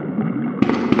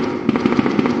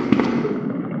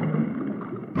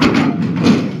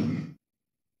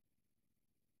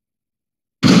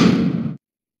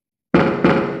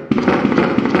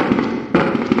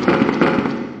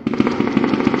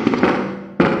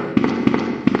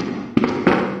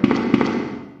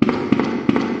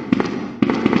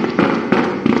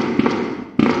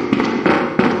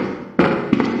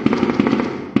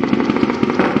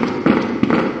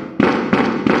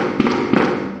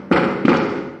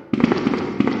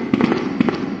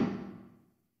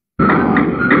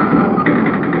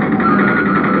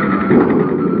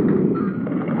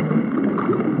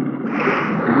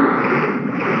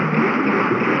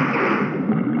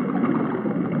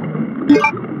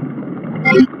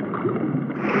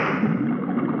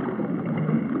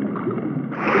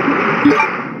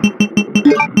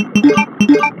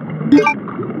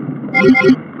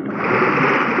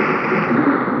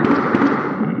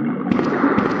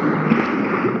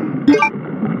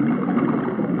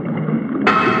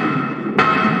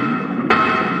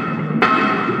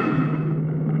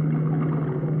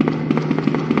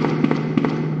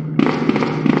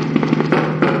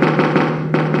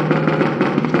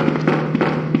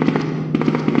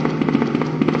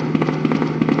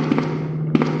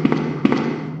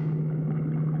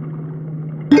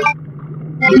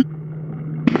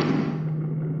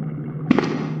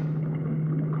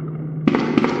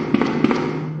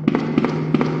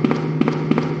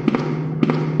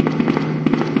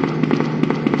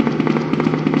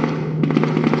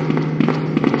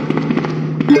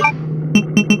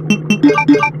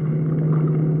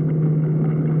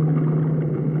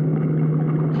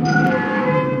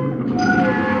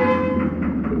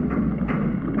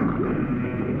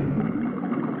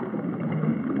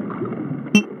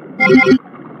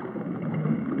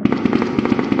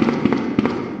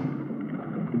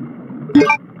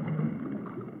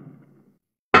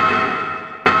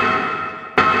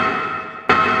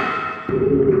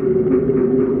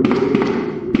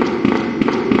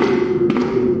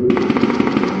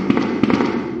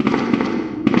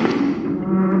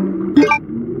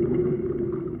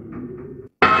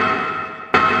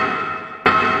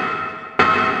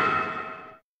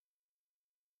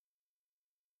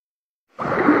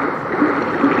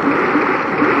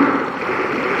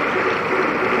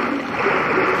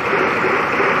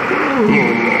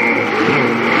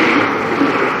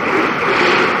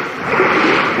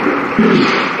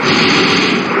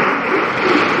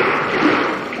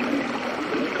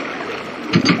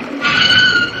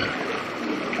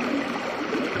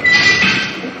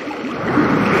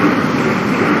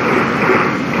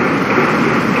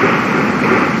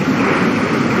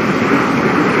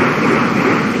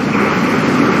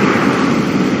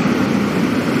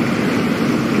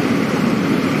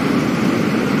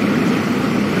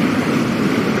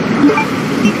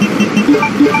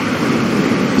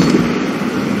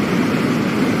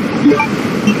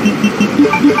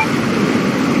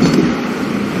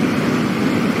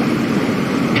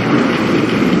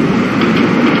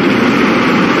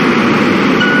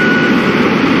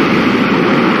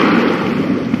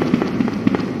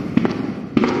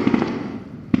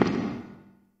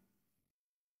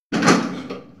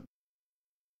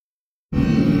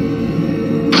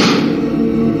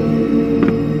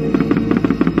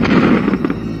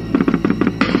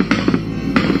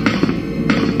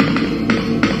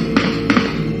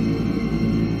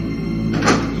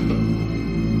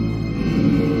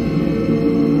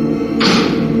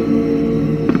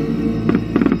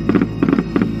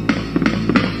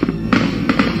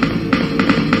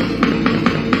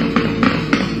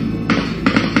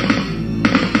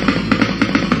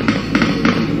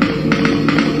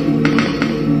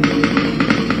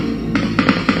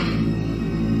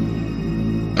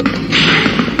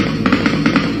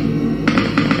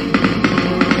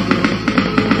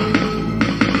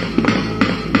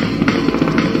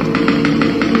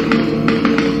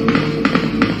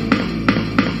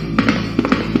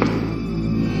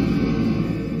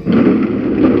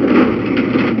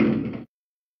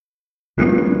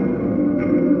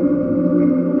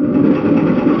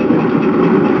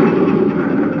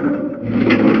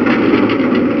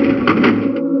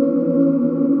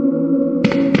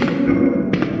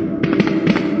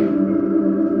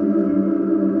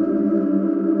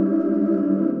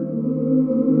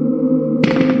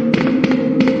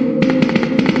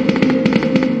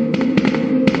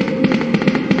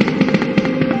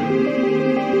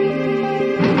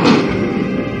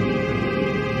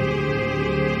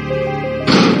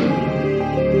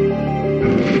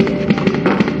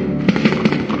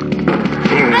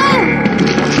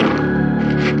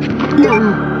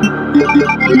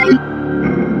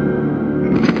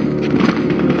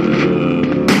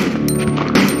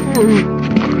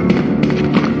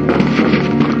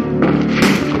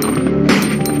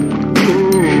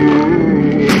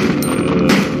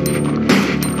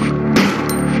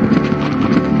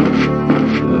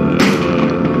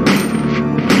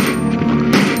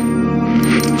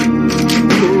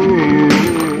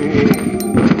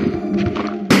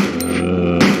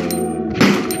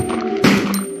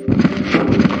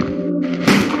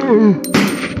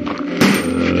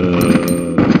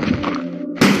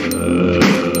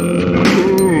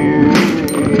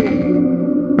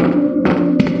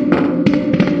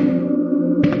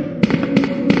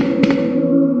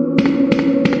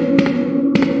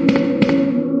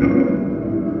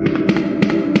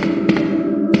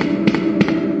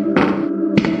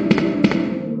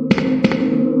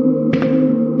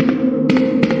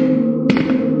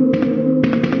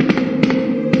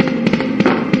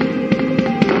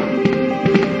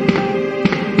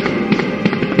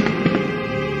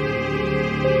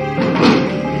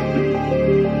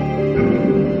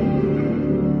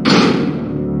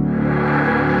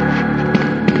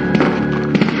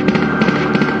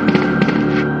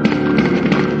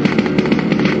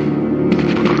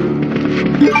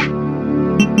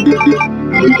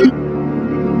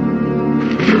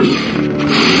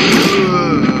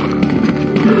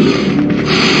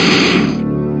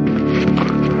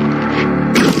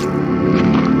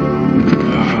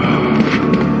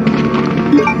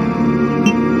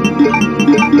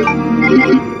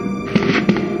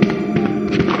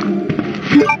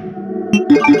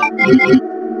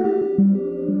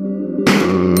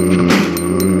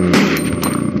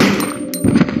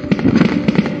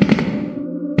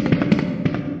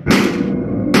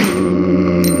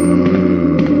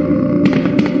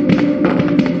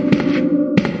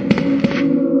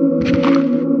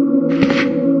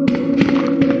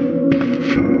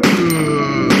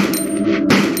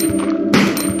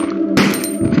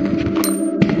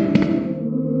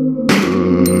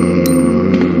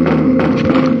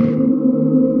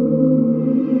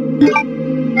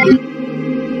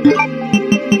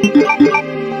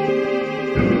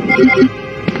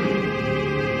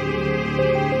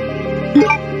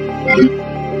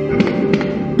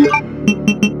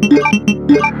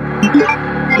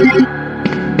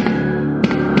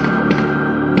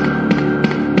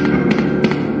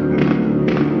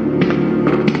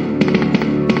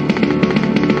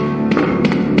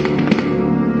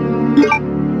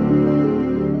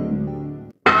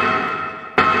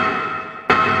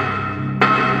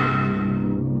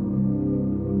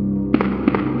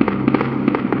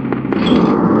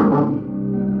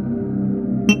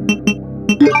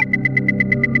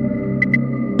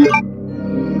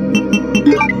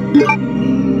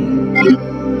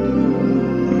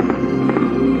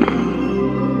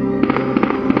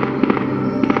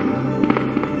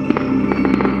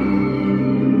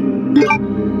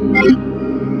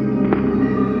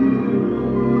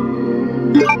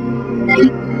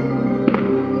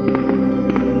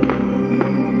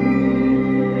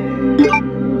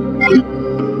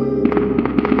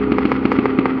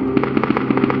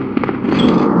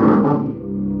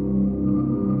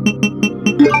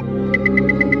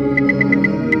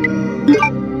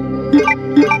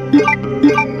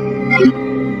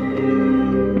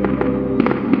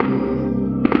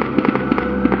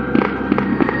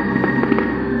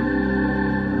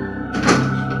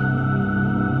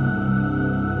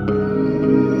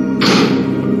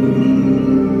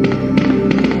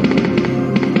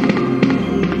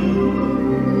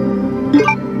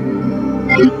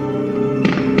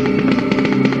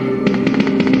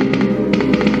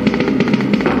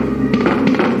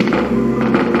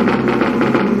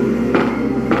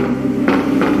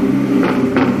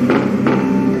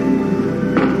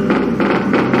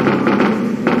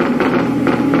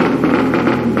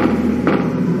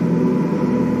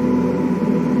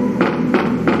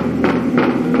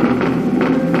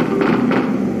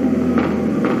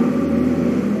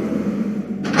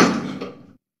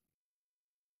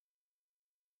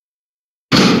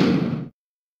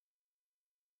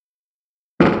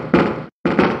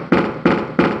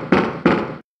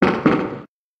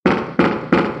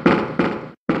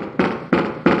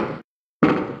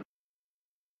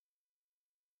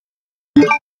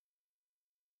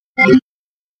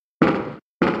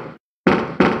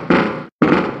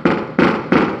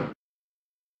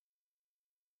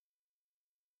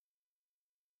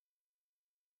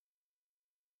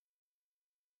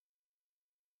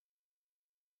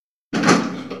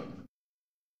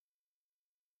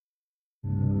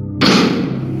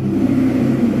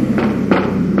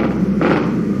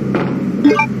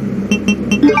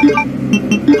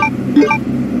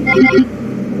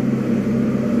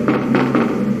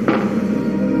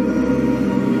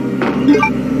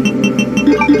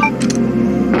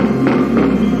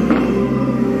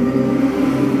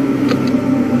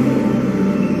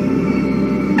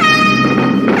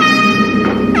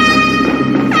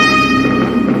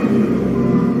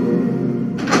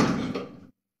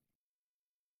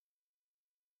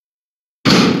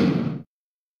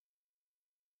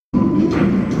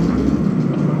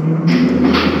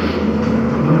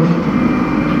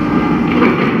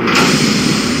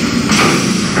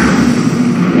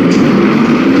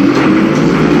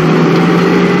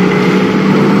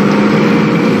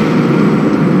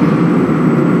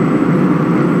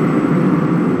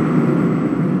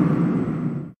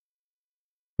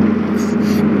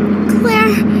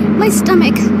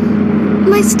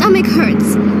 My stomach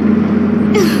hurts.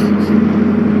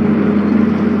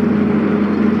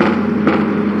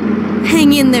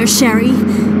 Hang in there, Sherry.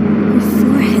 Your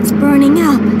forehead's burning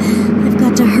up. I've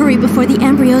got to hurry before the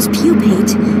embryos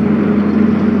pupate.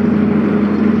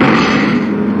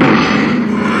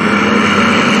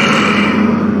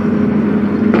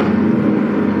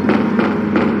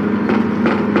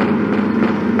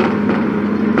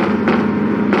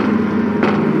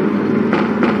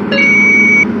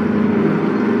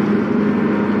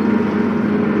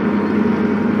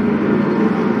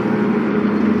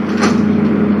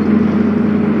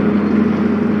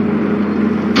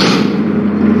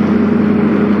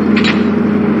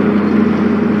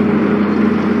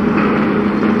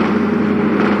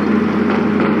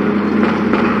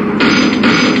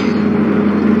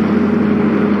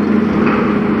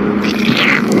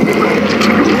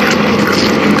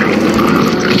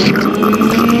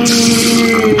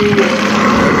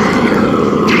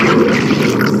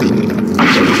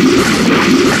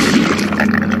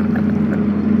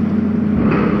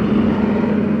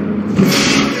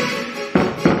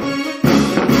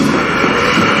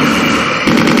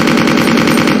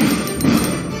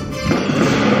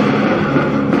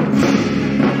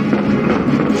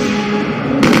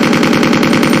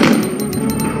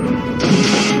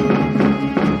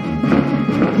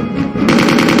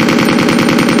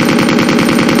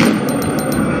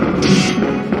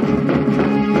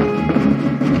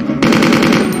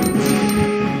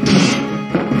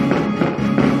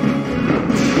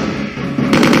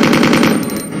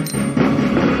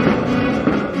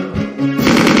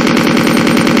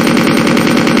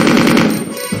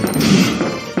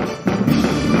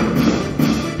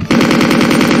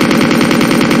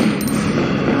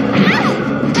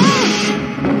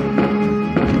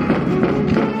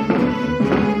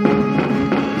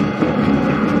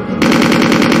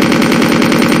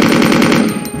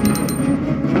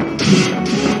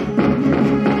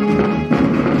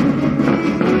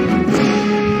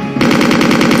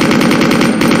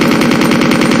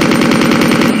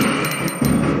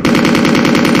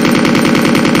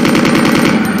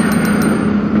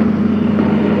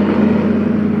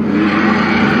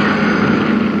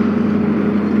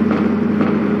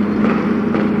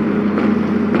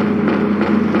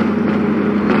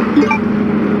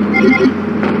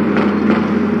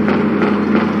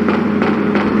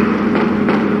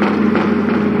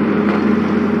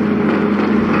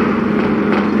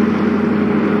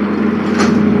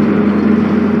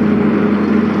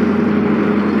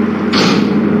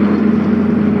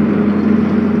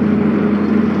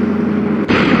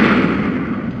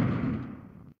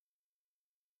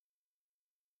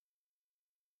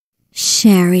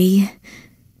 Sherry.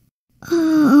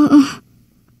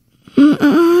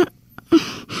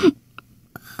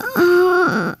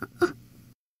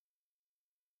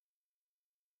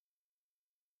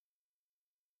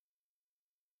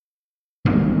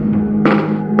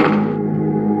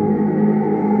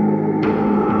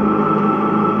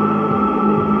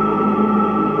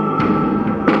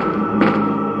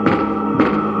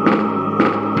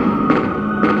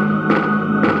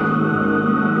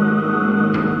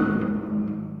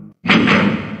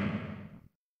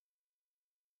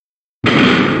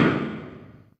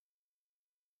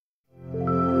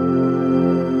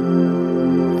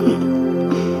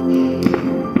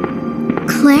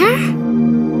 Claire?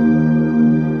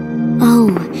 Oh,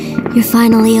 you're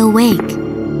finally awake.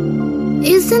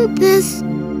 Isn't this...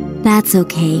 That's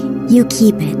okay. You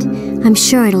keep it. I'm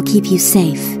sure it'll keep you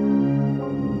safe.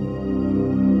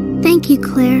 Thank you,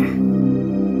 Claire.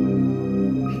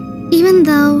 Even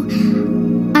though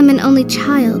I'm an only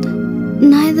child,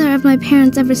 neither of my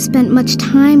parents ever spent much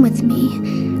time with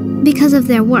me because of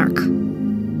their work.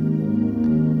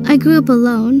 I grew up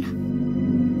alone,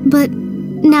 but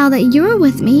now that you're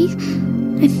with me,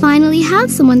 I finally have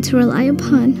someone to rely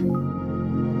upon.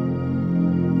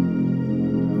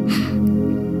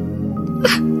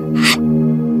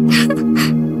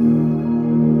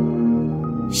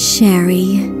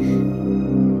 Sherry.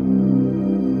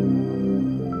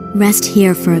 Rest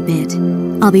here for a bit.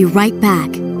 I'll be right back,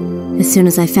 as soon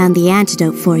as I found the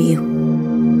antidote for you.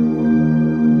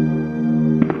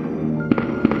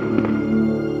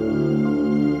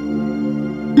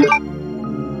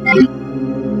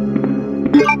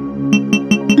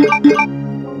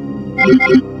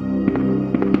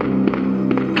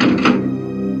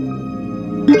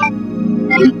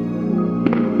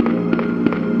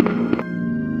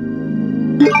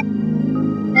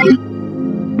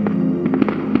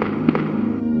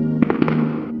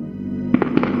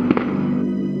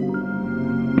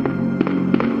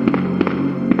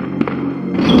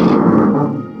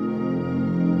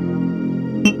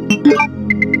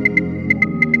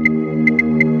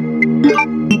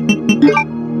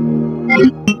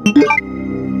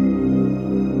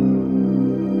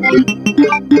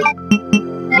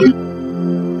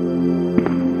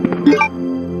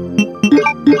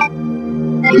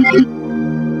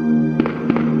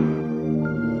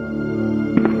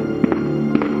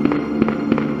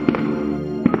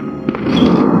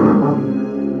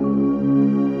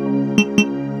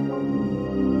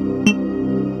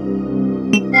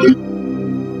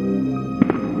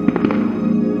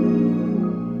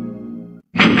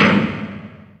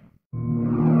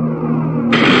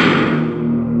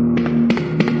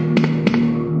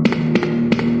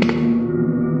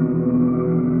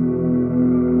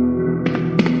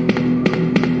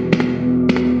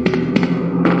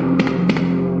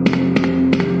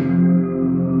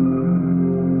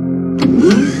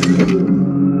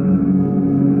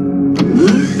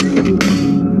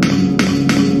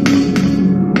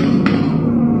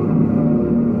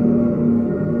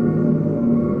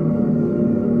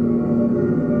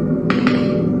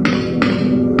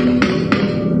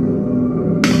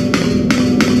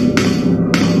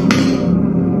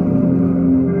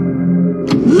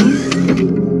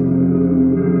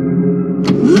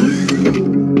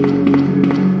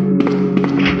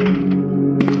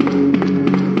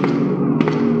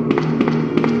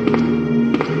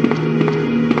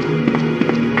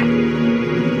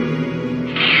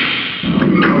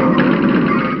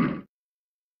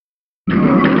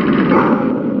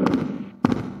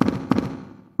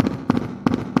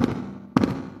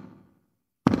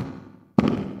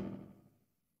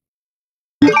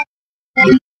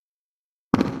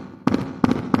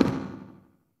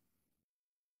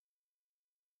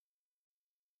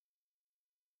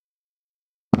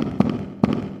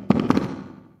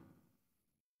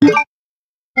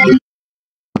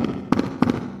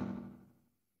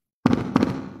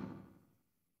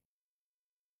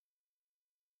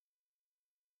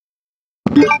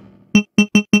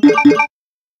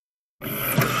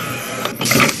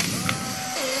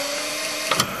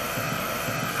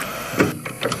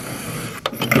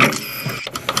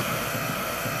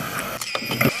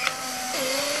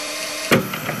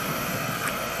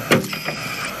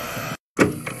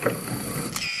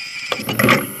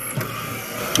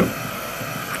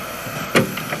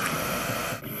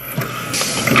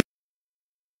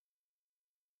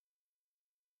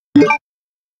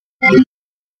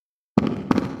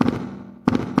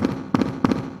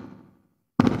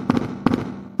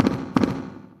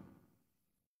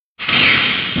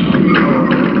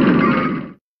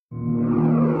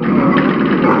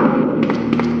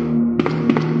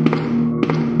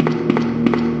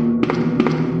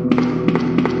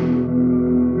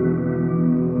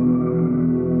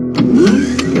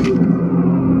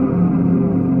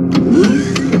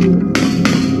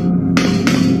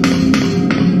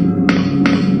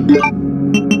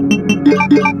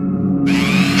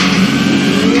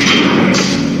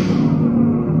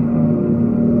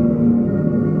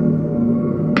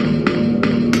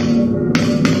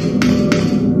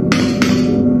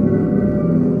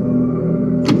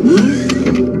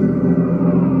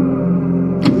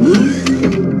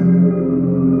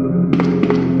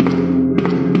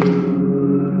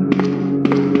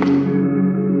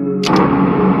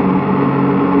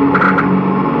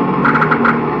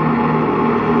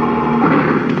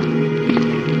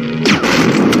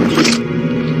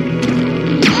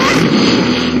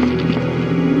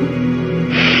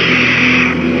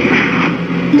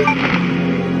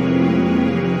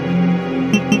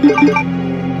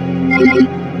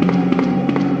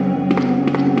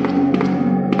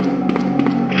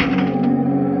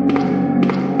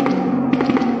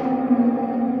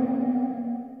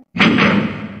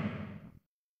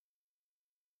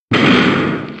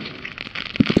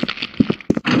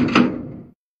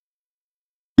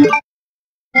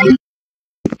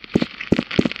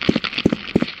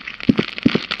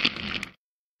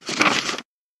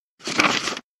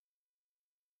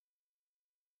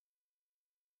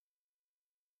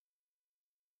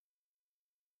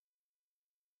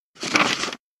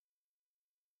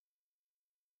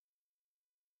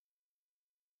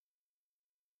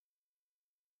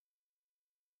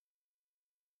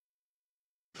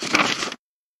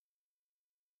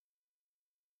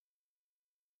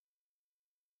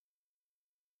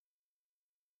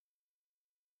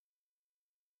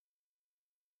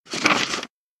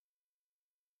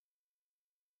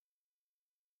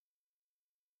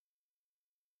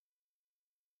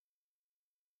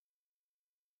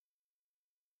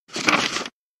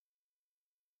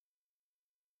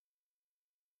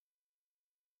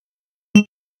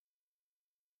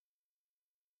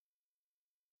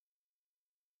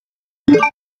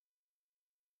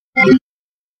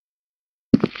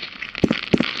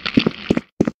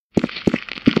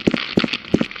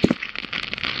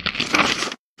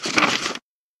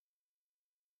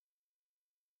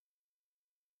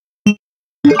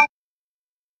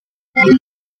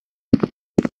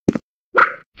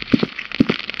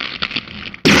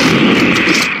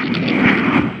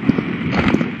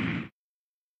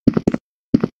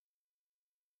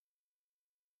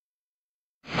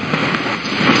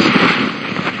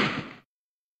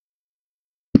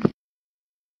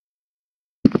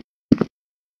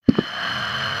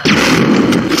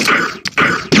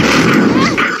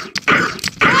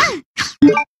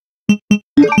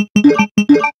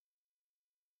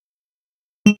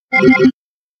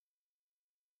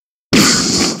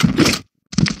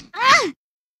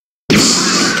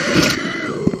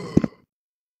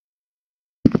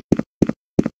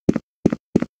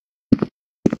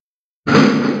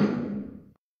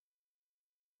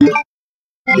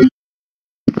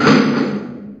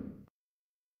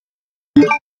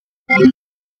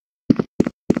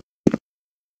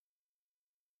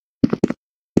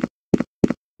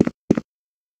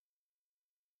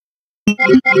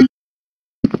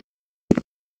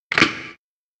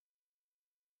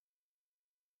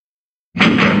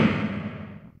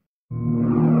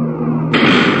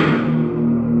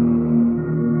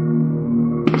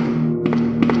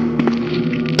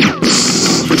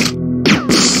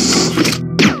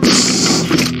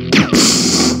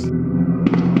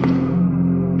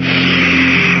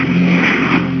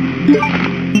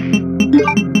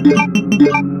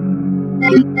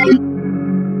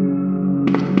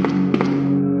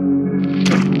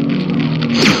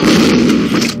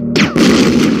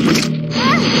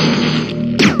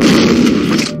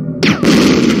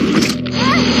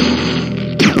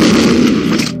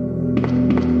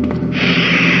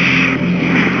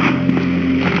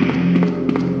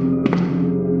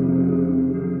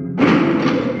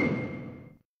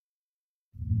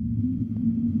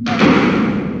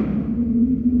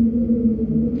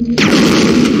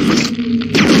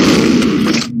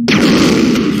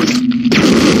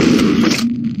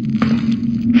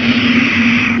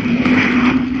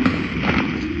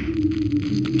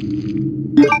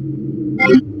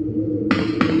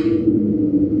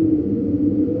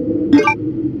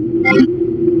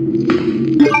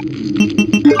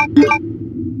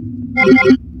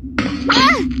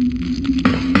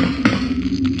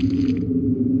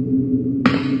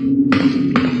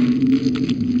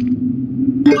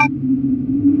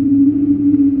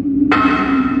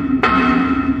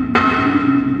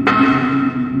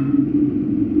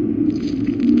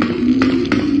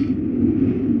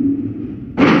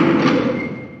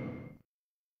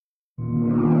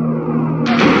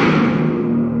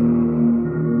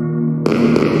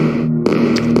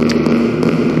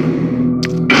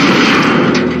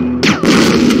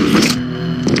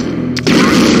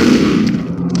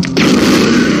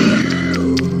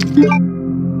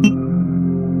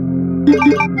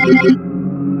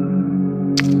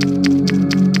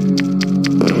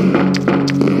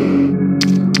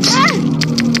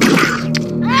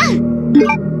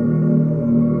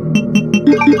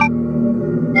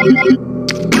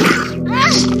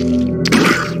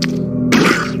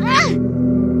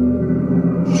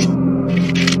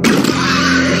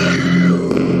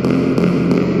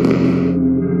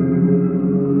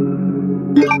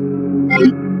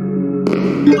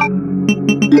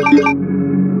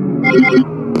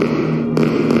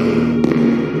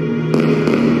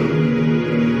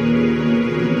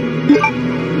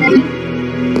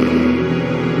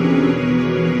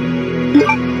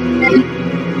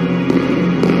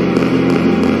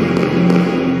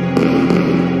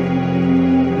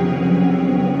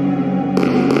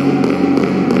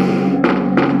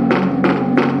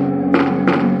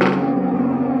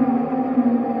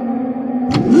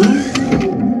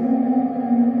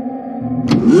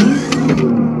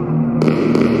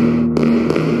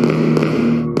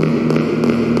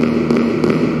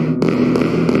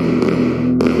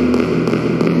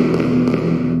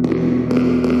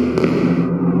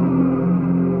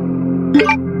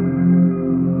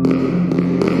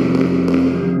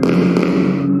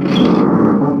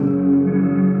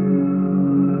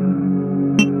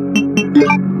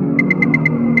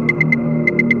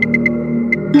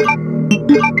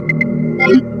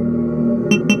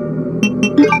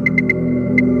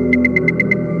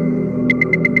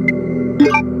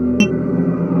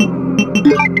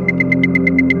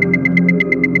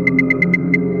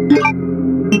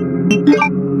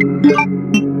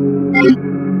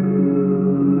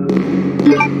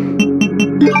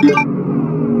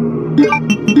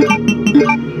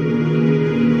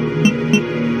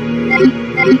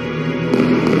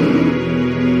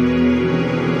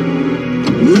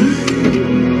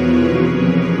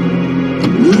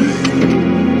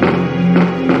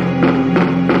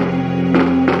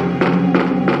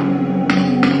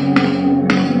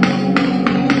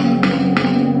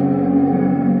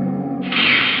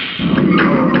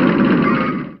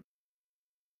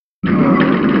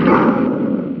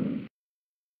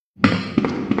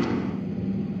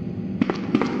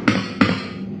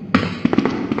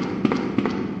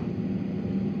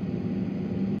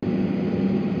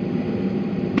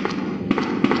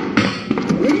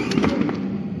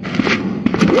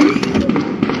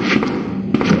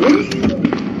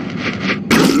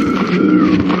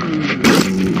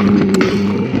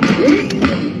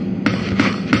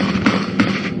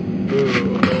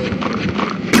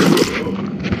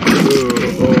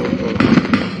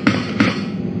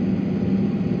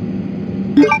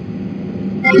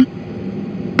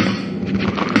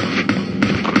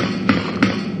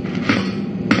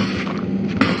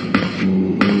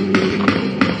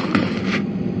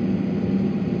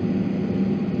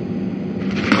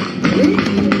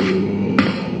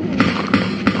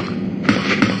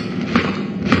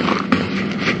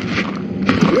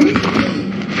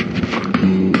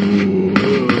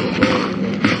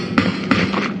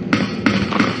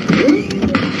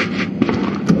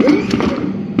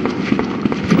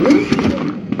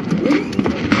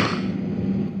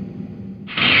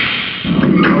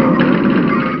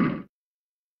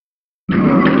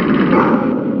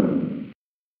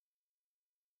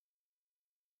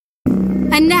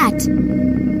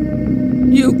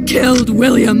 killed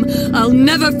William. I'll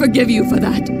never forgive you for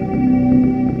that.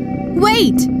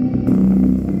 Wait!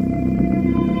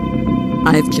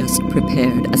 I've just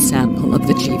prepared a sample of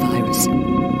the G-Virus.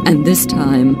 And this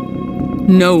time,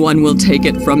 no one will take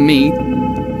it from me.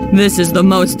 This is the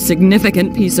most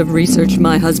significant piece of research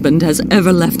my husband has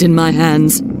ever left in my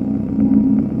hands.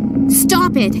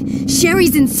 Stop it!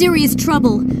 Sherry's in serious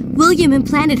trouble. William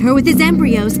implanted her with his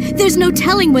embryos. There's no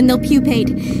telling when they'll pupate.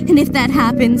 And if that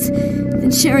happens,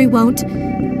 then Sherry won't...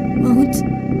 What?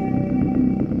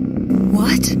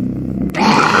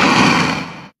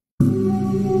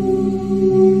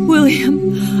 William...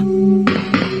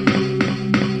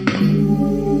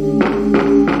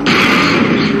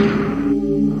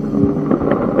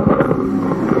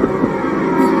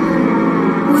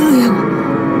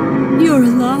 You're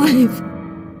alive.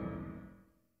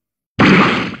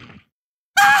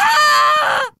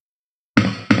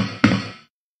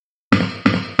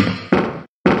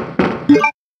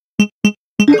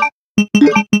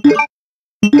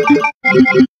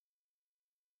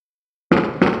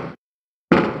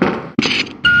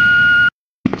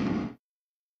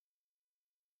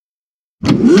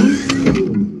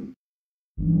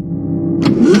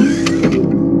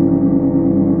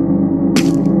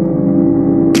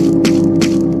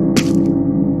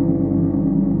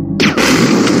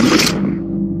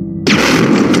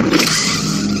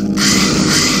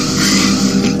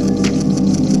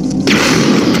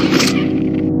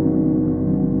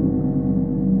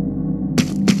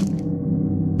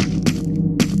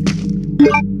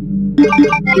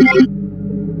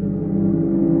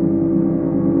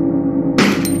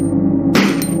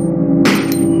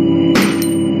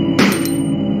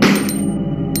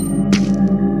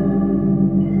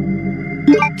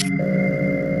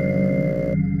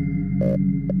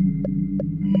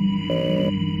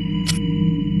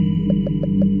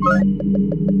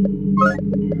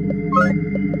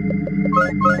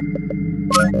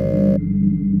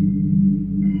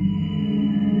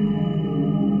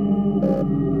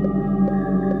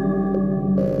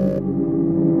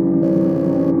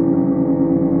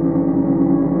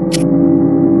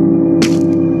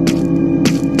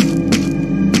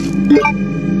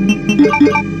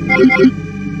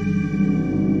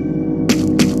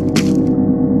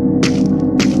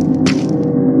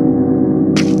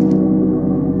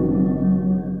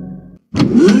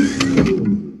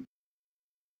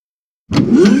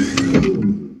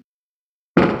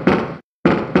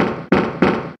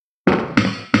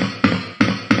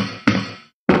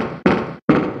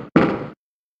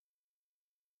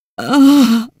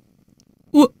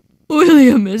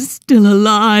 William is still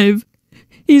alive.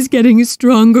 He's getting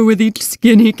stronger with each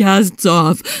skin he casts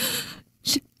off.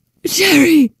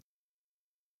 Sherry!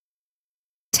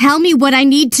 Tell me what I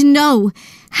need to know.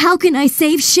 How can I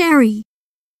save Sherry?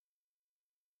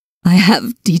 I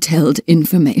have detailed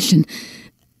information.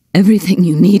 Everything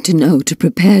you need to know to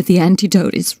prepare the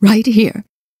antidote is right here.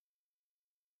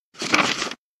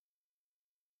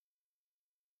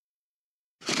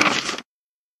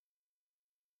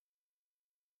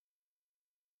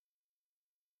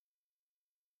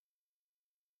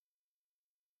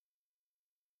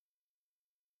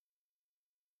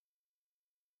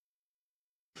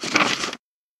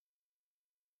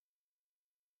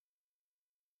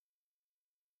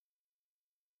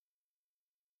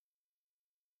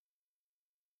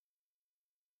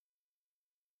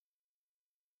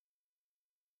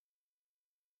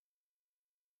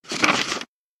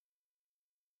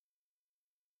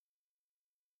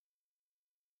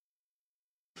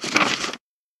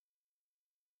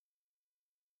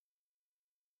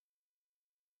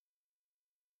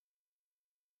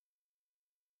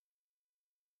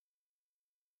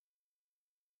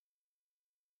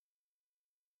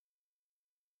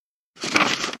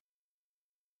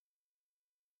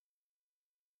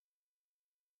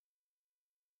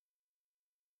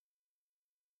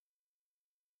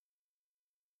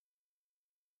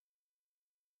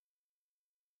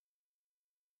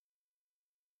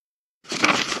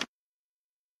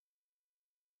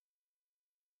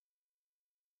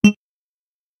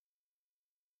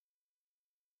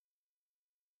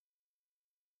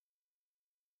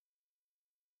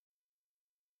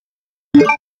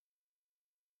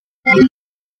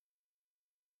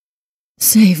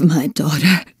 Save my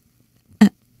daughter.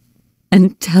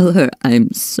 And tell her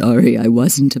I'm sorry I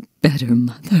wasn't a better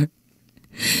mother.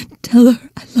 Tell her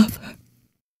I love her.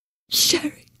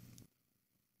 Sherry.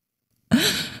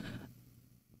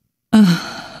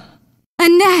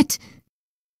 Annette!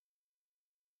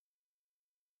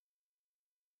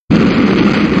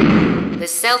 The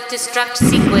self-destruct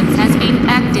sequence has been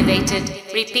activated.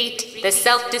 Repeat, the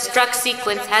self-destruct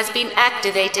sequence has been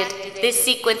activated. This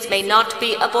sequence may not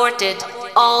be aborted.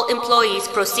 All employees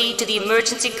proceed to the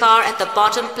emergency car at the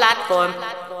bottom platform.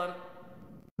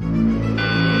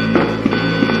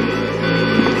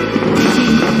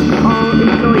 All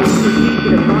employees proceed to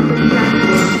the bottom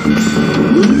platform.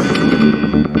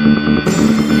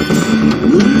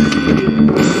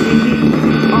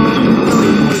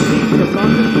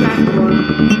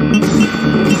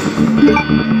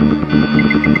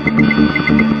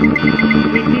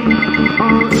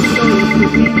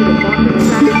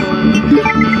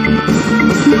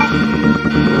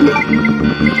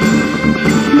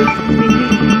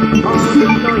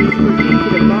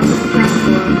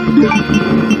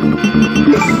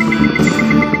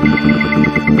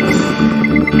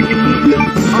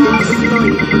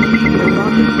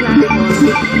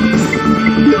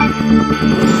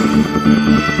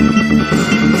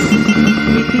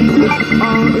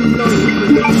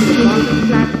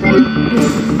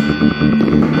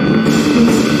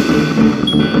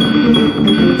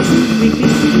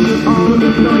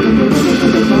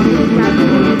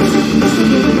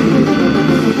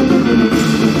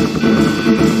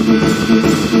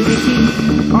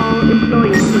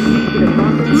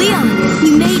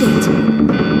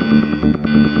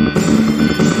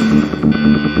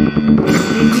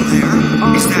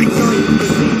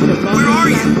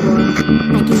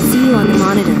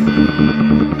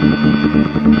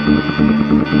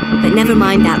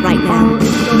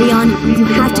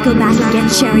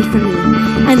 Sherry for me.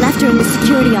 I left her in the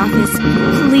security office.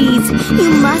 Please,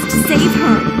 you must save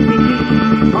her.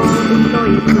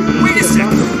 Wait a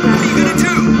second. What are you gonna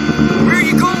do? Where are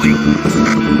you going?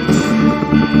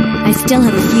 I still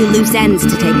have a few loose ends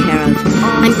to take care of.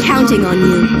 I'm counting on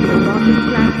you.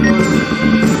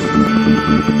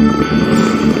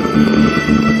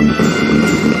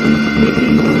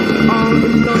 All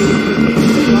employees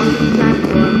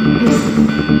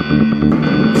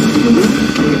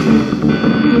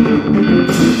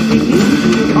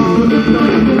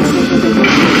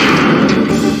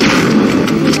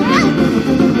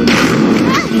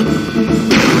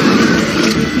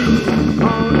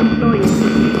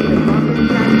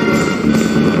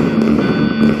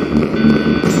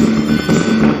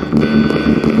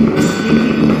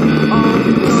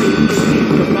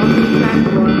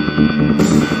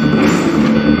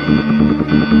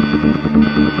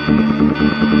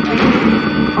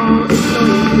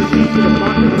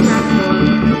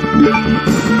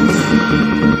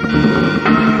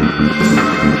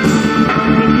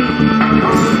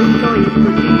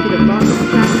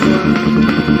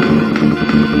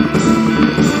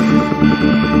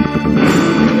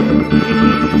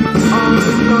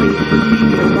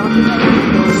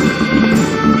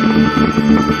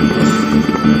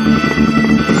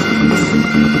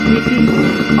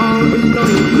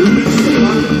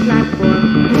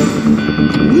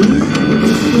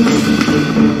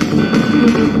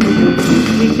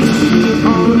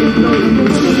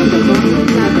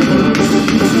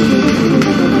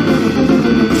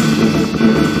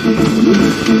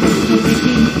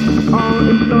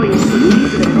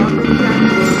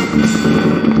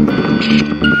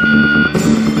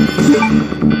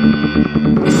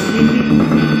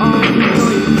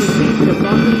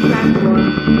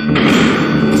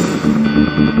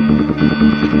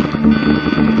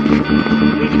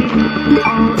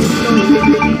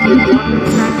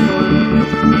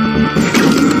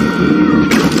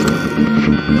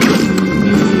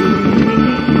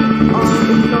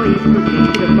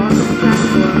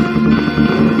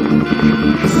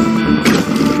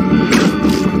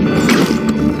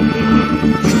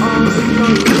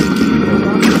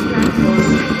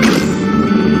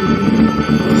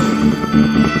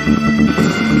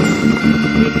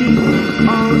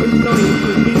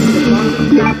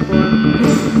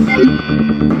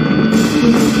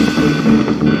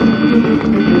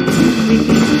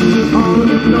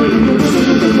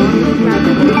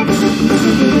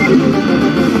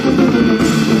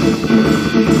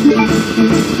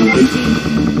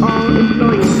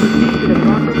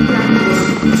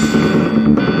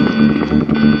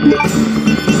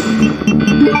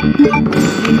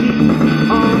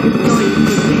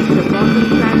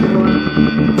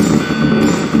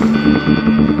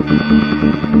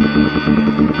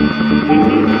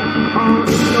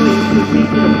proceed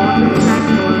to the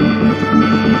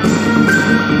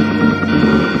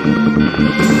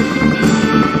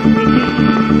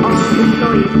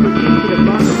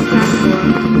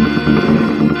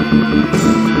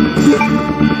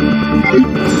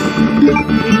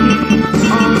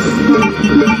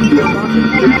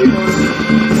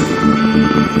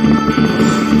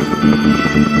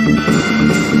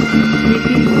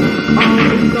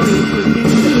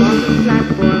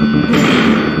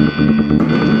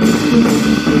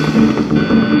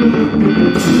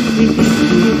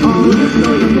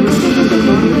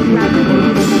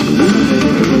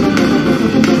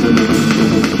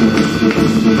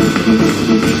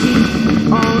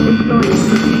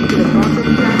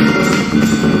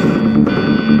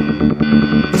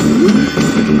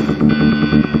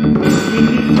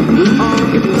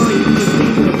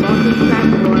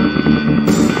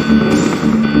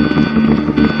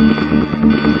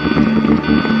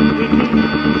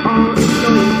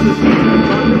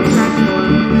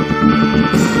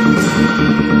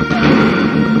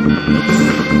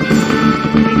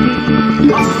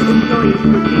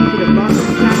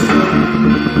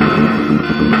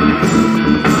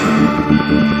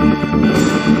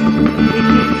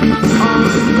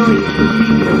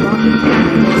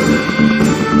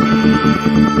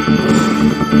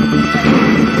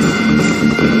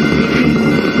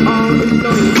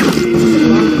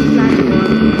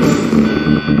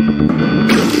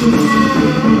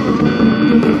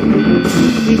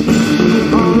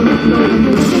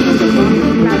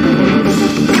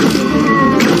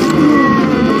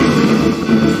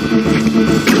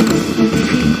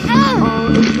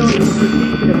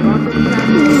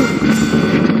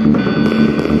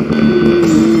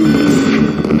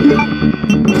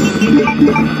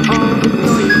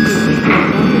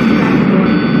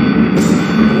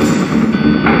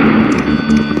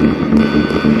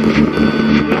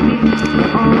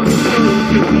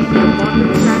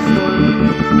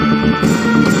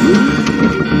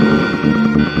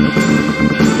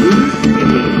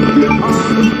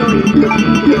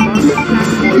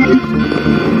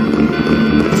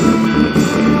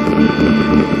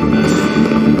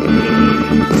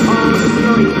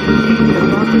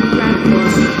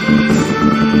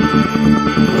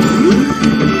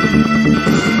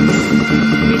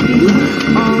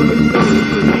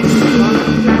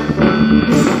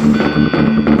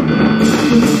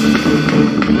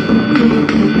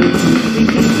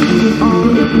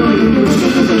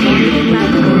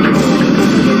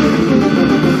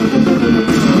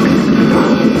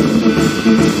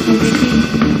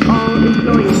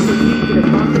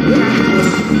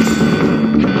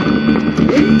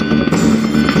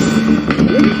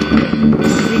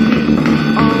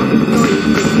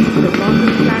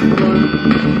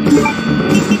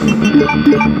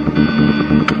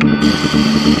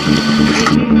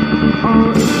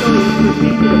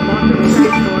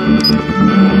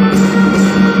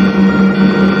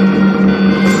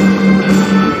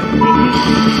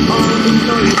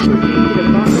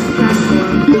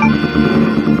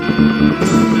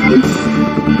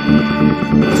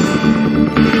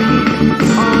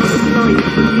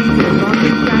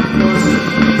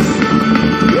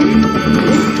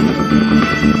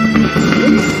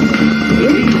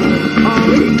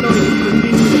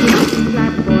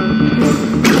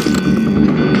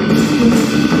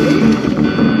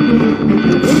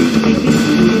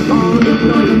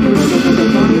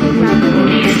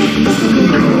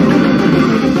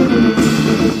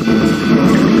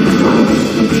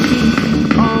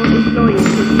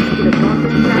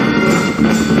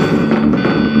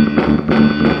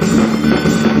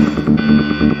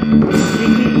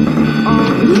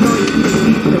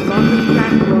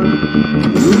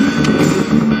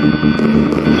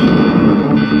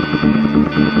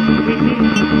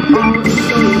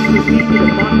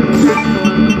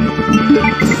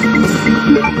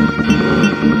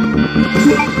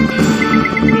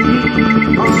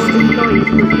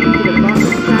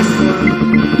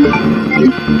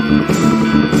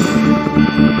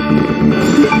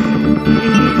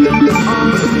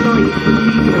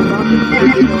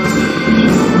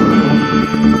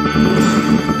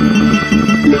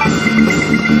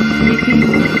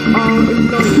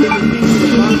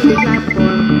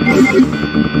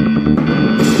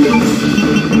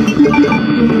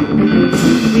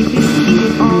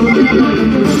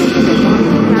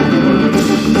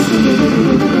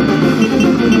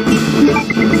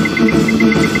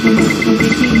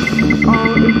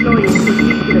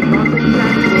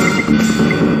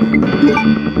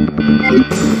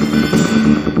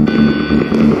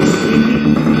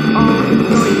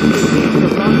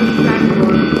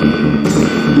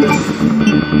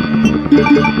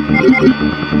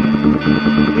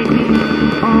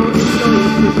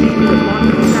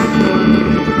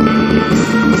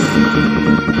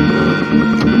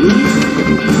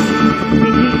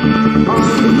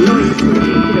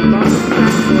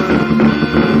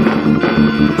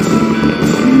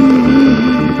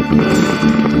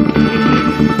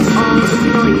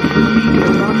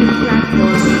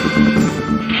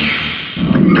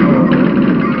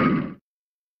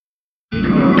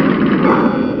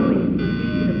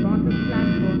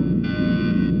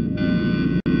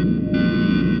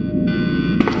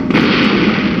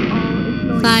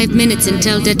 5 minutes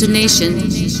until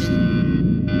detonation.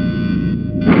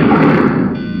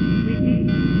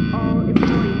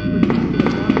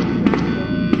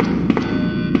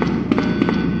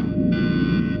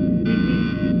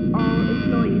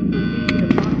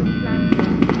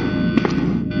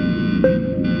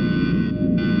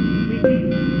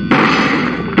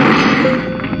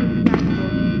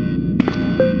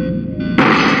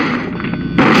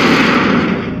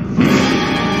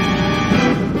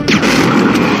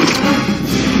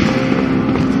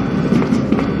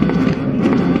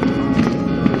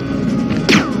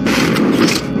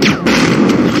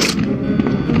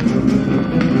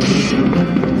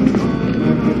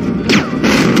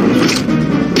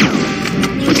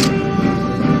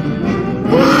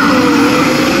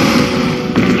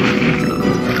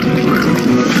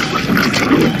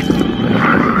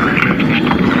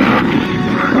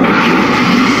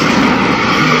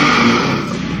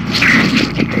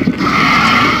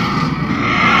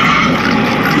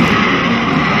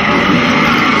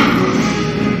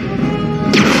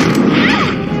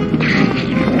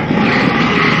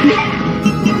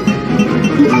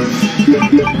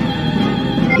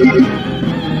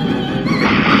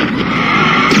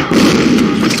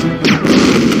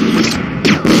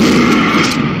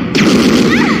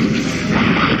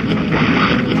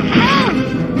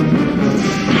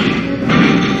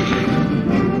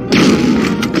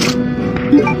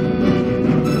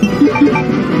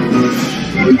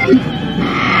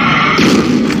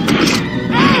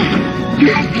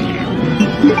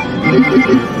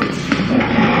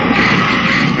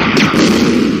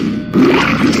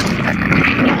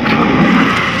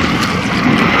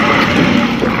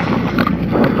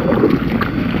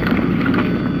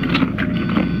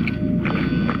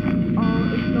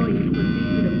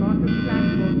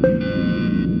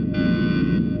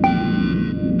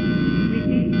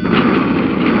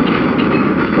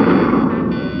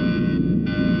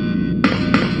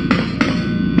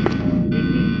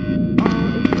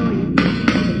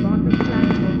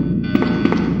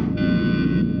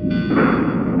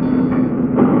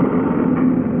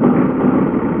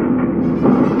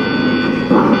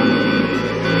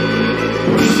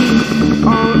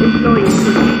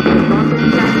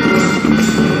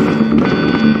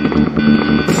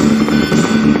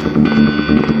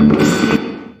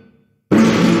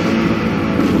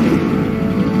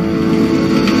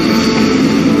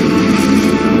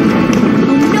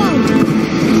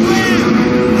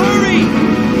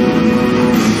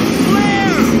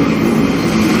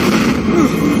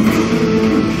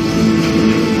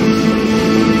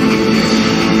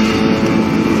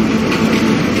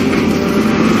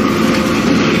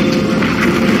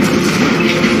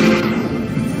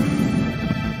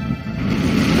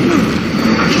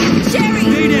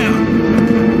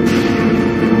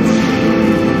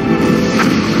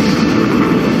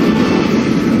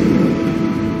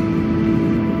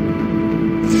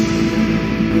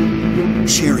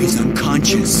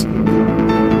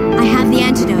 I have the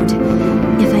antidote.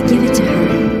 If I give it to her...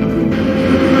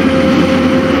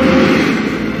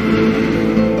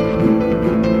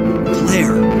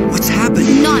 Claire, what's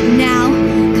happened? Not now.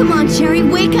 Come on, Sherry,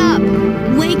 wake up.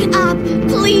 Wake up.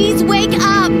 Please, wake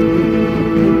up.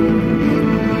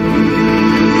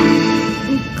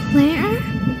 Claire?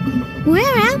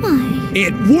 Where am I?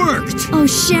 It worked! Oh,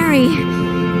 Sherry,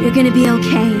 you're gonna be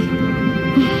okay.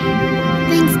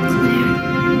 Thanks, Claire.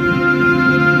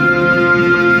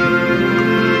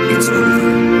 It's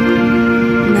over.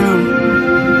 No.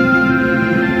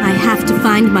 I have to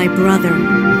find my brother.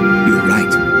 You're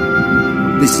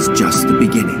right. This is just the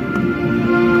beginning.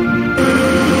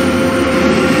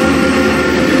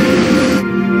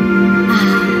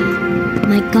 Ah,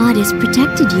 my God has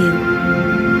protected you.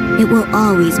 It will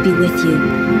always be with you.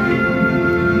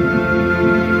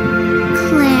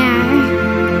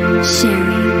 Claire. Sherry.